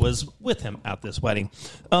buddy was with him at this wedding.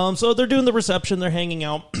 So they're doing the reception, they're hanging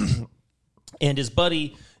out, and his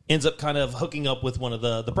buddy ends up kind of hooking up with one of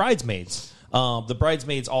the bridesmaids. The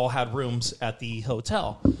bridesmaids all had rooms at the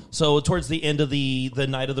hotel. So towards the end of the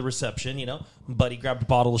night of the reception, you know, buddy grabbed a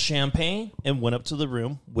bottle of champagne and went up to the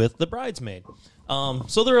room with the bridesmaid.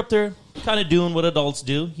 So they're up there kind of doing what adults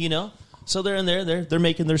do, you know. So they're in there, they're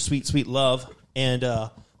making their sweet, sweet love. And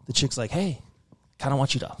the chick's like, "Hey, kind of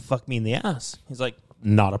want you to fuck me in the ass." He's like,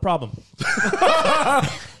 "Not a problem."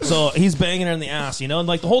 So he's banging her in the ass, you know, and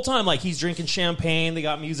like the whole time, like he's drinking champagne, they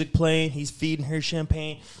got music playing, he's feeding her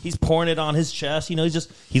champagne, he's pouring it on his chest, you know,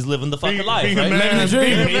 he's living the fucking life, being a right? man.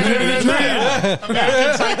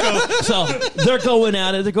 So they're going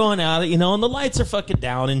at it, you know, and the lights are fucking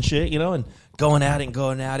down and shit, you know, and going at it,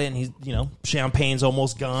 and he's, you know, champagne's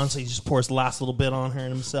almost gone, so he just pours the last little bit on her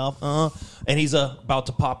and himself, and he's about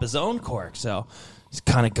to pop his own cork, so he's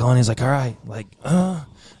kind of going, he's like, all right, like,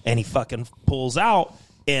 and he fucking pulls out,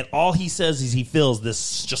 and all he says is he feels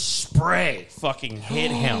this just spray fucking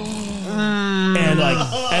hit him. And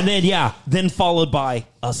then followed by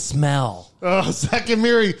a smell. Oh, Zach and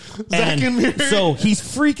Miri. So he's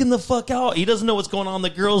freaking the fuck out. He doesn't know what's going on.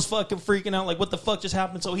 The girl's fucking freaking out. Like, what the fuck just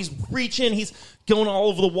happened? So he's reaching. He's going all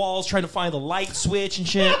over the walls trying to find the light switch and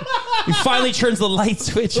shit. He finally turns the light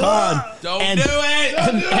switch on. Don't do it!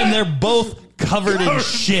 And they're both covered in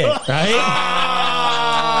shit,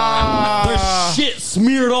 right? There's shit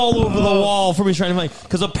smeared all over the wall from me trying to find.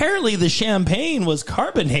 Because apparently the champagne was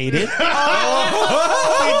carbonated. And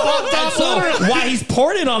so while he's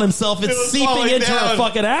pouring it on himself, it's seeping into her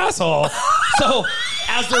fucking asshole. So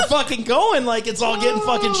as they're fucking going, like it's all getting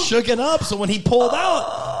fucking shooken up. So when he pulled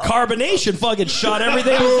out, carbonation fucking shot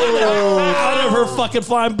everything out of her fucking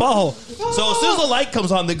flying butthole. So as soon as the light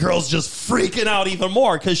comes on, the girl's just freaking out even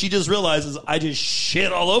more because she just realizes I just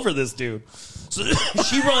shit all over this dude. So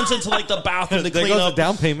she runs into like the bathroom to There clean goes up. the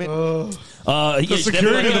down payment. The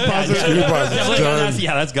security deposit.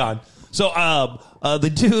 That's gone. So the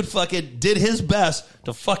dude fucking did his best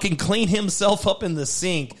to fucking clean himself up in the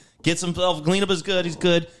sink, gets himself clean up as good. He's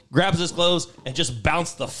good. Grabs his clothes and just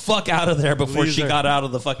bounced the fuck out of there before she got out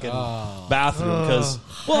of the fucking bathroom. Because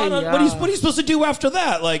what are you supposed to do after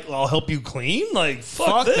that? Like, I'll help you clean. Like,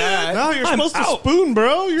 fuck this. that. No, you're I'm supposed to out. spoon,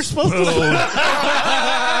 bro. You're supposed to.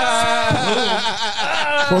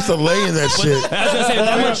 Supposed to lay in that shit. I was gonna say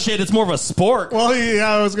that much shit. It's more of a sport. Well, yeah,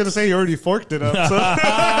 I was gonna say you already forked it up.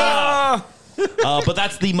 So. But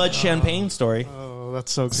that's the mud champagne story. Oh,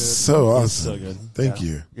 that's so good. So awesome. good. Thank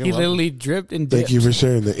you. He literally dripped and dipped. Thank you for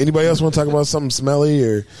sharing that. Anybody else want to talk about something smelly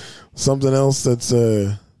or something else that's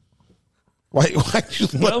why'd you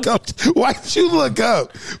look up? Why'd you look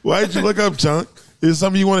up? Why'd you look up, Chunk? Is it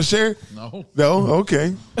something you want to share? No. No?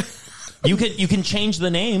 Okay. You can change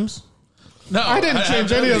the names. No, I didn't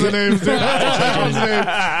change any of the names, dude.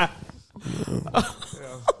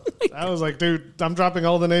 I was like, dude, I'm dropping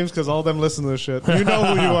all the names because all of them listen to this shit. You know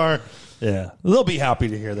who you are. Yeah, they'll be happy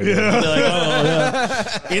to hear that. Yeah. They'll be like, oh,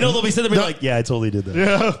 yeah. You know, they'll be sitting there like, yeah, I totally did that.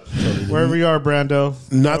 Yeah. Wherever you are, Brando.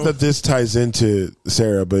 Not that this ties into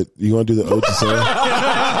Sarah, but you want to do the ode to Sarah? Hold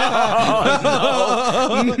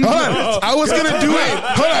on. I was going to do it.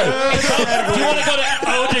 Hold on. Do you want to go to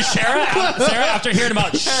ode to Sarah after hearing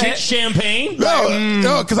about shit champagne?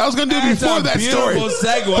 No, because I was going to do it before that story.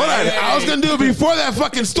 Segue. Hold on. I was going to do it before that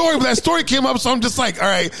fucking story, but that story came up, so I'm just like, all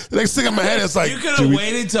right. The next thing in my head is like, You could have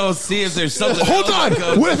waited till see if there's something. hold else on. to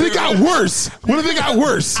go What if it to. got worse? What if it got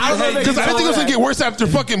worse? Because I didn't think it was going to get worse after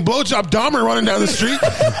fucking blowjob Dahmer running down the street.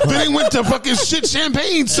 Then it went to fucking shit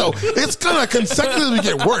champagne. So it's going to consecutively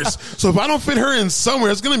get worse. So if I don't fit her in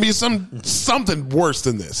somewhere, it's going to be something worse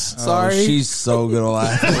than this. Sorry. She's so gonna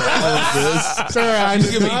laugh. Sarah, I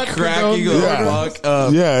She's did gonna not be cracking condone- the Yeah. fuck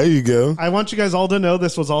up. Yeah, there you go. I want you guys all to know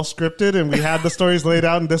this was all scripted and we had the stories laid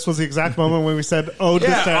out and this was the exact moment when we said, oh,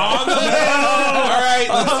 Yeah, Sarah. on the right,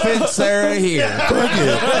 let's fit Sarah here. Fuck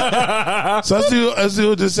it. So let's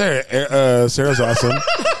do it to Sarah. Sarah's awesome.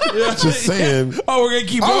 Just saying. Oh, we're gonna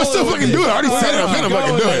keep. I'm still fucking do it. I already said it. I'm gonna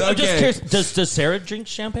fucking do it. I'm just curious. Does Sarah drink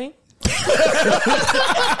champagne?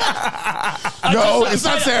 No, it's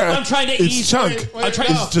not Sarah. I'm trying to It's ease. Chunk.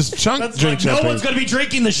 It's just Chunk drink No champagne. one's going to be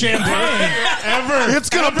drinking the champagne ever. It's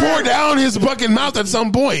gonna pour down his fucking mouth at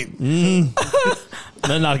some point.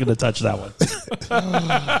 They're not going to touch that one.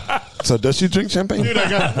 So does she drink champagne?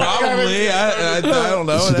 Probably. I don't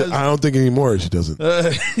know. I don't think anymore. She doesn't.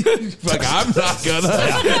 Like I'm not gonna.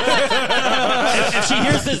 If she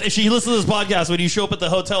hears this, if she listens to this podcast, when you show up at the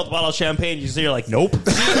hotel with a bottle of champagne, you say you're like, nope.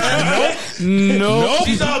 Nope.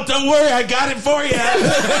 She's all, don't worry, I got it for you.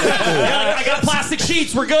 I got plastic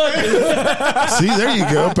sheets. We're good. See, there you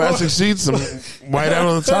go. Plastic sheets, some white out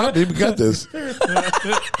on the top. Baby, got this.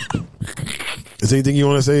 Is there anything you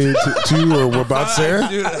want to say to or about Sarah?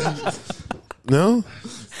 No?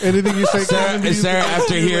 Anything you say, Sarah,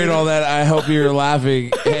 after hearing all that, I hope you're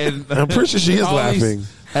laughing. And I'm pretty sure she is all laughing.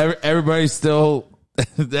 these- everybody's still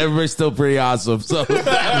pretty awesome. So we're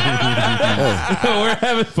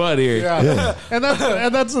having fun here. Yeah. And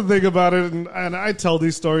that's the thing about it. And I tell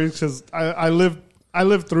these stories because I live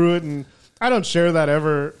through it, and I don't share that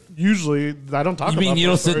ever. Usually, I don't talk about. You mean you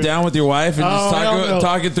don't sit down with your wife and just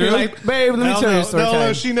talk it through? Like, babe, let me tell you a story.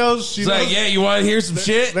 No, she knows. It's like, yeah, you want to hear some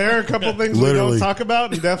shit? There are a couple things Literally. we don't talk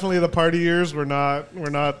about, and definitely the party years. We're not.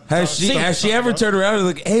 Has she ever turned around and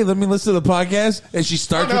like, hey, let me listen to the podcast? And she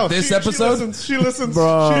starts with this episode. She listens.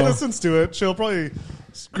 She listens to it. She'll probably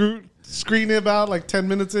screen it about like 10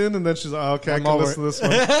 minutes in, and then she's like, oh, okay, I can listen to this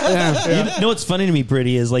one. You know what's funny to me,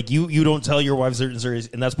 Pretty, is like you don't tell your wife certain stories,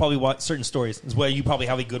 and that's probably why certain stories is why you probably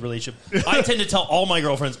have a good relationship. I tend to tell all my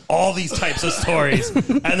girlfriends all these types of stories,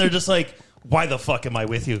 and they're just like, why the fuck am I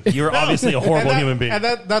with you? You're obviously a horrible human being. And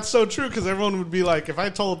that's so true, because everyone would be like, if I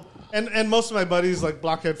told, and most of my buddies like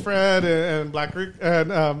Blockhead Fred and Black Rick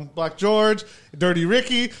and Black George, Dirty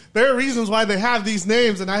Ricky, there are reasons why they have these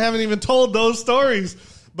names, and I haven't even told those stories.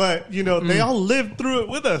 But, you know, they all lived through it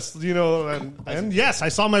with us, you know, and yes, I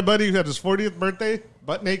saw my buddy who had his 40th birthday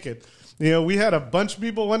butt naked. You know, we had a bunch of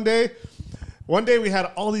people one day. One day we had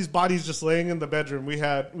all these bodies just laying in the bedroom. We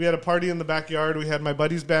had a party in the backyard. We had my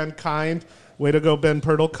buddy's band, Kind. Way to go, Ben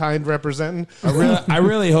Pirtle, Kind representing. I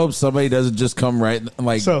really hope somebody doesn't just come right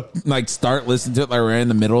like start listening to it like right in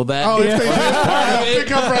the middle of that. Oh, if they did,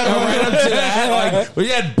 pick up right up to that. Like we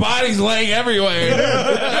had bodies laying everywhere.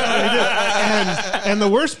 And the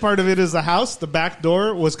worst part of it is the house, the back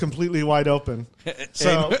door was completely wide open.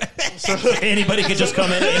 So anybody could just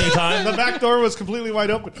come in at any time. The back door was completely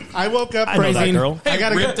wide open. I woke up. I know that girl. I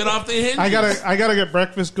gotta ripped it off the hinges. I gotta get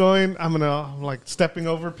breakfast going. I'm like stepping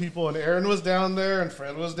over people, and Aaron was down there, and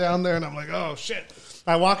Fred was down there, and I'm like, oh shit.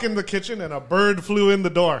 I walk in the kitchen, and a bird flew in the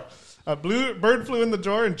door. A bird flew in the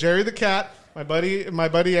door, and Jerry the cat, my buddy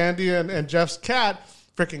Andy, and Jeff's cat,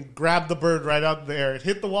 freaking grabbed the bird right out of the air. It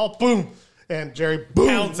hit the wall, boom, and Jerry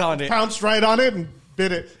pounced right on it and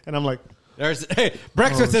bit it, and I'm like, hey,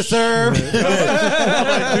 breakfast is served.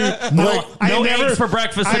 No eggs for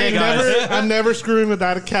breakfast today, guys. I'm never screwing with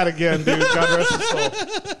that cat again, dude. God rest his soul.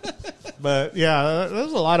 But yeah, that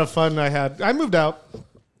was a lot of fun I had. I moved out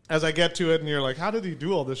as I get to it, and you're like, how did he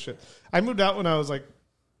do all this shit? I moved out when I was like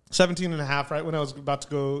 17 and a half, right when I was about to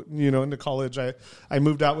go, into college. I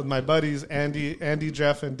moved out with my buddies, Andy,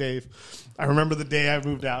 Jeff, and Dave. I remember the day I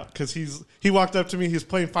moved out because he walked up to me. He's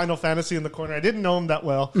playing Final Fantasy in the corner. I didn't know him that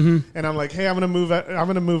well, and I'm like, "Hey, I'm gonna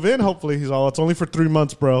move in. Hopefully, he's all. It's only for 3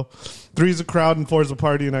 months, bro. 3's a crowd and 4's a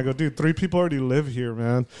party." And I go, "Dude, 3 people already live here,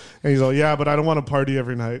 man." And he's all, "Yeah, but I don't want to party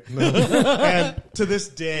every night." And to this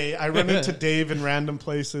day, I run into Dave in random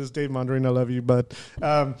places. Dave Mondrine, I love you, but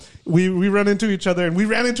we run into each other, and we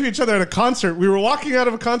ran into each other at a concert. We were walking out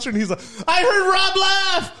of a concert, and he's like, "I heard Rob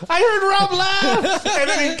laugh. I heard Rob laugh," and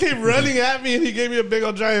then he came running at me, and he gave me a big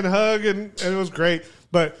old giant hug, and it was great.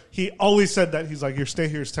 But he always said that. He's like, "Your stay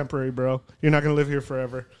here is temporary, bro. You're not going to live here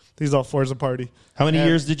forever." He's all, "4's a party." How many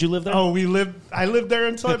years did you live there? Oh, I lived there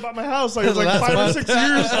until I bought my house. Like, it was like 5 or 6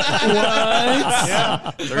 years. What?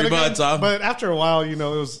 Yeah. 3 months, huh? But after a while, it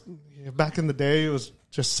was back in the day, it was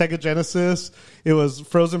just Sega Genesis. It was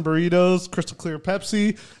frozen burritos, crystal clear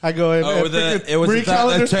Pepsi. I go in. It was Marie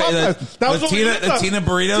Callender's Popeyes. That was the Tina burritos. Tina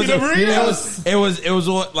burritos. It was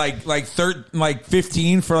what, like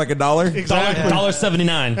 15 for like $1. Exactly.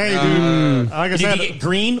 $1.79. Hey, dude. Like I Did said, you get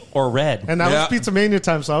green or red? and that was Pizza Mania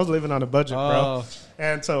time, so I was living on a budget, bro.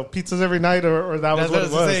 And so pizzas every night, or that was what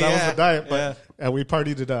it was. That was the diet. But and we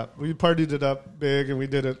partied it up. We partied it up big, and we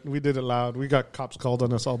did it loud. We got cops called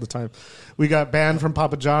on us all the time. We got banned from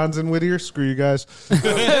Papa John's in Whittier. Screw you guys.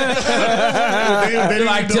 they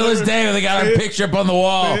Like till this day, they got our picture up on the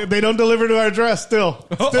wall. They don't deliver to our address still.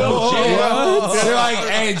 They're like,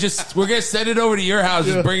 hey, we're gonna send it over to your house.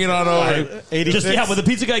 Just bring it on over. Just when the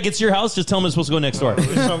pizza guy gets to your house, just tell him it's supposed to go next door.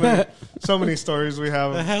 So many stories we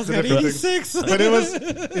have. The house to got different 86. things. But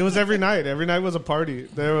it was every night. Every night was a party.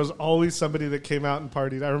 There was always somebody that came out and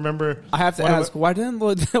partied. I remember. I have to ask, why don't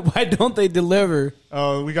they deliver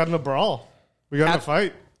We got in a brawl. We got in a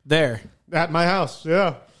fight there? at my house.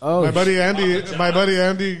 Yeah. Oh, my buddy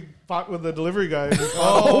Andy fought with the delivery guy.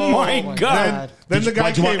 Oh my god! Then the guy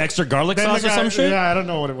Why'd you want came- extra garlic then the sauce or guy- some shit? Yeah, I don't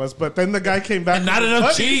know what it was, but then the guy came back. And not with his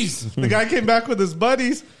enough buddies. cheese. The guy came back with his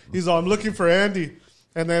buddies. He's all, I'm looking for Andy.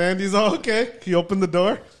 And then Andy's all, okay. He opened the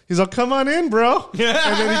door. He's all, come on in, bro. And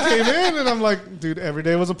then he came in, and I'm like, dude, every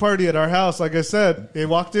day was a party at our house. Like I said, they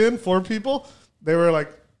walked in, 4 people. They were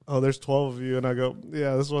like, oh, there's 12 of you. And I go,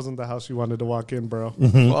 yeah, this wasn't the house you wanted to walk in, bro.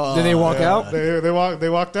 Did they walk out? They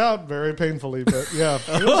walked out very painfully, but yeah.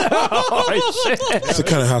 Oh shit! It's the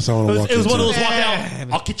kind of house I want to walk It was into. one of those walk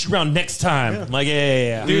out. I'll get you around next time. I'm like,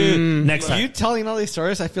 yeah. Dude, Next time. you telling all these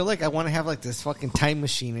stories, I feel like I want to have like this fucking time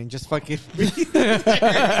machine and just fucking see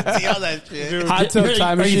all that shit. Hot tub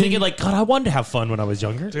time Are you machine. thinking like, God, I wanted to have fun when I was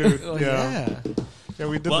younger? Dude, Oh, yeah. yeah. Yeah,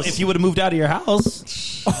 we did Well, this. if you would have moved out of your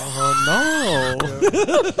house, Oh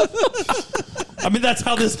I mean, that's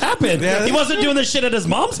how this happened. He wasn't doing this shit at his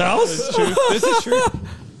mom's house. This is true.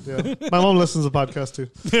 Yeah. My mom listens to the podcast too.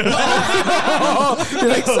 You're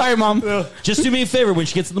like, sorry, mom. Just do me a favor when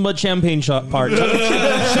she gets to the mud champagne shot part. Show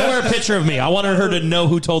her a picture of me. I wanted her to know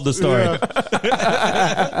who told the story.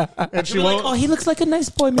 And she You're like, won't. oh, he looks like a nice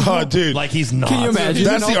boy. Oh, dude. Like he's not. Can you imagine?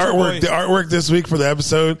 That's the artwork. The artwork this week for the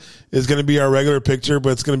episode is going to be our regular picture, but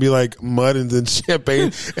it's going to be like mud and then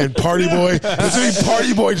champagne and Party Boy. It's going to be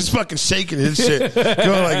Party Boy just fucking shaking his shit,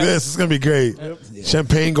 going like this. It's going to be great.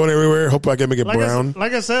 Champagne going everywhere. Hope I can make it brown.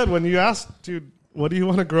 Like I said, when you asked, dude, what do you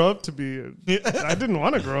want to grow up to be? I didn't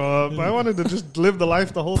want to grow up. I wanted to just live the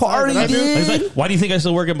life the whole Party, time. And I did. He's like, why do you think I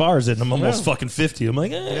still work at bars? And I'm almost fucking 50. I'm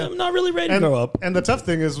like, I'm not really ready to grow up. And the tough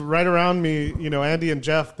thing is, right around me, Andy and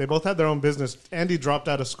Jeff, they both had their own business. Andy dropped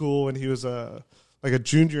out of school when he was like a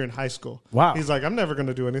junior in high school. Wow. He's like, I'm never going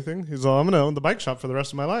to do anything. He's all, I'm going to own the bike shop for the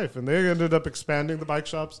rest of my life. And they ended up expanding the bike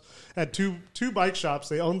shops. Had two bike shops.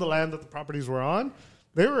 They owned the land that the properties were on.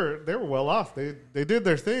 They were well off. They did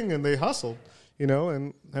their thing and they hustled,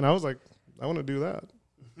 and I was like, I want to do that.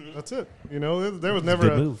 That's it. There was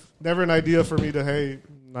never an idea for me to, hey,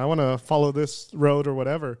 I want to follow this road or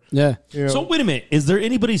whatever. Yeah. So wait a minute. Is there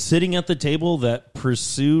anybody sitting at the table that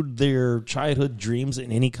pursued their childhood dreams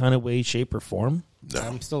in any kind of way, shape, or form?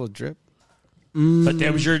 I'm still a drip. But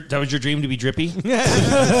that was your dream to be drippy?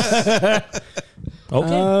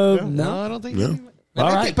 Okay. No, I don't think. No. But, All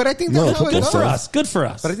I right. think, but I think that's how it Good goes. for us. Good for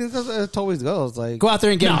us. But I think that's how it always goes. Like, Go out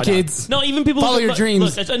there and get them, kids. No, even people Follow that- your look,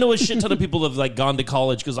 dreams. Look, I know a shit ton of people have like gone to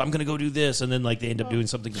college because I'm going to go do this, and then like they end up doing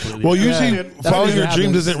something completely. Well, different. usually That's following what your happens.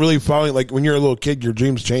 dreams isn't really following. Like when you're a little kid, your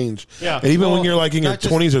dreams change. Yeah. And even when Well, you're like in your not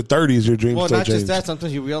just- 20s or 30s, your dreams well, still not change. just that.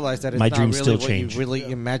 Sometimes you realize that it's My not dreams really still what change. you really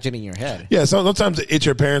imagine in your head. Yeah, sometimes it's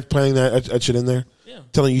your parents playing that shit in there,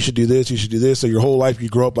 telling you should do this, you should do this. So your whole life you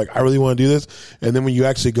grow up like, I really want to do this, and then when you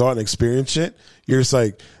actually go out and experience shit, you're just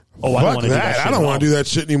like, Oh, I don't fuck wanna do that that. shit I don't at want all. to do that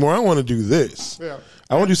shit anymore. I want to do this. Yeah.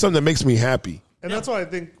 I want to do something that makes me happy. And that's why I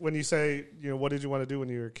think when you say, what did you want to do when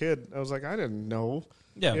you were a kid? I was like, I didn't know.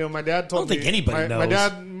 Yeah. My dad told me. I don't think anybody my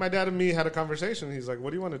knows. My dad and me had a conversation. He's like, what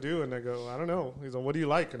do you want to do? And I go, I don't know. He's like, what do you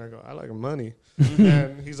like? And I go, I like money.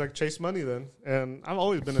 And he's like, chase money then. And I've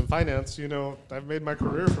always been in finance. I've made my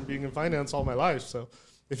career from being in finance all my life. So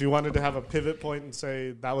if you wanted to have a pivot point and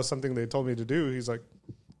say that was something they told me to do, he's like,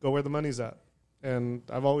 go where the money's at. And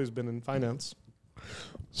I've always been in finance.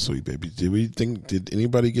 Sweet baby. Did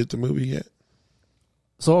anybody get the movie yet?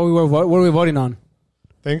 So what are we voting on?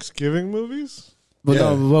 Thanksgiving movies? But Yeah.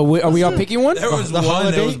 are we all picking one? There was The one.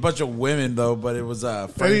 holiday? There was a bunch of women though, but it was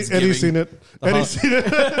Eddie's Friendsgiving. seen it. Eddie's seen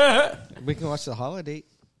it. We can watch the holiday.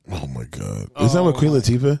 Oh my god! Is that with Queen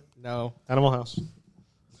Latifah? No, Animal House.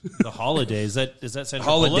 The holiday is that Sandra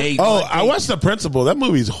Holiday. Bullock? Oh, I watched The Principal. That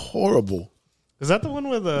movie's horrible. Is that the one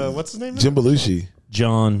with what's his name? Jim Belushi.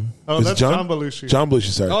 John. Oh, Is that's it John Belushi. John Belushi.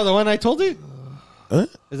 Sorry. oh, the one I told you. Huh?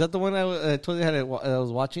 Is that the one I told you I was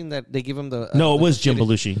watching that they give him the? No, it was Jim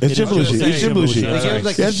shitty- Belushi. It's Jim Belushi. It's Jim Belushi. They gave him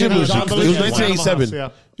like Yeah, the Jim shitty- Belushi. It was 1987. Yeah.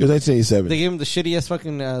 It was 1987. They gave him the shittiest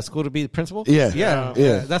fucking school to be the principal. Yeah.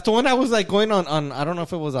 yeah. That's the one I was like going on. I don't know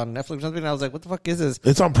if it was on Netflix or something. And I was like, what the fuck is this?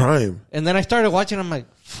 It's on Prime. And then I started watching. I'm like,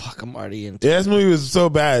 fuck, I'm already into. Yeah, this movie was so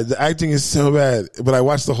bad. The acting is so bad, but I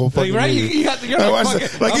watched the whole fucking Like, right? movie. You're I like, watched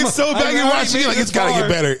fuck it. Like, it's so bad. You're watching it like it's gotta get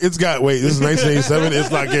better. It's got wait. This is 1987. It's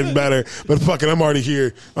not getting better. But fucking, I'm already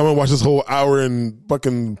here. I'm gonna watch this whole hour and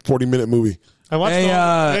fucking 40-minute movie. I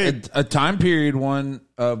watched A time period one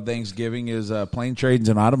of Thanksgiving is plane trades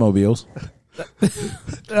and automobiles.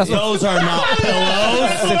 Those are not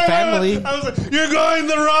pillows. It's family. I was like, you're going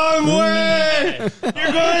the wrong way.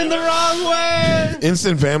 You're going the wrong way.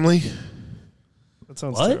 Instant Family. That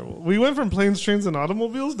sounds What? terrible. We went from planes, trains, and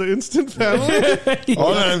automobiles to Instant Family.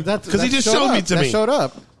 Hold on, because he just showed me to that me. showed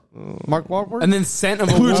up. Mark Wahlberg. And then Scent of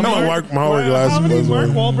a We were Woman. talking about Mark How last many Mark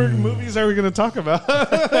month. Wahlberg movies are we going to talk about?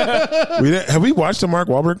 Have we watched a Mark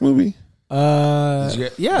Wahlberg movie? Yeah,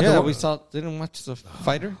 yeah, the- we didn't watch The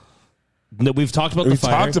Fighter. No, we've talked about We the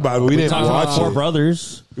fighter. talked about it, but we didn't Talked about watch Four it.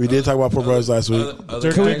 Brothers. We did talk about Poor Brothers last week.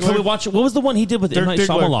 Can we watch it? What was the one he did with M. Dirk Night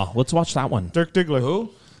Diggler. Shyamalan? Let's watch that one. Dirk Diggler. Who?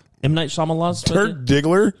 M. Night Shyamalan's. Dirk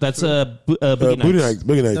Diggler. That's Booty Nights.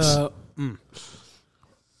 Booty Nights.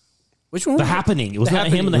 which one? The Happening. Was that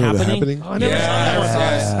him in The Yeah, The Happening?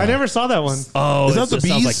 Happening. I never saw that one. Oh, Is that it the just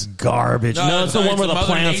sounds bees? like garbage. No, it's the one where the Mother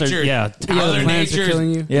plants Nature. are. Yeah, Yeah, Mother the plants are Nature's-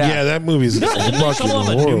 killing you. Yeah, that movie's fucking Shyamalan have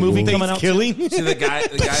a new movie horrible. coming out. Killing. See the guy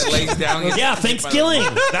lays down. gets Yeah, hit by the- Thanksgiving.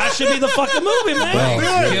 That should be the fucking movie,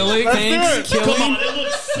 man. Killing. Come on, it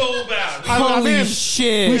looks so bad. Holy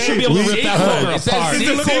shit. We should be able to rip that It movie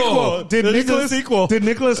says apart. sequel. Did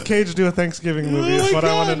Nicolas Cage do a Thanksgiving movie? Is what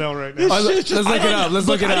I want to know right now. Let's look it up. Let's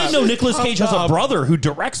look it I didn't up. know Nicolas Cage has a brother who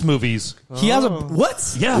directs movies. He has a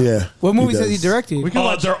what? Yeah. Yeah. What movies has he does. directed?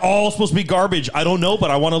 They're all supposed to be garbage. I don't know, but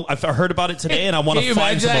I've heard about it today, and I want Can to you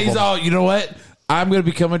find imagine some that? of He's them. all, you know what? I'm going to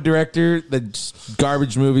become a director that's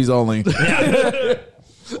garbage movies only.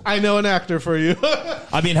 I know an actor for you.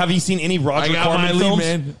 I mean, have you seen any Roger Corman films?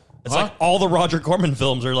 man. It's like all the Roger Corman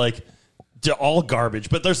films are like they're all garbage,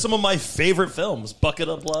 but they're some of my favorite films. Bucket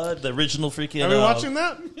of Blood, the original freaking. Are we watching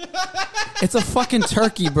that? It's a fucking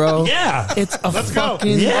turkey, bro. Yeah. It's a Let's go.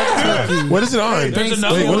 fucking Yeah. turkey. What is it on? There's Wait,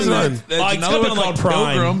 another what is it one on? There's It's another gonna be one on called like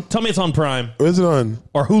Prime. Pilgrim. Tell me it's on Prime What is it on?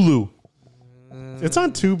 or Hulu. It's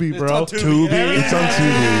on Tubi, bro. It's on TV.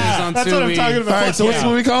 That's what I'm talking about. All right, so what's the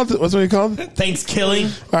movie called? What's the movie called? All Thanksgiving.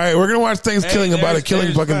 right, we're gonna watch Thanksgiving about a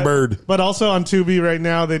killing fucking bird. But also on Tubi right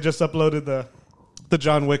now, they just uploaded the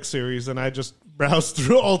John Wick series, and I just browsed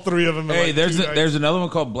through all three of them. in Hey, like there's 2 nights. there's another one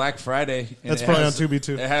called Black Friday. and That's it probably has- on Tubi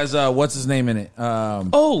too. It has what's his name in it?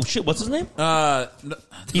 Oh shit! What's his name? He's the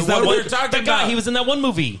that one we one. were talking That guy. about. He was in that one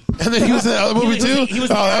movie. And then he was in that other movie was- too. he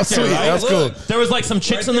was Oh, the that's actor, sweet. right? That's cool. There was like some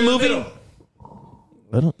chicks in the movie.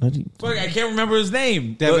 I don't. Fuck, I can't remember his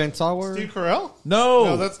name. Devin Sawa, Steve Carell? No.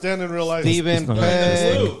 No, that's Dan in real life. Stephen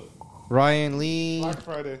Peck, Ryan Lee, Black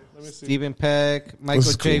Friday. Let me see. Stephen Peck, Michael This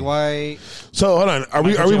is J. cool. White. So hold on, are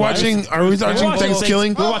we J. White? watching? Are we watching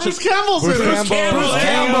Thanksgiving? We're watching. Bruce Campbell's in it. Campbell.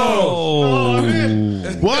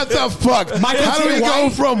 What the fuck? How do we go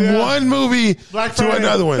from one movie Black to Friday.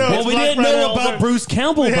 another one? No. Well, we Black didn't Friday know all about day. Bruce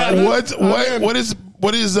Campbell, Yeah. but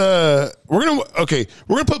What is we're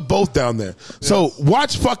gonna put both down there. So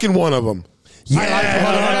watch fucking one of them.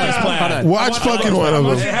 Watch fucking one of It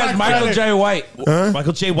them. has Michael J. White.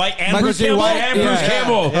 Michael J. White and Michael Bruce J. Campbell. White And Bruce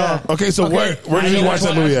Campbell. Okay, so where did you watch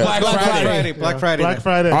that movie at? Black Friday. Black Friday. Black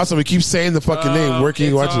Friday. Awesome. We keep saying the fucking name. Where can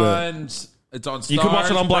you watch it at? It's on Stars, You can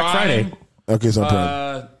watch it on Black Prime. Friday. Okay, so I'm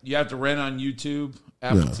Prime. You have to rent on YouTube,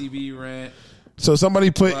 Apple Yeah. TV rent. So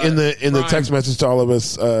somebody put in the Prime. text message to all of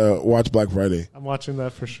us, watch Black Friday. I'm watching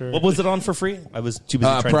that for sure. What was it on for free? I was too busy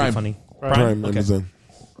trying to Prime. be funny. Prime, Okay. Amazon.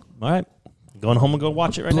 All right. Going home and go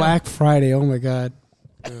watch it right Black Friday. Oh my god.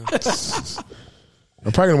 I'm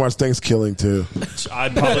probably gonna watch Thanksgiving too, now. I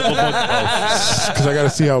probably will go. because I got to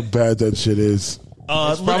see how bad that shit is.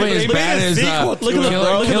 Probably as bad as Look at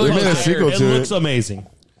the They made a sequel It to looks it. amazing.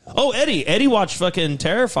 Oh, Eddie. Eddie watched fucking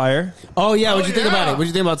Terrifier. Oh yeah. What'd you think about it? What'd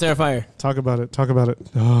you think about Terrifier? Talk about it. Talk about it.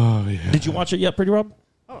 Oh, yeah. Did you watch it yet, Pretty Rob?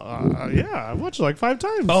 Yeah, I watched it like 5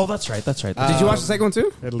 times. Oh, that's right. That's right. Did you watch the second one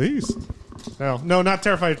too? At least. No, not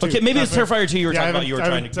Terrifier 2. Okay, maybe it's Not Terrifier 2 you were Yeah, I talking about. You were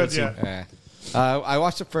haven't- trying to I haven't consume. said I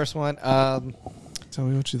watched the first one. Tell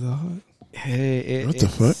me what you thought. What the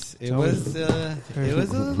fuck? It was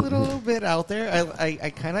a little bit out there. I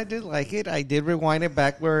kind of did like it. I did rewind it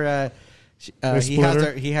back where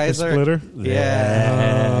He has her. Splitter?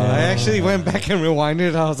 Yeah. I actually went back and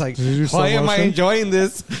rewinded. I was like, Did you do why slow am I motion? enjoying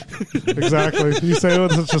this? Exactly. You say it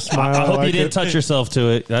with such a smile. I hope like you didn't it. touch yourself to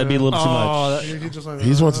it. That'd be a little too much. He just went, He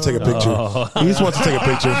just wants to take a picture. He just wants to take a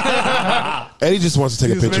picture. Eddie just wants to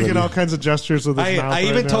take He's a picture. making of all you. kinds of gestures with his mouth. I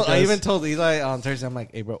right now, guys. told Eli on Thursday, I'm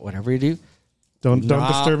like, hey, bro, whatever you do, Don't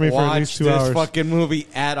disturb me for at watch least 2 this hours. fucking movie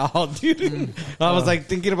at all, dude. I was like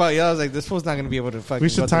thinking about you. I was like, this fool's not going to be able to fucking. We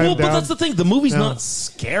should go time through- Well, but down. that's the thing. The movie's No. not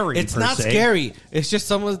scary. It's per not se. scary. It's just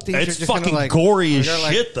some of the things. It's you're just fucking kinda like, gory as you're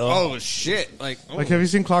like, shit, though. Oh shit! Like, oh. Like, have you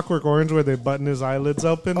seen Clockwork Orange where they button his eyelids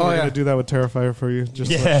open? Oh, We're yeah. gonna do that with Terrifier for you. Just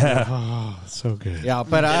Yeah. oh, so good. yeah,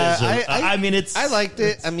 but I mean, it's. I liked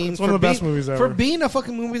it. I mean, it's one of the best movies ever. For being a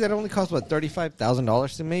fucking movie that only cost what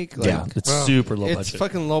 $35,000 to make. Like, Yeah, it's Wow. super low it's budget.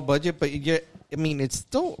 fucking low budget, but you get. I mean, it's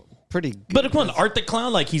still pretty. Good. But come on, Art the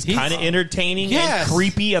Clown, like he's kind of entertaining Yes. and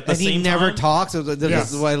creepy at the and same he never time. talks. This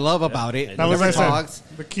Yes. is what I love about it. That He was never I said. talks.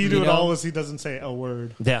 The key to You it know? all was he doesn't say a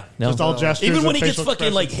word. Yeah, no. Just all gestures. Even when and he gets facial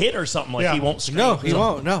fucking like expressions. hit or something, like Yeah. he won't scream. No, he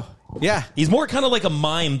won't. No. Yeah. He's more kind of like a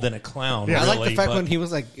mime than a clown. Yeah. I like the really, fact but- when he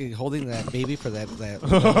was like holding that baby for that.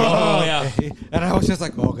 Oh yeah. And I was just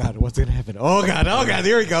like, oh God, what's going to happen? Oh God,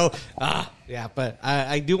 here we go. Yeah, but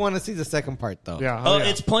I do want to see the second part though. Yeah. Oh, yeah.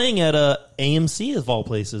 it's playing at AMC of all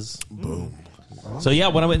places. Boom. So yeah,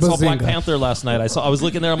 when I went and saw Black Bazinga. Panther last night, I was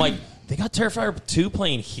looking there. I'm like, they got Terrifier 2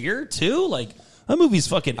 playing here too. Like that movie's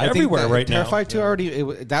fucking everywhere right now. Terrifier 2 already,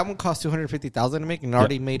 that one cost $250,000 to make and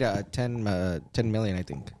already made a 10 million, I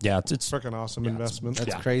think. Yeah, it's freaking awesome investment.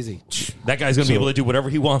 That's crazy. that guy's gonna be able to do whatever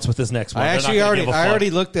he wants with this next one. I They're not actually gonna give a fuck. already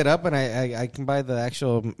looked it up and I can buy the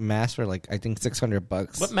actual mask for like I think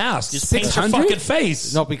 $600. What mask? Just paint your 600? fucking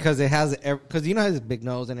face. No, because it has because you know it has a big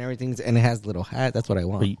nose and everything, and it has a little hat. That's what I Are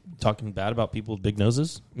want. you talking bad about people with big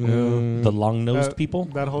noses? The long-nosed people?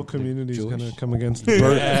 That whole community is gonna come against me.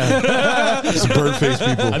 It's bird-faced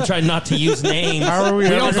people. I'm trying not to use names. How are we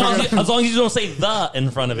ever as, long gonna as, as long as you don't say the in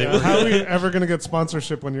front of it. How are we ever gonna get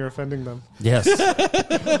sponsorship when you're offending them? Yes.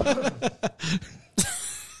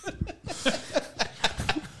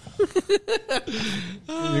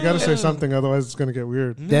 You got to say something, otherwise it's gonna get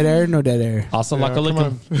weird. Dead air, no dead air. Awesome. Yeah, come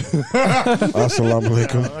on. Assalamu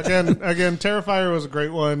alaikum. Again, Terrifier was a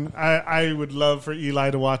great one. I would love for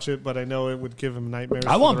Eli to watch it, but I know it would give him nightmares.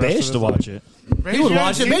 I want Beige to watch it. He would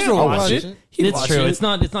watch it. Beige would watch it. It's true. It's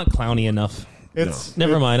not clowny enough.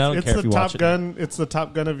 Never mind. I don't it's care the if you Top watch it. Gun. It's the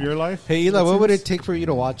Top Gun of your life. Hey Eli, what would it take for you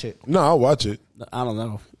to watch it? No, I'll watch it. I don't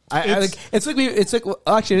know. It took me. It took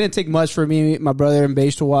actually. It didn't take much for me, my brother, and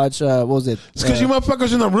Beige to watch. What was it? It's because you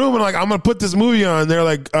motherfuckers in the room and like, I'm gonna put this movie on. They're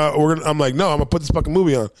like, I'm like, no, I'm gonna put this fucking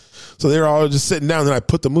movie on. So they were all just sitting down. Then I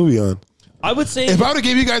put the movie on. I would say If I would have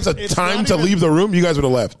gave you guys a time not to even- leave the room, you guys would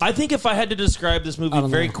have left. I think if I had to describe this movie don't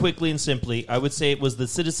very know. quickly and simply, I would say it was the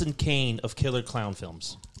Citizen Kane of killer clown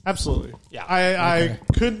films. Absolutely. Yeah. I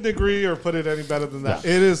couldn't agree or put it any better than that.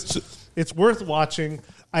 It is. It's worth watching.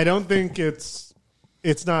 I don't think it's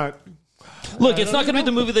not. Look, it's not going to be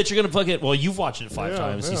the movie that you're going to fucking. Well, you've watched it 5 Yeah,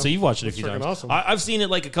 times, yeah. so you've watched it a It's few freaking times. awesome. I've seen it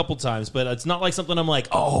like a couple times, but it's not like something I'm like,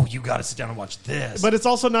 oh, you got to sit down and watch this. But it's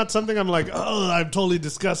also not something I'm like, oh, I'm totally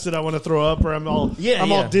disgusted. I want to throw up, or I'm all Yeah, all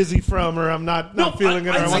yeah. dizzy from, or I'm not feeling it,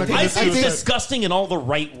 or I want to I commit think it's suicide. disgusting in all the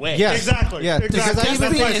right ways. Yes. Exactly. Yeah, because Exactly. I even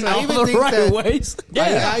That's think, why I said- I even the think right that, ways.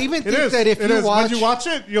 Yeah. I even It think is. that if It you is. watch, When you watch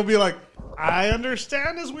it, you'll be like, I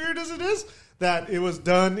understand, as weird as it is, that it was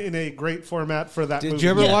done in a great format for that movie. did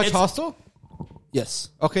you ever Yeah, watch it's- Hostel? Yes.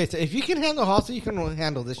 Okay, so if you can handle Hostel, you can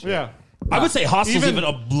handle this shit. Yeah. I would say Hostel's even, Even-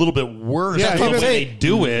 a little bit worse Yeah, than the even- way they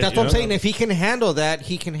do it. That's what I'm saying. If he can handle that,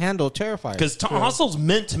 he can handle Terrifier. Because Hostel's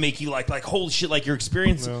meant to make you like holy shit, like you're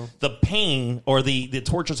experiencing the pain or the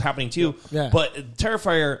torture's happening to you. Yeah. But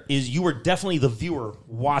Terrifier is you are definitely the viewer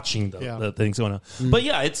watching the things going on. But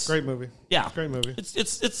yeah, it's Great movie. Yeah, Great movie.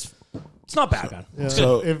 It's not bad, man. Yeah. It's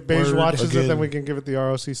So- good. If Beige Word watches it, again. then we can give it the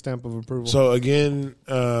ROC stamp of approval. So again,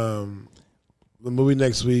 the movie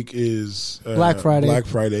next week is Black Friday. Black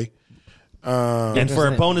Friday. And for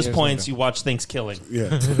Isn't it? bonus Isn't points, it? you watch Thanksgiving. Yeah,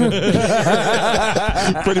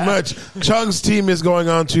 pretty much. Chung's team is going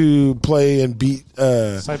on to play and beat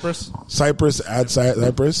Cyprus. Cyprus at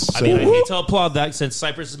Cyprus. So, I mean, I hate to applaud that since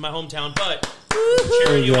Cyprus is my hometown, but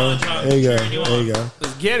cheering you on, John. there you go. Cheering you There on. you go.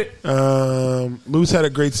 Let's get it. Moose had a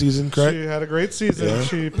great season, correct? She had a great season. Yeah.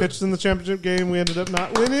 She pitched in the championship game. We ended up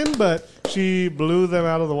not winning, but she blew them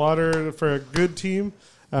out of the water for a good team.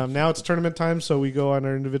 Now it's tournament time, so we go on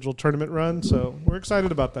our individual tournament run. So we're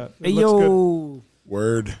excited about that. It Hey, looks good. yo.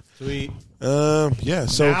 Word. Sweet. Yeah.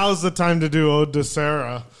 So Now's the time to do Ode to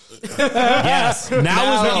Sarah. Yes.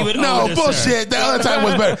 Now is when you would No, owe to bullshit. Sarah. The other time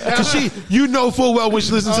was better. Because you know full well when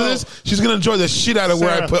she listens to this, she's going to enjoy the shit out of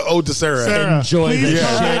where I Sarah. put ode to Sarah. Sarah, Enjoy please the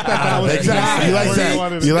comment shit that was Exactly. You like where that.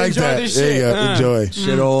 wanted You it. like Enjoy that. this There you shit. go. Enjoy.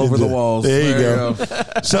 Shit all over the walls. There you go.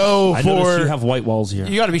 So I noticed you for have white walls here.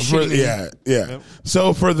 You got to be for, shitting me. yeah.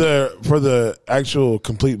 So for the actual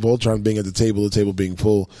complete Voltron being at the table being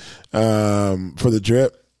full, for the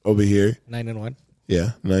drip over here, 9-1.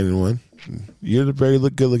 yeah, 9-1. You're the very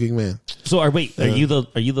good looking man. So are you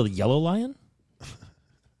the yellow lion?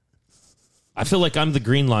 I feel like I'm the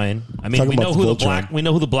green lion. I mean, Talking we know about who the the black Voltron. we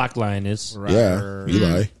know who the black lion is. Yeah,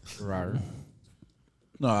 Eli.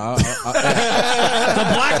 No, The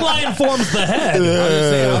black lion forms the head. I'll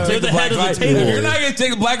They're take the the head black of the lion. table. If you're not going to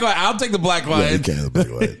take the black lion, I'll take the black Yeah, you lion. can't have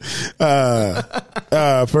the black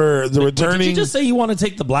lion. For the Did returning, you just say you want to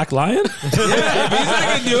take the black lion? Yeah, if he's not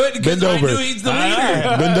going to do it, because Bend I over. knew he's the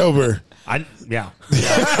leader. bend over. Yeah.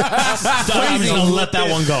 I'm going to let that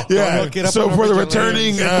one go. Yeah. look it up So on for the Robert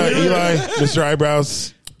returning Eli, Mr.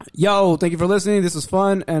 Eyebrows. Yo, thank you for listening. This was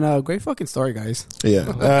fun and great fucking story, guys.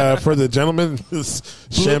 Yeah. For the gentleman,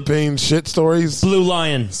 champagne shit stories. Blue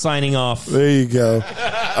lion signing off. There you go.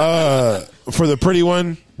 For the pretty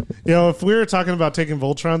one, Yo, if we were talking about taking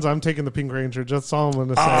Voltrons, I'm taking the Pink Ranger. Just all I'm going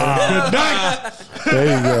to say. Good night.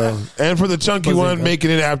 there you go. And for the chunky one, making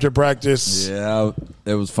it after practice. Yeah,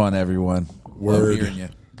 it was fun, everyone. Word. Love hearing you.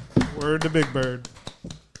 Word to Big Bird.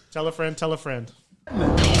 Tell a friend, tell a friend.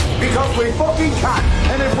 Because we fucking can.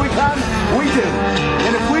 And if we can, we do.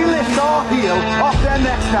 And if we lift our heel off their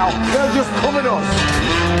necks now, they'll just come at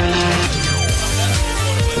us.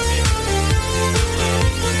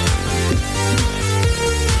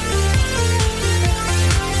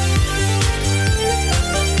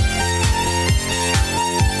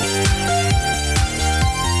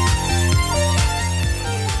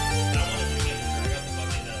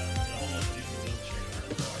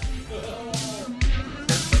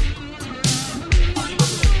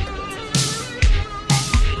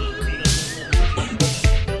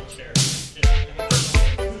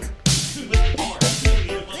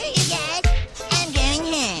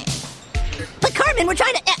 But Carmen, we're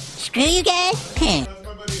trying to... screw you guys.